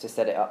opponent gets to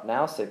set it up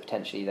now, so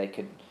potentially they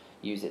could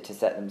use it to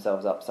set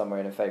themselves up somewhere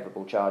in a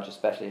favourable charge,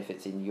 especially if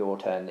it's in your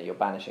turn that you're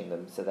banishing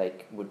them, so they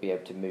would be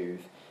able to move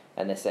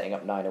and they're setting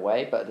up 9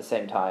 away. But at the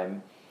same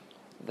time,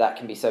 that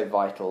can be so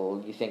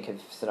vital. You think of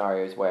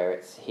scenarios where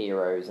it's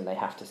heroes and they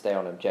have to stay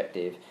on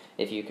objective.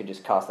 If you can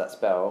just cast that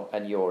spell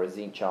and you're a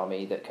Tzeentch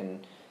army that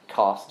can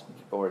cast,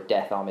 or a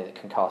Death army that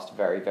can cast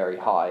very, very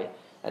high,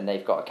 and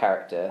they've got a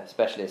character,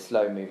 especially a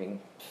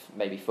slow-moving,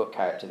 maybe foot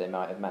character, they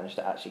might have managed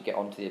to actually get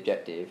onto the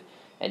objective,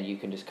 and you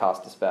can just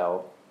cast a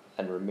spell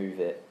and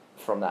remove it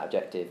from that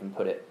objective and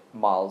put it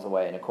miles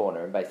away in a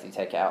corner and basically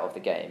take it out of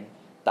the game.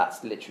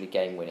 That's literally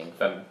game-winning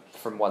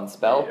from one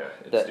spell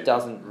that stupid.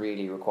 Doesn't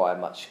really require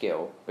much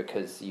skill,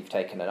 because you've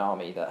taken an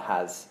army that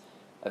has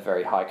a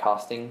very high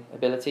casting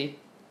ability,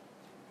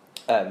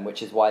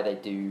 which is why they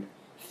do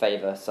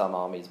favour some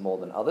armies more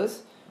than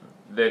others.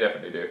 They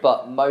definitely do.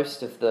 But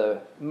most of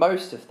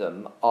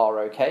them are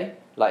okay.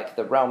 Like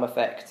the realm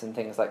effects and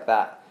things like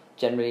that,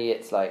 generally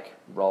it's like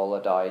roll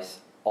a dice,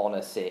 on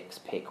a 6,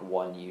 pick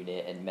one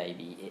unit, and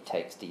maybe it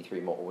takes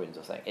D3 mortal wounds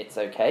or something. It's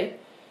okay.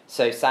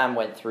 So Sam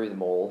went through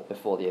them all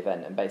before the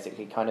event and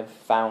basically kind of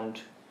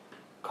found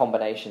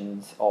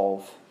combinations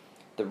of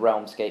the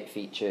Realmscape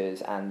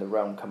features and the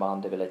Realm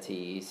Command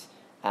abilities,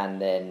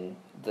 and then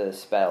the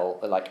spell,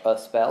 like a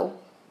spell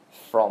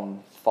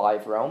from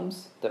 5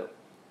 realms that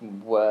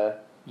were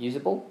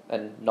usable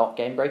and not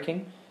game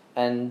breaking.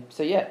 And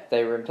so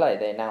they were in play.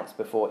 They announced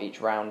before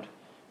each round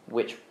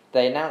which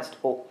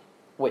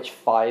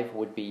 5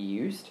 would be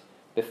used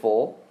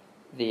before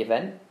the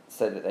event,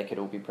 so that they could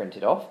all be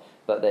printed off,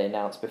 but they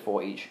announced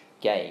before each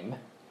game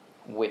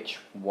which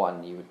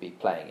one you would be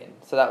playing in.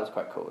 So that was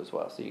quite cool as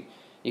well. So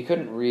you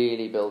couldn't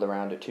really build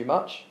around it too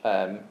much.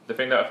 The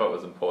thing that I thought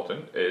was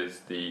important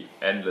is the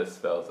endless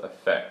spells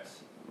affect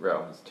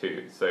realms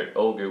too. So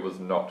Ulgu was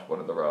not one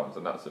of the realms,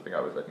 and that's the thing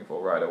I was looking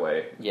for right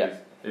away. Yeah.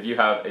 If you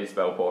have a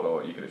spell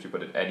portal, you can actually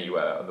put it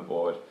anywhere on the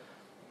board.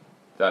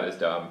 That is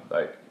dumb.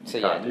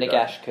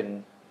 Nagash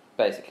can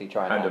basically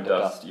try and hand of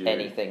dust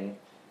anything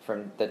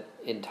from the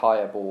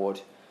entire board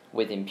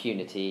with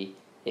impunity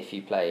if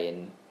you play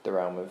in the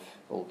realm of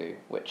Ulgu,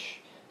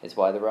 which is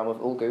why the realm of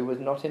Ulgu was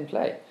not in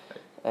play.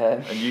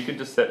 And you can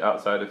just sit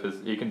outside of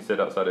he can sit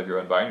outside of your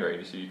own bind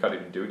range, so you can't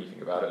even do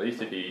anything about it. At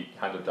least if he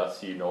hand of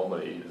dusts you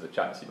normally, there's a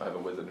chance you might have a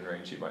wizard in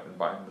range, you might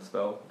bind the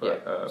spell.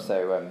 But,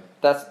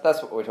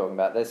 that's what we're talking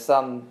about. There's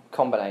some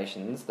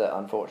combinations that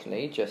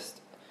unfortunately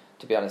just,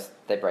 to be honest,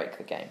 they break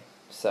the game.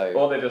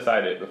 Or they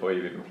decide it before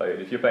you've even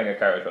played. If you're playing a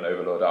Karazhan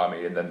Overlord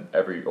army and then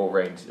all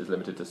range is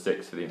limited to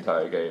 6 for the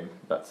entire game,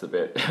 that's a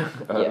bit...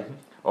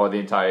 Or the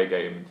entire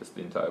game, just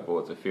the entire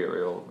board's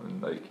ethereal,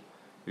 and like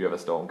if you have a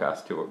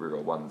Stormcast 2 up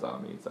reroll 1's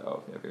army,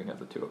 so everything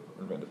has a 2 up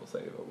unbendable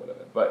save or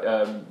whatever.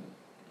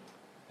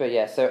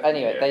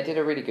 They did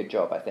a really good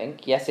job, I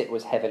think. Yes, it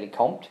was heavily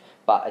comped,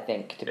 but I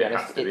think, to be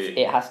honest,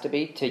 it has to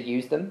be to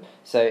use them.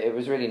 So it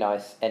was really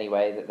nice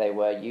anyway that they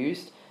were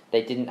used.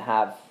 They didn't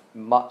have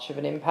much of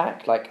an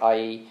impact.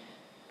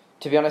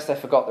 To be honest, I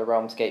forgot the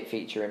Realmscape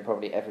feature in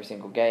probably every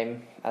single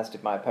game, as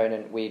did my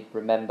opponent. We'd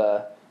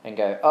remember and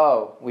go,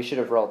 oh, we should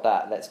have rolled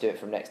that, let's do it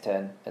from next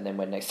turn. And then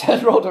when next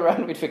turn rolled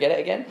around, we'd forget it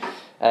again.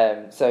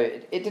 So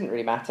it didn't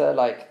really matter.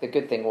 The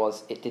good thing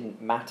was it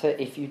didn't matter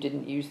if you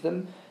didn't use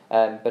them,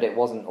 but it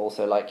wasn't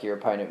also like your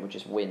opponent would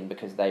just win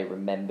because they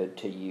remembered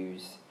to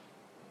use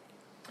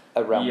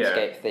a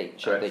Realmscape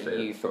feature that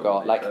you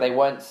forgot. They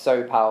weren't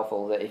so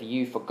powerful that if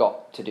you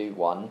forgot to do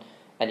one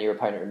and your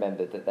opponent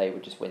remembered, that they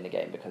would just win the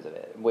game because of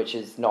it, which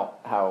is not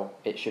how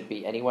it should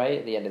be anyway.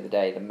 At the end of the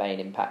day, the main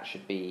impact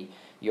should be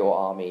your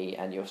army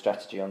and your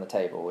strategy on the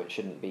table. It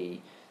shouldn't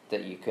be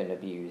that you can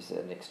abuse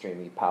an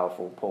extremely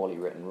powerful, poorly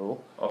written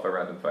rule. Off a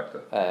random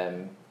factor.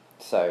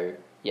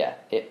 yeah,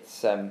 it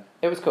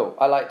was cool.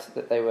 I liked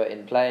that they were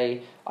in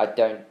play. I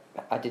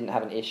didn't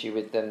have an issue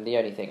with them. The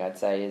only thing I'd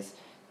say is,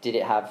 did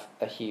it have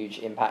a huge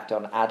impact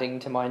on adding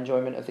to my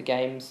enjoyment of the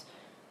games?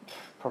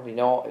 Probably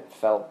not. It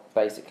felt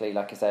basically,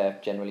 like I say, I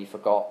generally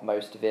forgot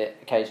most of it.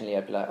 Occasionally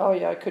I'd be like, oh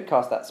yeah, I could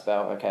cast that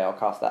spell. Okay, I'll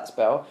cast that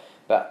spell.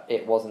 But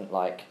it wasn't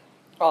like,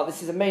 oh,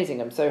 this is amazing.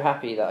 I'm so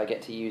happy that I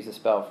get to use a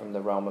spell from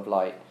the Realm of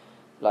Light.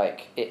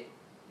 Like, it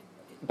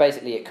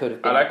could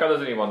have been... I like how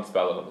there's only one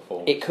spell on the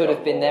full. It could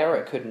have been there or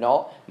it could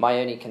not. My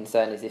only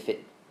concern is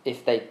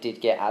if they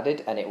did get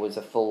added and it was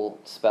a full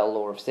spell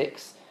lore of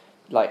 6...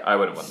 Like, I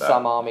wouldn't want that.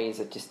 Some armies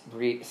are just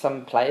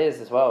some players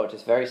as well are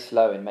just very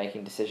slow in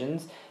making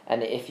decisions,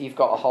 and if you've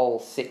got a whole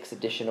 6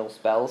 additional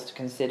spells to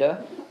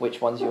consider which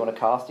ones you want to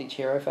cast each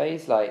hero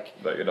phase,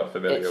 like that you're not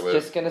familiar with,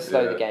 it's just going to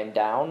slow the game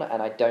down,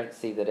 and I don't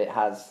see that it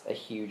has a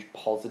huge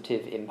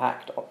positive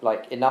impact,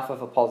 like enough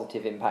of a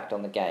positive impact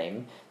on the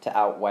game to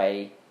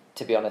outweigh,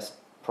 to be honest,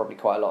 probably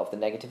quite a lot of the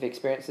negative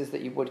experiences that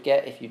you would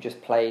get if you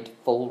just played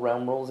full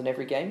realm rules in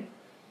every game.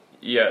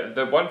 Yeah,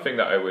 the one thing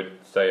that I would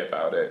say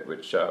about it,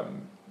 which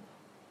I'm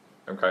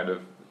kind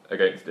of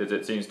against, is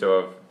it seems to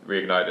have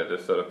reignited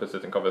this sort of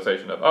persistent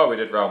conversation of, oh, we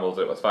did realm rules,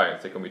 it was fine,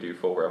 so can we do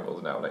full realm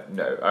rules now? Like,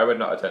 no, I would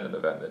not attend an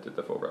event that did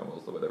the full realm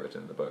rules the way they're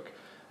written in the book.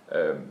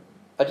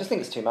 I just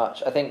think it's too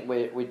much. I think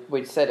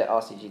we said at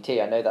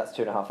RCGT, I know that's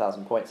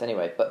 2,500 points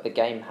anyway, but the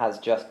game has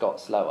just got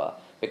slower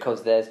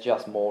because there's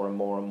just more and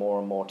more and more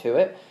and more to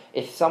it.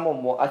 If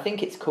someone I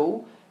think it's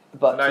cool,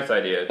 but it's a nice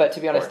idea. But to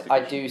be honest,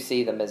 I do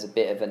see them as a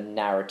bit of a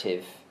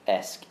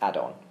narrative-esque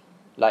add-on.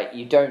 Like,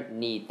 you don't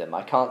need them.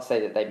 I can't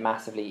say that they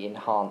massively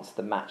enhance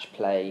the match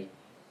play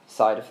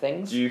side of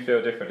things. Do you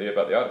feel differently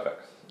about the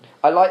artifacts?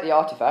 I like the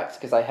artifacts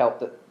because I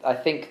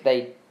think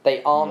they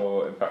aren't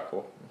more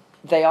impactful.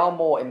 They are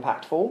more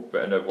impactful,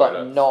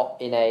 but not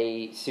in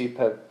a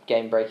super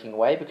game-breaking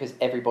way because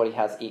everybody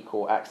has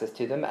equal access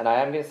to them. And I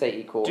am going to say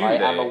equal. I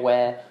am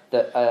aware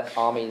that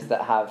armies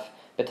that have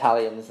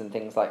battalions and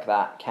things like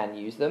that can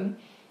use them,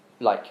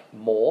 like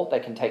more. They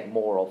can take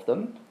more of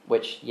them,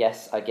 which,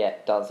 yes, I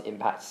get does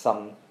impact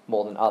some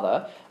more than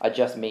other. I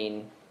just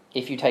mean,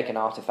 if you take an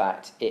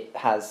artifact, it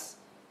has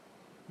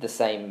the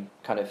same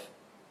kind of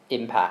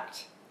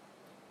impact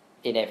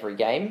in every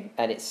game,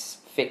 and it's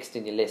fixed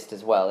in your list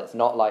as well. It's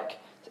not like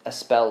a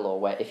spell lore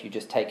where if you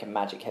just take a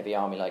magic heavy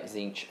army like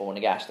Tzeentch or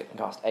Nagash that can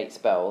cast 8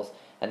 spells,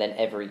 and then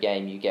every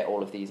game you get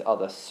all of these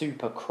other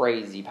super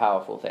crazy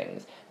powerful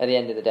things. At the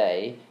end of the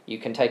day, you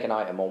can take an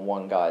item on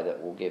one guy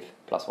that will give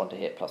 +1 to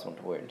hit, +1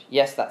 to wound.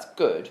 Yes, that's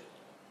good,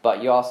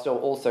 but you are still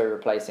also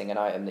replacing an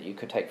item that you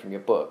could take from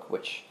your book,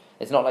 which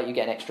it's not like you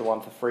get an extra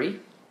one for free.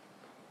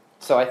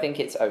 So I think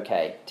it's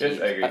okay to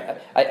use.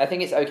 I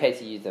think it's okay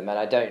to use them, and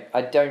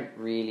I don't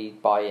really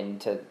buy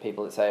into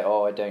people that say,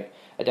 oh, I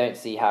don't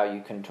see how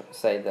you can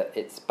say that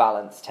it's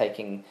balanced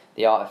taking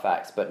the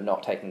artifacts but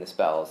not taking the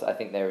spells. I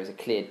think there is a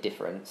clear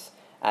difference,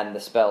 and the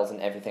spells and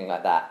everything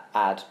like that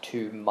add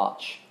too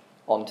much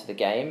onto the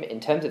game in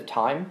terms of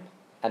time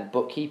and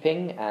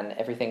bookkeeping and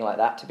everything like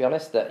that. To be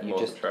honest, that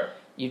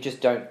you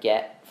just don't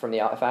get from the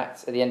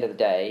artifacts. At the end of the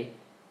day,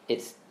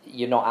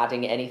 you're not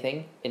adding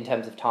anything in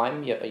terms of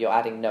time. You're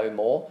adding no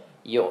more.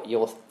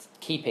 You're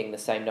keeping the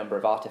same number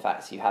of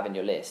artifacts you have in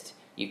your list.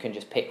 You can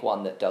just pick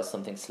one that does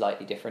something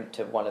slightly different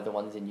to one of the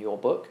ones in your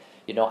book.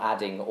 You're not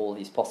adding all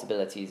these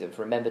possibilities of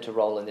remember to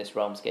roll in this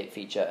Realmscape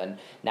feature, and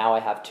now I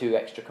have 2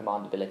 extra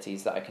command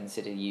abilities that I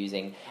consider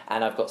using,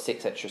 and I've got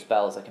 6 extra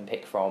spells I can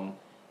pick from.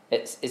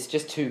 It's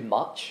just too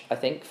much, I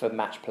think, for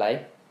match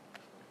play.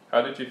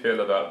 How did you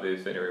feel about the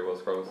Scenery War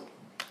Scrolls?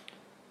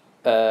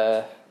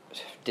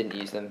 Didn't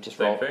use them. Just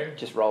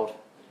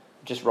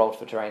rolled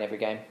for terrain every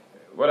game.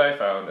 What I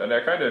found, and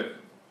they're kind of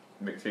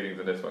mixed feelings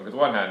on this one, because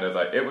one hand is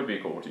like it would be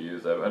cool to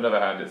use them. Another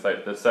hand, it's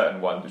like there's certain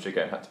ones which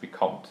again had to be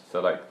comped.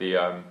 So like he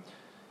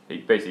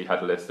basically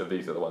had a list of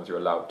these are the ones you're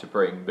allowed to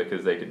bring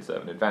because they can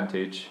serve an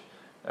advantage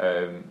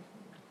for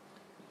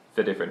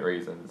different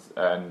reasons.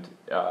 And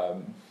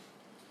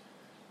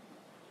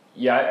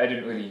I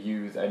didn't really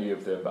use any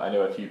of them, but I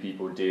know a few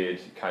people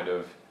did, kind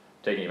of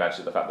taking advantage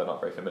of the fact they're not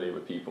very familiar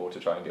with people to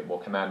try and get more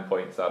command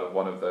points out of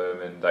one of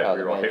them, and like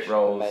reroll hit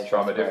rolls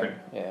from a different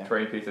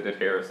terrain piece. I did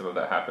hear of some of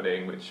that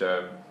happening, which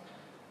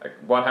like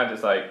one hand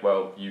it's like,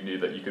 well, you knew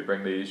that you could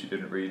bring these, you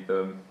didn't read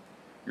them.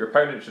 Your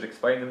opponent should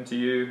explain them to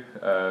you.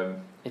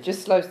 It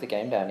just slows the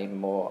game down even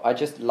more. I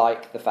just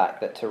like the fact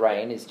that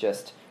terrain is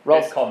just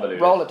roll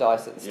a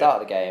dice at the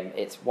start of the game.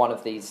 It's one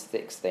of these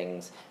 6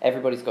 things.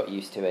 Everybody's got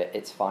used to it.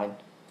 It's fine.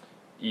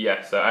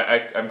 Yes, so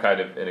I'm kind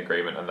of in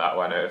agreement on that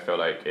one. I feel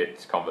like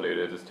it's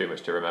convoluted, there's too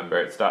much to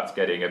remember. It starts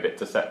getting a bit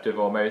deceptive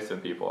almost,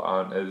 and people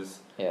aren't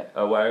as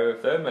aware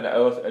of them. And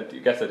I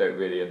guess I don't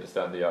really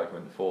understand the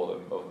argument for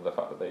them, other than the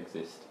fact that they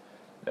exist.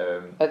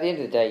 At the end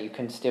of the day, you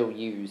can still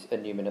use a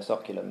Numinous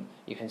Oculum.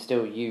 You can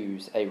still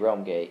use a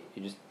Realm Gate.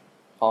 You just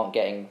aren't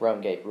getting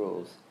Realm Gate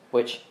rules.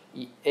 Which,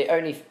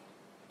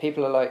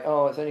 people are like,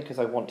 oh, it's only because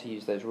I want to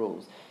use those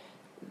rules.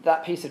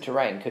 That piece of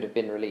terrain could have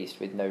been released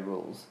with no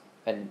rules,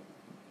 and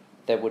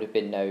there would have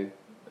been no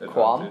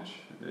qualm.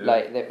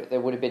 Like there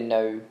would have been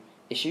no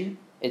issue.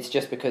 it's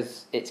just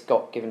because it's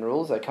got given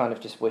rules. I kind of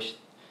just wish,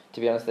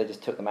 to be honest, they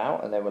just took them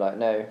out and they were like,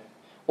 no,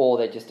 or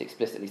they just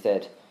explicitly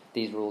said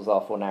these rules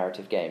are for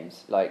narrative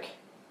games. Like,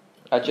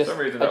 I just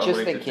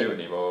think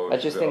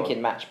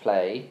in match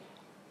play.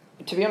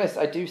 To be honest,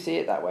 I do see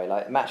it that way.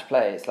 Like match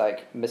play, it's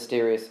like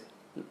mysterious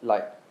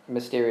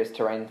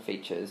terrain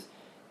features.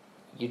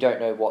 You don't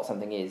know what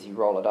something is. You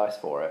roll a dice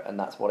for it, and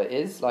that's what it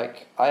is.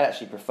 Like I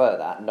actually prefer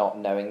that, not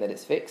knowing that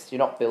it's fixed. You're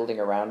not building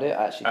around it.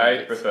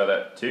 I prefer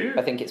that too.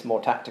 I think it's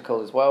more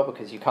tactical as well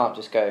because you can't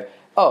just go,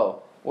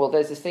 oh, well,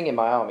 there's this thing in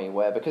my army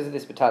where because of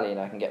this battalion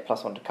I can get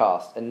 +1 to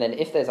cast, and then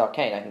if there's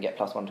arcane I can get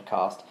 +1 to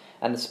cast,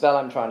 and the spell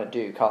I'm trying to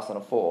do casts on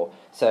a 4.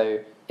 So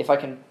if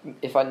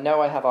I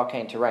know I have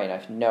arcane terrain,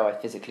 I know I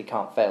physically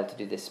can't fail to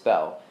do this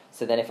spell.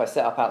 So then if I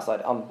set up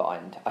outside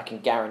Unbind, I can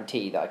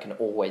guarantee that I can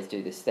always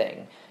do this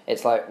thing.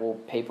 It's like, well,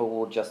 people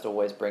will just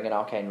always bring in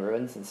Arcane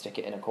Ruins and stick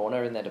it in a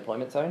corner in their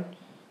deployment zone.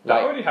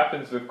 That already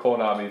happens with Khorne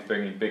armies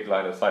bringing big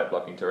line of sight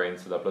blocking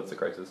terrains to their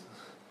Bloodsecrators.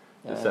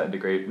 To a certain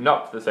degree,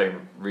 not for the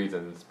same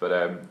reasons, but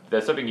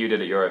there's something you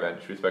did at your event,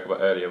 which we spoke about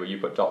earlier, where you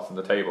put dots on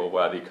the table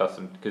where the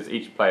custom, because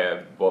each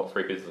player bought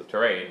 3 pieces of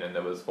terrain and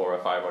there was 4 or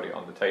 5 already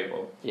on the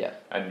table. Yeah.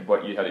 And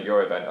what you had at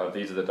your event,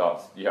 these are the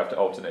dots, you have to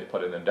alternate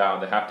putting them down,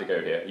 they have to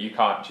go here. You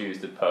can't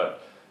choose to put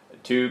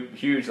 2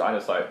 huge line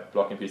of sight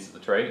blocking pieces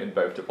of terrain in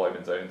both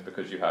deployment zones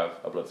because you have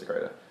a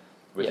Bloodsecrator,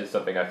 which is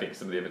something I think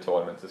some of the other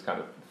tournaments has kind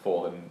of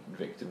fallen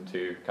victim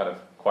to, kind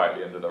of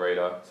quietly under the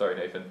radar. Sorry,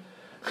 Nathan.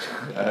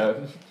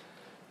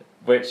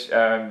 Which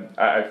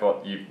I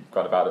thought you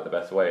got about it the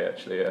best way,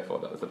 actually. I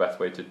thought that was the best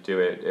way to do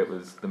it. It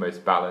was the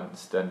most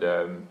balanced. And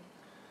how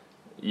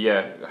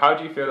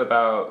do you feel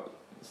about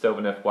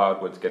Sylvaneth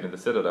Wildwoods getting the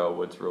Citadel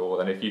Woods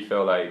rule? And if you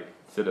feel like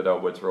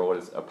Citadel Woods rule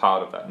is a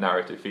part of that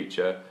narrative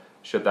feature,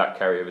 should that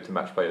carry over to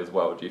match play as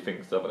well? Do you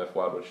think Sylvaneth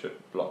Wildwoods should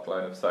block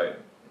line of sight?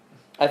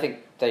 I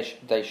think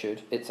they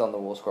should. It's on the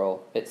War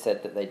Scroll. It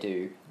said that they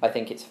do. I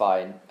think it's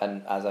fine.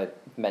 And as I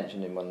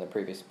mentioned in one of the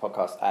previous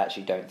podcasts, I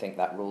actually don't think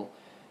that rule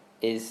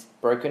is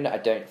broken. I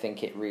don't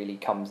think it really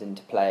comes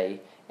into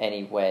play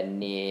anywhere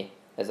near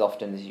as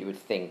often as you would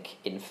think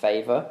in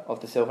favour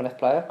of the Sylvaneth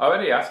player. I'm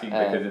only asking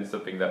because it's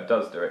something that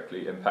does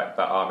directly impact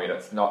that army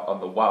that's not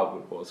on the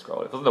Wildwood War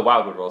Scroll. If it was on the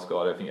Wildwood War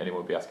Scroll, I don't think anyone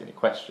would be asking any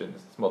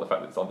questions. It's more the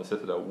fact that it's on the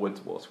Citadel Woods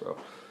War Scroll.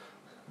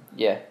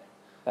 Yeah.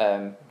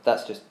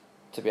 That's just,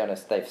 to be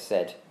honest, they've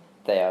said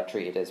they are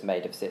treated as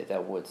made of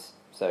Citadel Woods.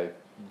 So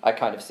I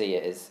kind of see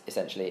it as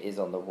essentially it is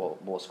on the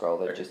War Scroll.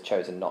 They've just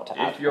chosen not to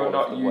add. If you're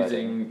not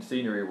using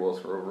Scenery War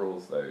Scroll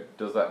rules, though,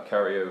 does that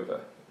carry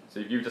over? So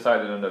if you've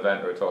decided in an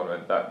event or a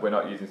tournament that we're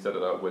not using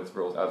Citadel Woods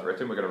rules as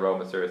written, we're going to roll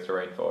Mysterious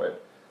Terrain for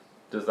it,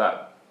 does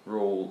that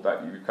rule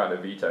that you kind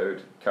of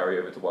vetoed carry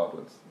over to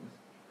Wildwoods?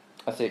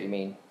 I see what you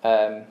mean.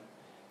 I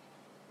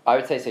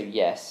would say so,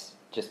 yes,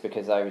 just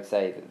because I would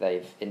say that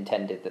they've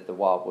intended that the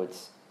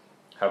Wildwoods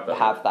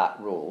have that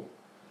rule.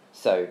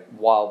 So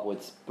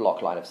Wildwoods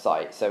block line of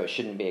sight, so it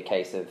shouldn't be a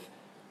case of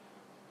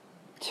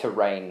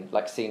terrain,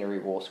 like Scenery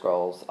War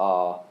Scrolls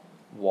are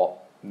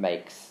what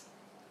makes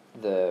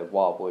the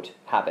Wildwood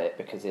have it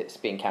because it's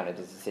being counted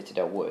as a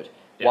Citadel Wood.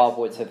 Yes.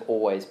 Wildwoods have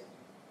always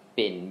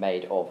been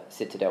made of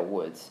Citadel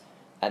Woods,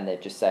 and they're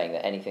just saying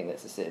that anything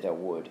that's a Citadel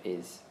Wood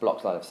is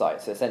blocked line of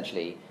sight. So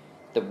essentially,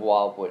 the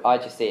Wildwood, I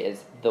just see it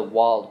as the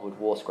Wildwood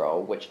War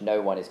Scroll, which no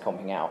one is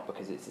comping out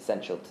because it's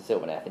essential to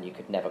Sylvaneth and you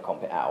could never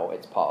comp it out.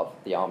 It's part of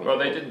the army. Well,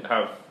 they didn't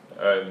have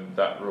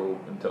that rule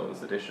until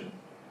this edition.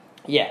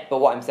 Yeah, but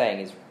what I'm saying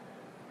is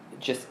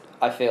just,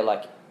 I feel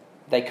like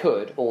they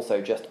could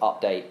also just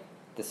update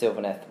the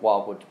Sylvaneth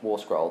Wildwood War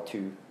Scroll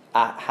to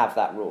have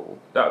that rule.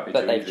 That would be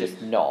but too they've easy.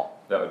 just not.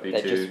 That would be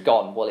They've just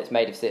gone, well, it's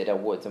made of Citadel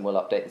Woods and we'll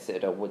update the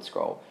Citadel Wood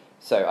Scroll.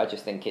 So I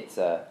just think it's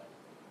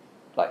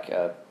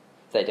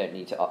they don't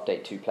need to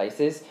update 2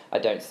 places. I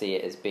don't see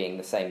it as being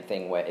the same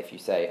thing where if you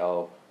say,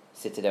 oh,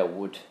 Citadel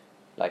Wood,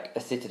 like a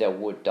Citadel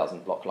Wood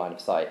doesn't block line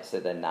of sight, so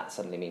then that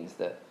suddenly means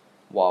that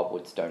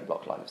Wildwoods don't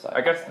block line of sight.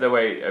 I guess the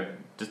way,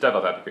 just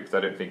devil's advocate, because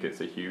I don't think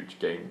it's a huge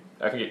game.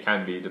 I think it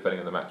can be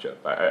depending on the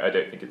matchup. I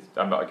don't think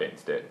I'm not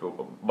against it, but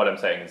what I'm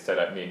saying is, so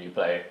that me and you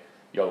play,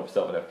 you're the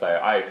Sylvaneth player,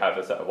 I have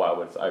a set of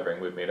Wildwoods I bring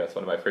with me, that's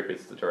one of my 3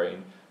 pieces of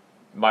terrain.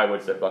 My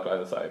woods don't block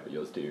line of sight, but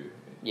yours do.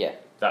 Yeah.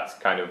 That's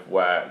kind of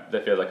where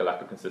there feels like a lack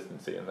of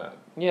consistency in that.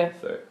 Yeah.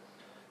 So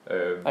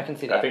I can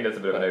see that. I think there's a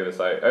bit of an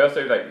oversight. I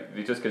also like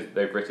just because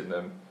they've written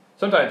them.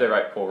 Sometimes they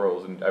write poor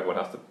rules and everyone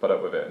has to put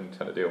up with it and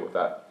kind of deal with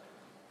that.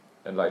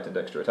 Enlightened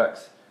extra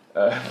attacks,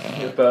 and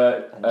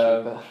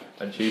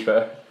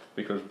cheaper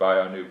because buy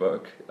our new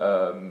book.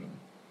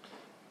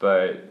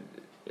 But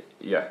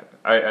yeah,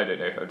 I don't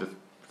know. I'm just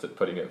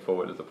putting it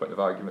forward as a point of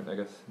argument, I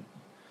guess.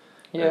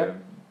 Yeah.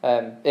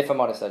 If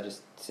I'm honest, I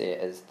just see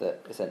it as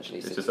that essentially.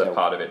 It's Citadel, just a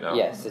part of it now.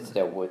 Yeah,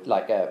 Citadel Wood,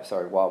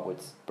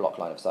 Wildwood's block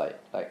line of sight.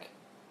 Like,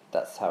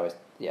 that's how it's.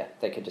 Yeah,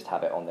 they could just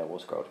have it on their War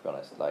Scroll. To be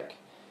honest, like,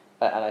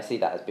 and I see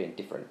that as being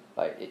different.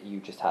 Like, you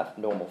just have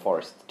normal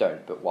forests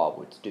don't, but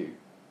Wildwoods do.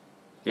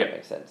 Yeah, that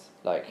makes sense.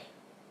 Like,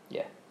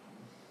 yeah,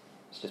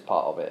 it's just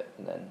part of it,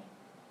 and then.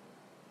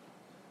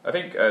 I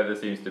think there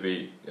seems to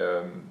be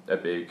a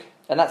big...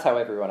 And that's how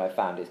everyone I've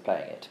found is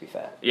playing it, to be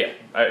fair. Yeah,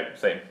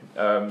 same.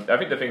 I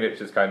think the thing that's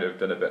just kind of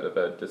done a bit of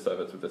a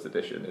disservice with this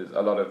edition is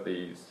a lot of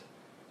these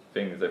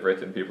things they've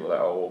written, people are like,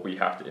 oh, well, we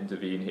have to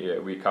intervene here,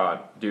 we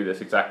can't do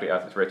this exactly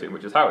as it's written,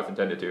 which is how it's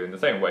intended to. In the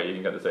same way, you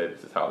can kind of say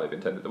this is how they've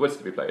intended the Woods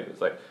to be played. It's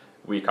like,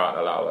 we can't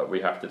allow that,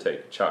 we have to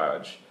take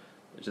charge,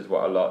 which is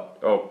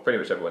what pretty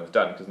much everyone's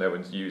done, because no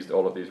one's used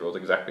all of these rules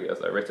exactly as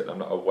they're written. I'm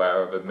not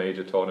aware of a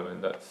major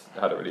tournament that's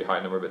had a really high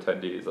number of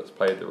attendees that's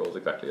played the rules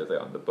exactly as they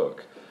are in the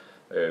book.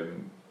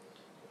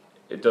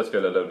 It does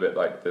feel a little bit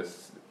like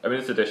this. I mean,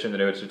 this edition, the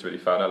new edition is really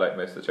fun. I like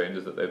most of the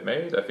changes that they've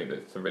made. I think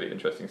there's some really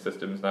interesting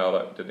systems now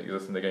that didn't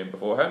exist in the game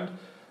beforehand.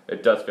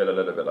 It does feel a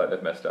little bit like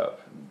they've messed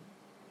up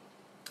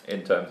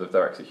in terms of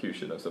their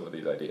execution of some of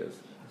these ideas.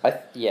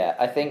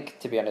 I think,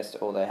 to be honest,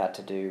 all they had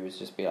to do was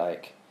just be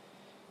like,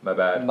 my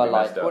bad, we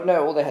messed up. Well,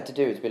 no, all they had to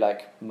do is be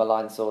like,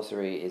 Malign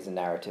Sorcery is a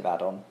narrative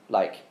add-on.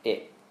 Like,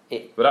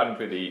 But that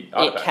include the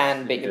artifacts. It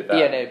can be, but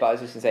I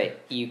was just going to say,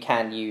 you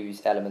can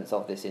use elements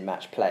of this in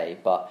match play,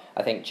 but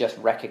I think just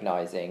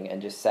recognising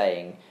and just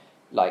saying,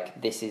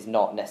 like, this is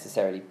not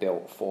necessarily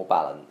built for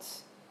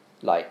balance,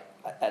 like,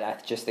 and I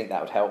just think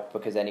that would help,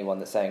 because anyone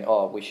that's saying,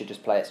 oh, we should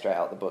just play it straight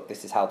out the book,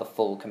 this is how the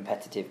full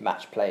competitive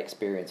match play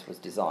experience was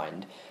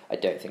designed, I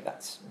don't think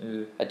that's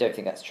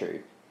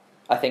true.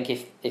 I think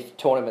if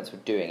tournaments were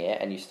doing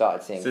it and you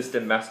started seeing...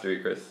 System mastery,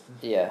 Chris.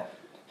 Yeah.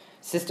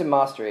 System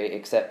mastery,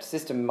 except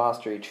System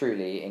mastery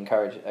truly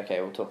encourage...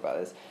 Okay, we'll talk about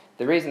this.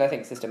 The reason I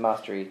think System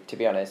mastery, to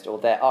be honest, or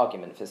their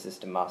argument for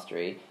System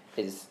mastery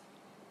is,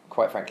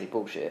 quite frankly,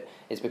 bullshit,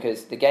 is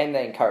because the game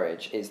they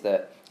encourage is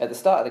that at the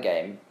start of the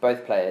game,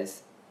 both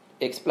players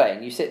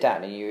explain, you sit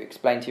down and you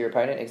explain to your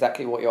opponent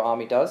exactly what your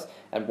army does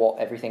and what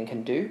everything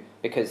can do,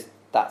 because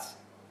that's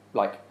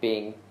like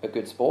being a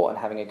good sport and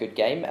having a good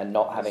game and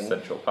not having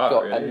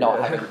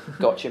having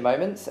gotcha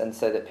moments, and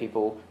so that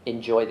people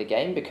enjoy the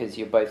game because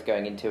you're both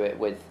going into it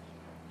with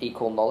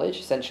equal knowledge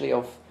essentially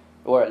of,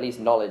 or at least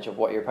knowledge of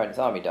what your opponent's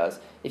army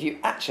does. If you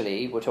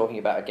actually were talking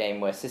about a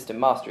game where system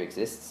mastery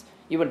exists,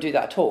 you wouldn't do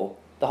that at all.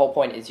 The whole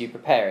point is you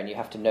prepare and you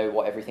have to know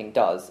what everything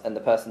does, and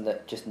the person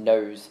that just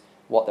knows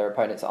what their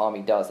opponent's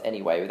army does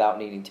anyway without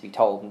needing to be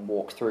told and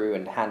walked through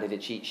and handed a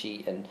cheat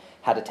sheet and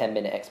had a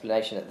 10-minute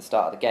explanation at the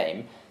start of the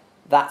game,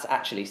 that's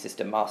actually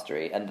system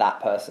mastery, and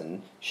that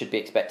person should be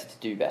expected to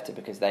do better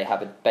because they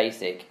have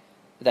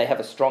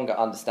a stronger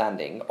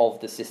understanding of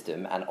the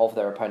system and of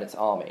their opponent's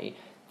army.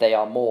 They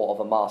are more of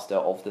a master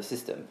of the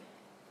system.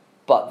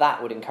 But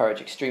that would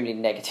encourage extremely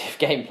negative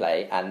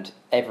gameplay, and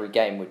every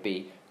game would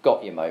be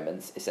got your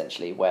moments,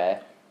 essentially,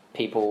 where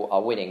people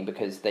are winning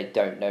because they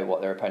don't know what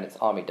their opponent's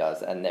army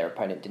does and their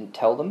opponent didn't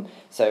tell them.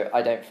 So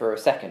I don't for a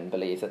second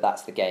believe that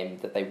that's the game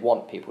that they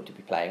want people to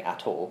be playing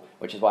at all,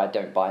 which is why I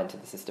don't buy into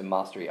the system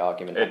mastery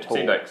argument at all. It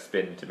seemed like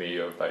spin to me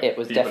of like... It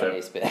was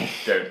definitely spin.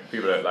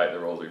 People don't like the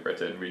rules we've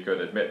written. We could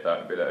admit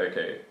that and be like,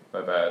 okay,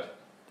 my bad.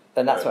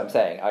 And that's what I'm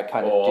saying.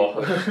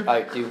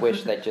 I do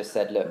wish they'd just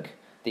said, look,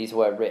 these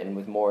were written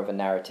with more of a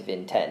narrative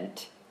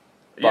intent.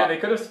 Yeah, they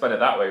could have spun it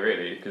that way,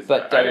 really, because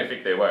I don't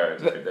think they were.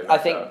 I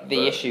think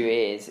the issue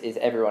is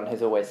everyone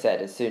has always said,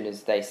 as soon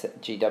as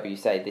GW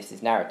say this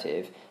is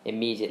narrative,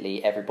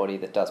 immediately everybody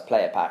that does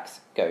player packs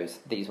goes,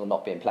 these will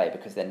not be in play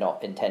because they're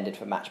not intended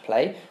for match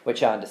play,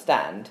 which I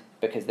understand,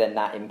 because then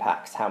that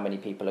impacts how many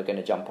people are going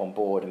to jump on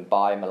board and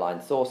buy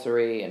Malign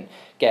Sorcery and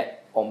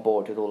get on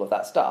board with all of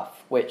that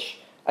stuff, which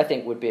I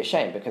think would be a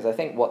shame, because I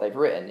think what they've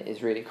written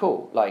is really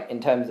cool. Like, in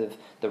terms of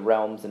the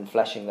realms and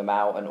fleshing them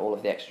out and all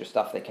of the extra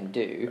stuff they can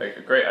do. Like,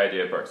 a great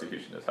idea for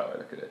execution is how I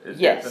look at it.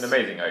 Yes, it's an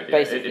amazing idea.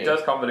 It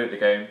does convolute the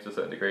game to a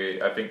certain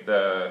degree. I think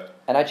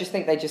And I just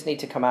think they just need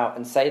to come out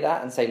and say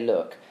that, and say,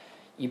 look,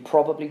 you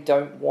probably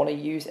don't want to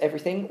use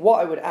everything.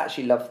 What I would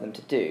actually love for them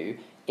to do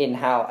in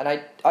how, and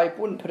I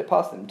wouldn't put it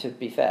past them, to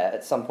be fair,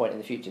 at some point in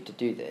the future to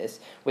do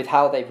this, with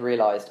how they've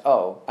realised,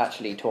 oh,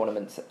 actually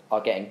tournaments are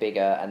getting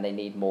bigger and they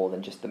need more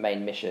than just the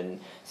main mission,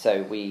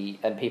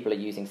 and people are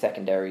using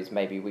secondaries,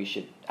 maybe we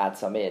should add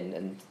some in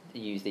and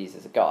use these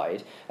as a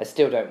guide. I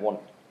still don't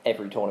want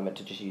every tournament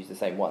to just use the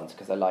same ones,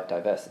 because I like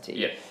diversity.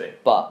 Yes, same.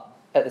 But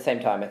at the same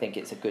time, I think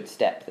it's a good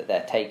step that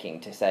they're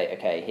taking to say,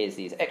 okay, here's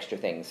these extra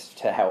things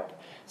to help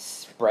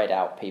spread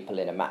out people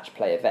in a match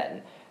play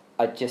event.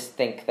 I just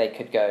think they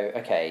could go,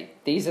 okay,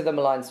 these are the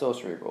Malign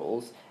Sorcery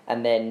rules,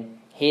 and then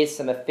here's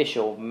some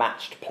official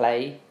matched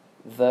play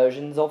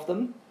versions of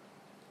them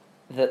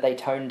that they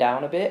tone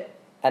down a bit,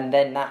 and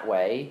then that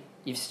way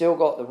you've still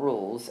got the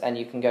rules, and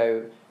you can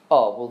go,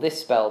 oh, well, this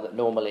spell that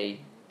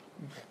normally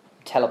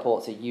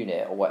teleports a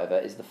unit or whatever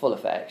is the full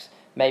effect.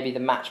 Maybe the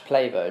match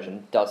play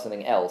version does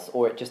something else,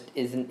 or it just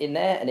isn't in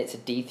there and it's a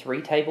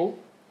D3 table.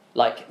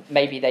 Like,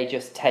 maybe they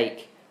just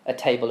take a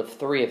table of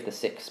 3 of the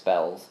 6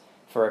 spells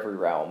for every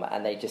realm,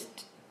 and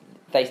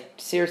they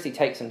seriously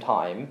take some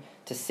time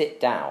to sit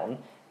down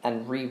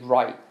and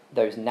rewrite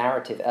those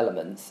narrative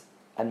elements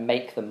and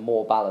make them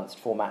more balanced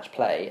for match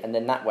play, and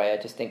then that way I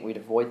just think we'd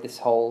avoid this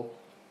whole,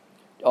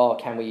 oh,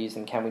 can we use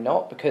them, can we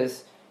not?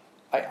 Because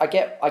I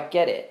get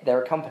it.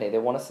 They're a company. They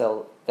want to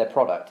sell their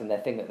product and their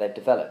thing that they've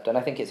developed, and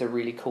I think it's a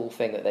really cool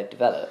thing that they've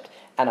developed.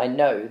 And I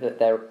know that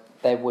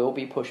there will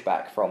be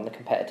pushback from the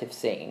competitive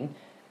scene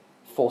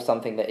for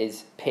something that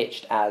is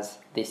pitched as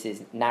this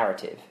is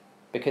narrative,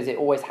 because it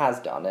always has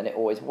done and it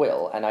always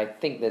will. And I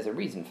think there's a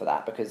reason for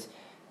that, because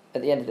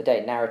at the end of the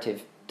day,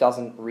 narrative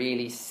doesn't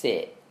really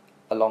sit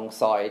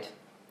alongside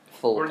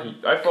full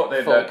I thought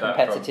they full learned that from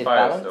competitive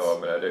balance.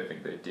 Firestorm, but I don't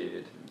think they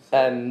did.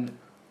 So.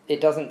 It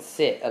doesn't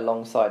sit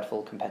alongside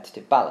full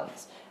competitive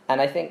balance.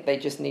 And I think they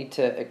just need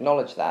to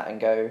acknowledge that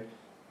and go,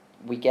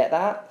 we get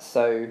that,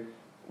 so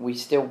we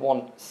still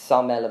want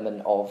some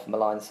element of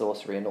malign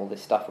sorcery and all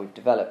this stuff we've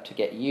developed to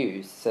get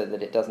used so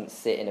that it doesn't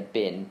sit in a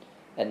bin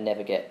and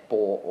never get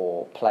bought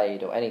or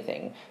played or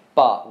anything.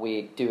 But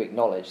we do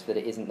acknowledge that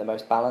it isn't the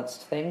most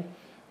balanced thing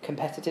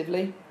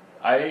competitively.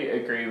 I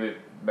agree with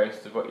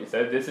most of what you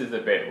said. This is a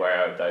bit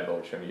where I would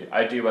divulge from you.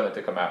 I do want them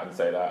to come out and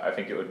say that. I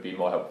think it would be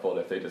more helpful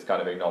if they just kind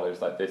of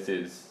acknowledge like this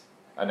is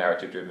a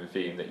narrative-driven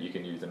theme that you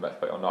can use in Let's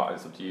Play or not.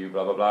 It's up to you,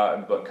 blah blah blah,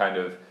 but kind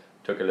of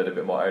took a little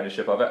bit more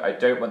ownership of it. I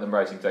don't want them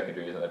writing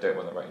secondaries and I don't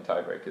want them writing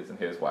tiebreakers, and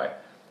here's why.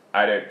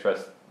 I don't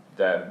trust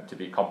them to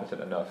be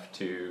competent enough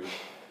to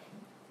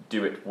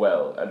do it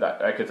well. And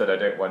that, like I said, I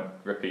don't want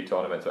repeat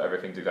tournaments where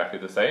everything's exactly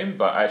the same,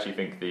 but I actually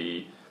think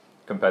the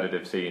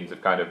competitive scenes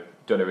have kind of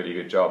done a really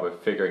good job of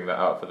figuring that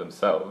out for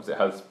themselves. It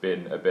has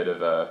been a bit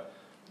of a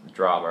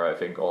drama, I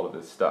think, all of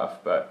this stuff,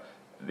 but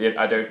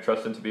I don't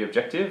trust them to be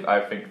objective. I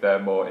think they're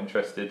more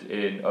interested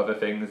in other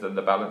things than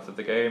the balance of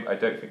the game. I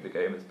don't think the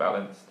game is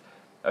balanced.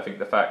 I think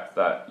the fact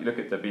that you look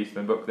at the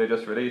Beastman book they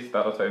just released,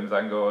 Battletoads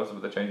Zangor, some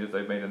of the changes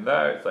they've made in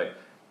there, it's like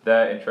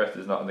their interest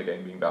is not in the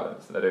game being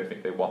balanced, and I don't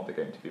think they want the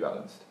game to be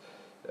balanced.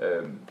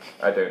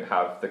 I don't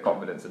have the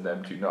confidence in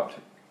them to not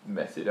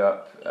mess it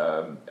up.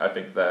 I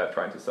think they're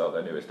trying to sell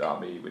their newest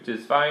army, which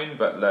is fine,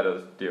 but let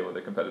us deal with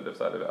the competitive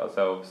side of it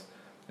ourselves.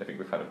 I think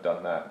we've kind of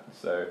done that,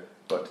 so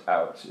but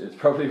out is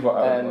probably what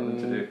I would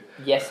want them to do.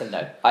 Yes and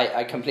no.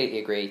 I completely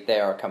agree. They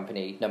are a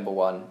company, number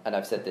one, and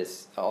I've said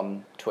this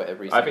on Twitter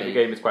recently. I think the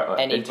game is quite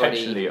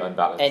intentionally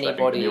unbalanced. I think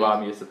the new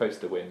army is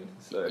supposed to win.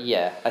 So.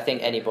 Yeah, I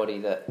think anybody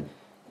that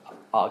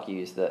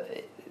argues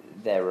that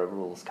they're a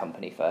rules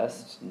company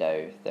first,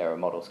 no, they're a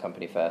models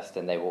company first,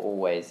 and they will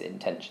always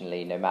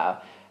intentionally, no matter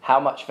how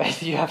much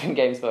faith you have in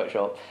Games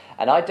Workshop,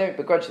 and I don't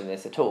begrudge them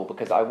this at all,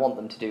 because I want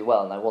them to do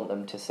well and I want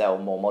them to sell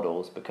more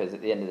models, because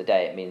at the end of the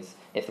day it means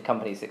if the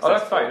company's successful... Oh,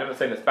 that's fine, I'm not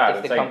saying it's bad,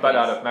 I'm saying bud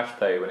out of match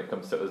play when it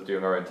comes to us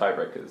doing our own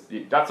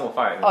tiebreakers. That's all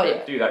fine,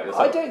 do that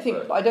yourself. I don't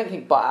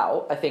think butt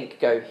out, I think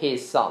go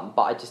here's some,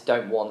 but I just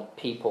don't want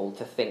people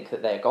to think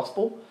that they're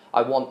gospel.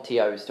 I want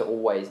TOs to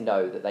always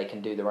know that they can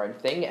do their own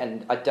thing,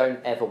 and I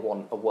don't ever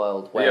want a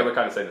world where we're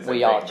kind of saying the same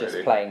we are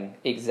just playing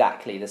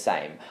exactly the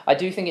same. I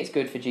do think it's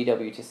good for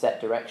GW to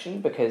set direction,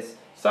 because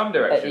some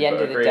direction, at the end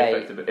of the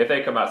day, if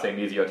they come out saying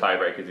these are your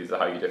tiebreakers, these are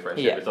how you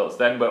differentiate results,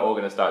 then we're all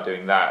going to start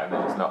doing that, and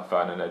then it's not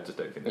fun, and I just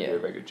don't think they do a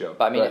very good job.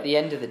 But I mean, at the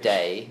end of the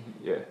day,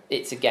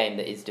 it's a game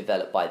that is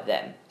developed by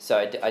them, so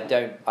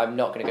I'm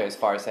not going to go as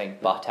far as saying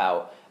butt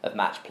out of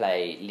match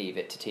play, leave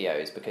it to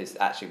TOs, because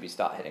actually we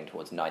start heading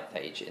towards Ninth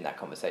Age in that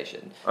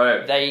conversation.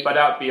 But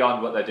out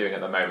beyond what they're doing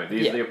at the moment,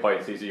 these are your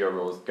points, these are your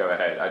rules, go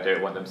ahead. I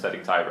don't want them setting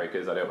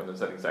tiebreakers, I don't want them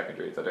setting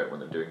secondaries, I don't want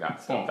them doing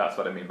that stuff. That's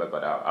what I mean by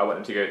butt out. I want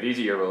them to go, these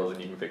are your rules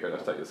and you can figure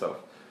it out yourself.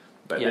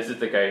 But this is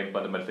the game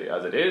fundamentally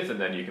as it is, and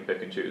then you can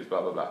pick and choose,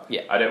 blah blah blah.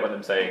 I don't want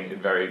them saying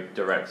in very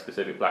direct,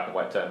 specific black and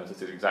white terms,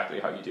 this is exactly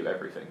how you do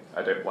everything.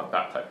 I don't want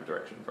that type of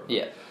direction from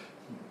them.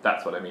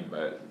 That's what I mean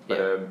by it.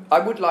 But, I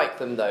would like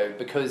them though,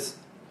 because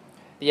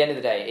at the end of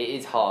the day, it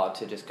is hard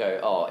to just go,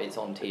 oh, it's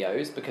on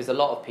TOs, because a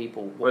lot of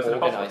people were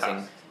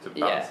organising.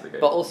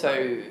 But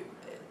also,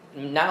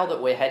 now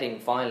that we're heading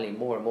finally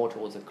more and more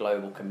towards a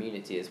global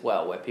community as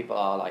well, where people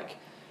are like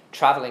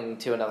travelling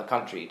to another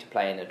country to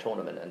play in a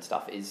tournament and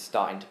stuff is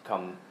starting to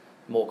become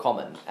more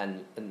common,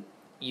 and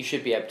you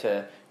should be able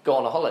to go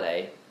on a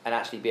holiday and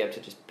actually be able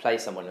to just play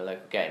someone in a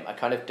local game. I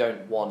kind of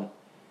don't want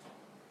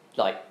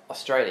like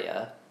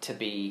Australia to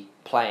be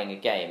playing a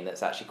game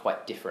that's actually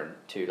quite different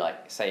to,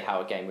 like, say how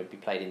a game would be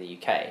played in the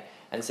UK.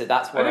 And so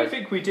that's what I don't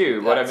think we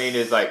do. What I mean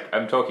is, like,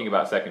 I'm talking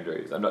about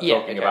secondaries. I'm not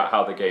talking about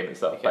how the game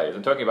itself plays.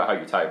 I'm talking about how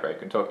you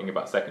tiebreak. I'm talking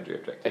about secondary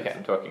objectives.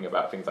 I'm talking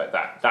about things like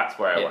that. That's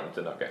where I want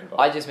them to not get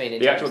involved. I just mean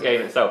the actual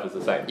game itself is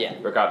the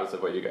same, regardless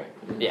of where you go.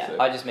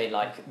 I just mean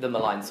like the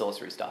malign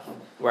sorcery stuff,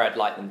 where I'd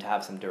like them to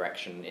have some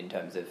direction in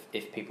terms of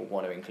if people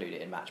want to include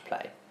it in match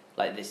play.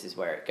 Like, this is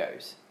where it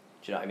goes.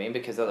 Do you know what I mean?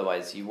 Because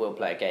otherwise you will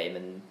play a game,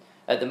 and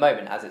at the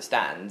moment, as it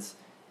stands,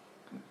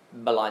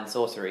 malign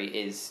sorcery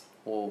is,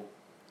 well,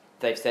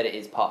 they've said it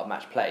is part of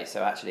match play.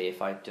 So actually,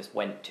 if I just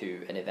went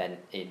to an event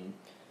in,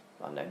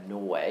 I don't know,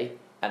 Norway,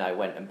 and I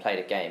went and played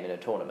a game in a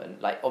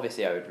tournament, like,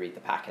 obviously I would read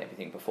the pack and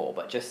everything before,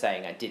 but just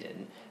saying I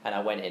didn't, and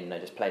I went in and I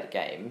just played a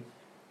game,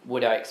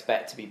 would I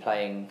expect to be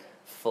playing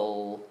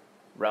full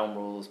realm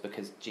rules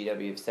because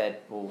GW have said,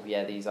 well,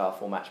 yeah, these are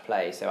full match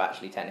play, so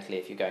actually technically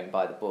if you're going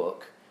by the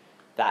book,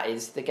 that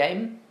is the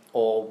game?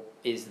 Or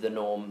is the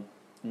norm,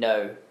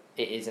 no,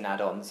 it is an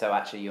add-on. So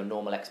actually, your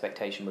normal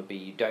expectation would be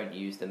you don't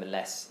use them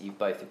unless you've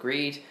both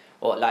agreed.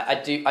 Or like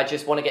I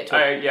just want to get to.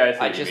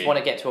 I just want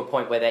to get to a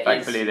point where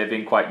Thankfully, they've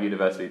been quite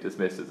universally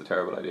dismissed as a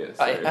terrible idea.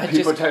 So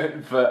people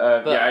don't.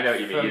 But yeah, I know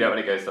what you mean. You don't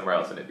want to go somewhere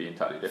else and it be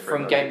entirely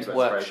different. From Games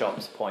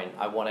Workshop's point,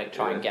 I want to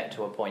try and get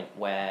to a point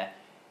where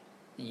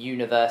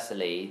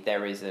universally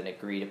there is an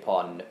agreed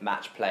upon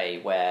match play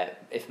where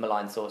if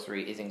Malign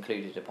Sorcery is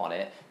included upon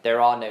it,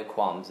 there are no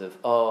qualms of,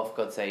 oh, for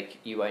God's sake,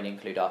 you only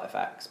include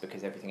artifacts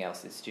because everything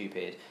else is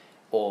stupid,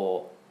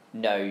 or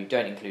no, you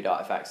don't include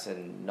artifacts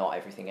and not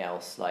everything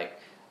else. Like,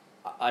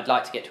 I'd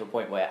like to get to a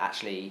point where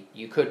actually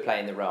you could play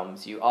in the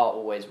realms, you are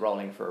always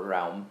rolling for a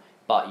realm,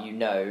 but you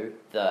know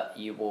that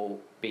you will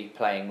be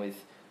playing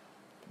with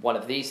one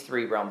of these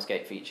 3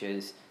 Realmscape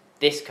features,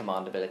 this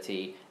command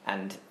ability,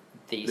 and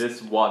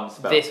this one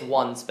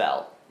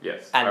spell.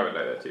 Yes, and, I would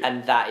know that too.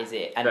 And that is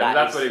it. And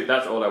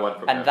that's all I want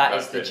from them. And that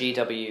is the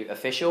GW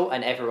official,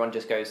 and everyone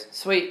just goes,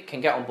 sweet, can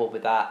get on board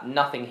with that.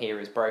 Nothing here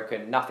is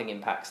broken, nothing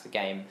impacts the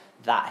game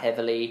that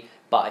heavily,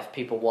 but if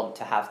people want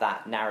to have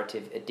that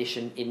narrative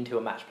addition into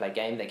a match play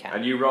game, they can.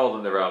 And you roll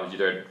in the rounds, you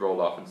don't roll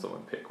off and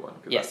someone pick one,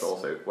 because yes. That's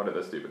also one of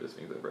the stupidest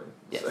things I've written.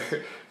 Yes.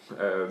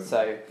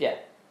 So, yeah.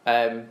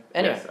 Anyway,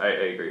 yes, I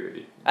agree with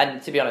you.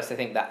 And to be honest, I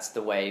think that's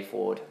the way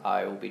forward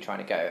I will be trying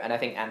to go. And I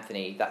think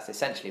Anthony, that's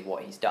essentially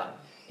what he's done.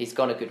 He's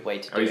gone a good way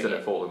to doing it. He's done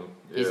it for them.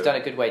 Yeah. He's done a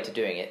good way to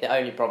doing it. The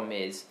only problem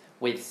is,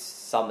 with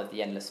some of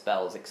the endless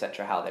spells,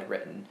 etc., how they're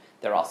written,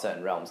 there are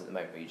certain realms at the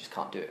moment where you just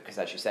can't do it. Because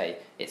as you say,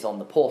 it's on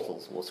the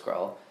Portals War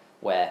Scroll,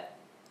 where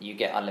you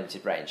get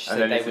unlimited range. So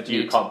and then they would do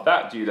you comp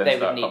that? Do you then they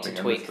start would need to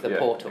tweak the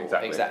portal.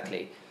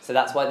 Exactly. So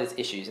that's why there's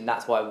issues, and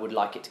that's why I would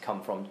like it to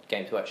come from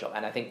Games Workshop.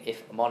 And I think,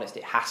 if I'm honest,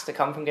 it has to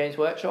come from Games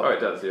Workshop. Oh, it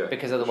does, yeah.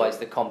 Because otherwise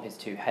the comp is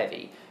too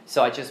heavy.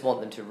 So I just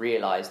want them to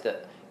realise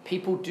that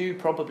people do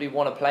probably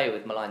want to play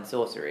with Malign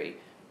Sorcery,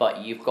 but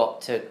you've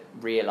got to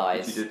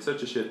realise... You did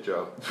such a shit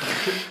job.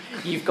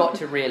 You've got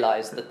to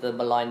realise that the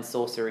Malign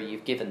Sorcery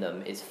you've given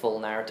them is full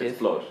narrative. It's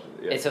flawed.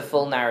 Yeah. It's a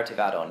full narrative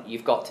add-on.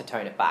 You've got to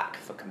tone it back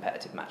for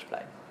competitive match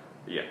play.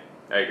 Yeah,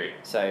 I agree.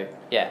 So,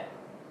 yeah.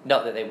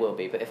 Not that they will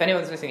be, but if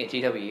anyone's listening at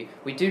GW,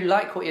 we do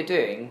like what you're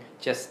doing,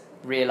 just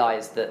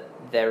realise that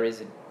there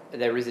is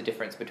a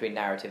difference between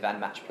narrative and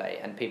match play,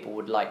 and people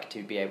would like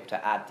to be able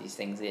to add these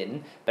things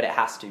in, but it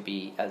has to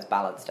be as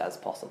balanced as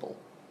possible.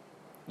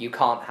 You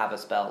can't have a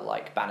spell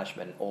like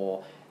Banishment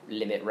or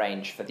limit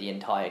range for the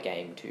entire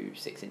game to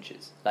 6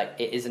 inches. Like,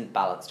 it isn't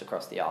balanced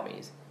across the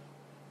armies.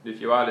 If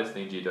you are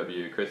listening,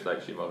 GW, Chris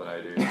likes you more than I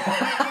do.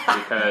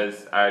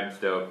 Because I'm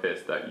still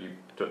pissed that you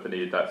took the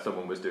need that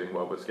someone was doing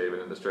well with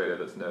Skaven in Australia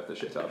that's nerfed the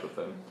shit out of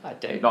them.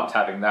 Not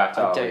having that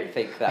I don't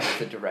think that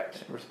was a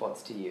direct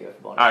response to you, if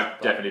I'm honest. I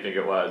definitely think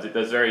it was.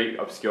 There's very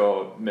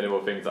obscure,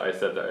 minimal things that I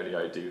said that only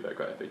I do that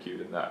got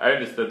FAQ'd in that. I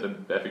understood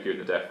the FAQ in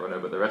the Death Runner,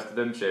 but the rest of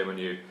them, shame on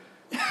you.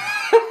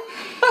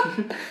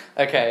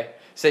 Okay,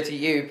 so to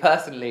you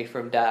personally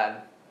from Dan,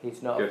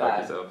 he's not Go a fuck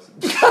fan. yourselves.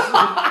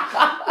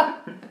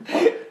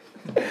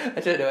 I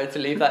don't know whether to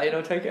leave that in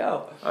or take it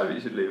out. I think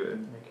you should leave it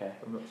in. Okay.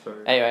 I'm not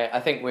sorry. Anyway, I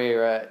think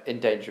we're in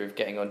danger of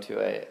getting onto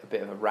a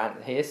bit of a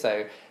rant here,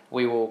 so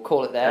we will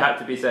call it there. It had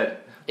to be said.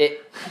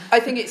 I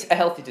think it's a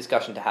healthy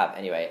discussion to have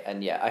anyway,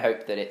 and yeah, I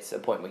hope that it's a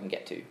point we can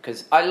get to,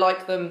 because I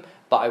like them,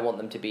 but I want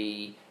them to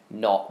be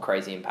not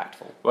crazy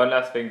impactful. One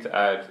last thing to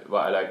add,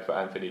 what I liked what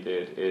Anthony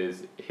did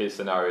is his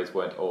scenarios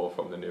weren't all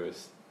from the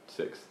newest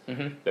 6.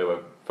 Mm-hmm. They were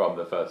from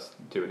the first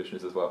 2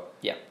 editions as well.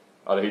 Yeah.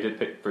 Although he did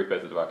pick 3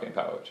 phases of Arcane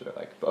Power, which I don't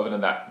like. But other than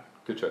that,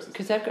 good choices.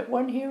 Because they've got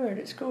one hero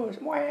that scores.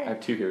 I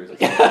have 2 heroes.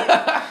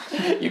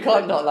 You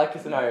can't not like a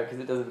scenario because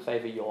it doesn't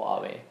favour your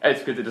army. It's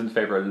because it doesn't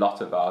favour a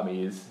lot of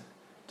armies.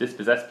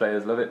 Dispossessed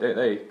players love it, don't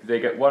they? 'Cause they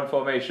get 1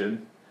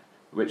 formation,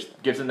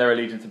 which gives them their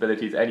allegiance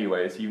abilities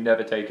anyway, so you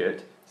never take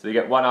it. So they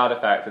get 1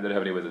 artifact and they don't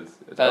have any wizards.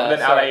 It's other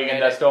than allying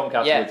in their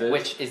Stormcast wizards.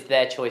 Which is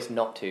their choice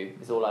not to,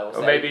 is all I will say.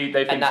 Or maybe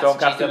they think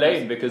Stormcast are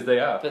lame because they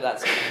are. But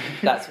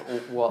that's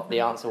what the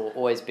answer will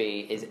always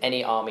be, is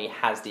any army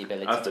has the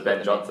ability That's to the put Ben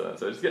them Johnson,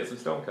 so just get some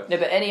Stormcast. No,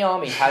 but any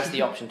army has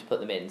the option to put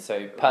them in,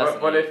 so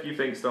personally... What if you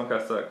think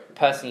Stormcast suck?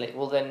 Personally,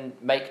 well then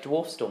make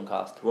Dwarf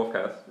Stormcast.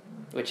 Dwarfcast.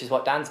 Which is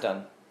what Dan's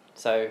done.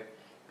 So,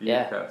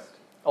 yeah. Beardcast.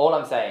 All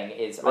I'm saying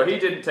is... Well, he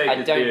didn't take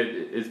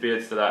his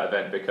beards to that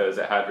event because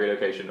it had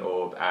Relocation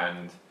Orb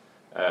and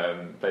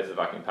Places of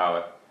Arcane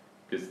Power.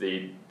 Because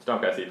the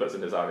Stormcast he puts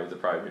in his army is a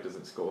prime who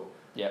doesn't score.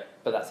 Yeah,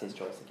 but that's his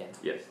choice again.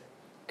 Yes.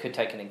 Could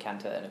take an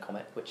Incanter and a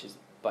Comet, which is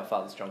by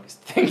far the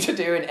strongest thing to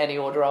do in any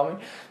Order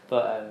army.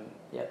 But,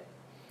 yeah.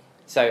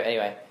 So,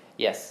 anyway,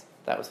 yes,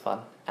 that was fun.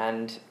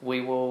 And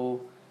we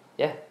will,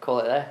 call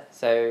it there.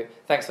 So,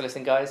 thanks for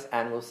listening, guys,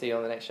 and we'll see you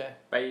on the next show.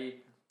 Bye.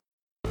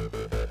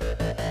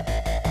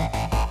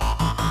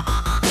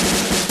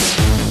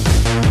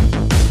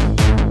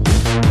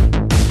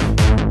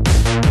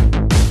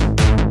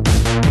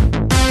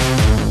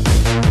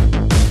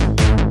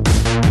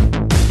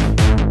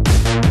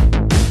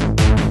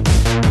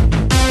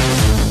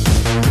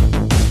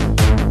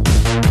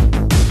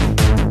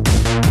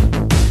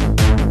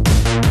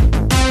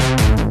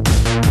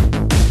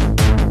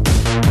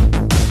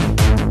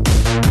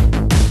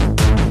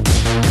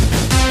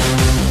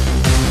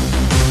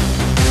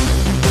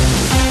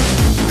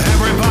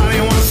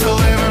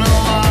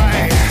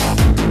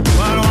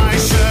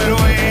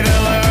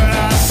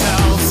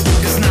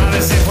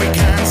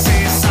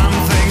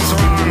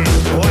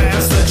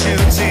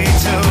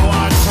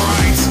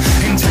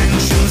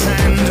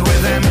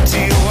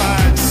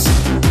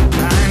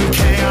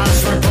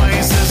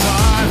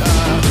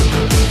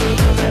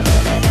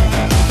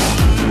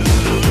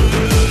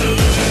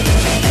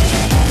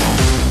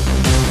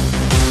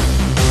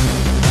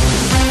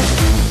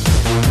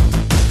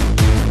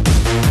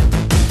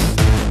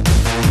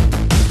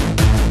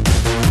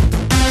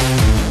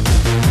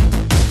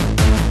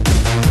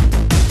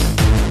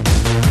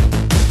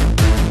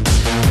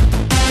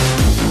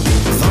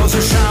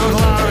 shout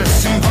loud.